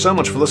again, thank you so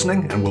much for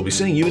listening, and we'll be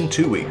seeing you in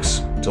 2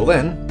 weeks. Till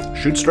then,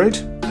 shoot straight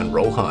and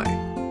roll high.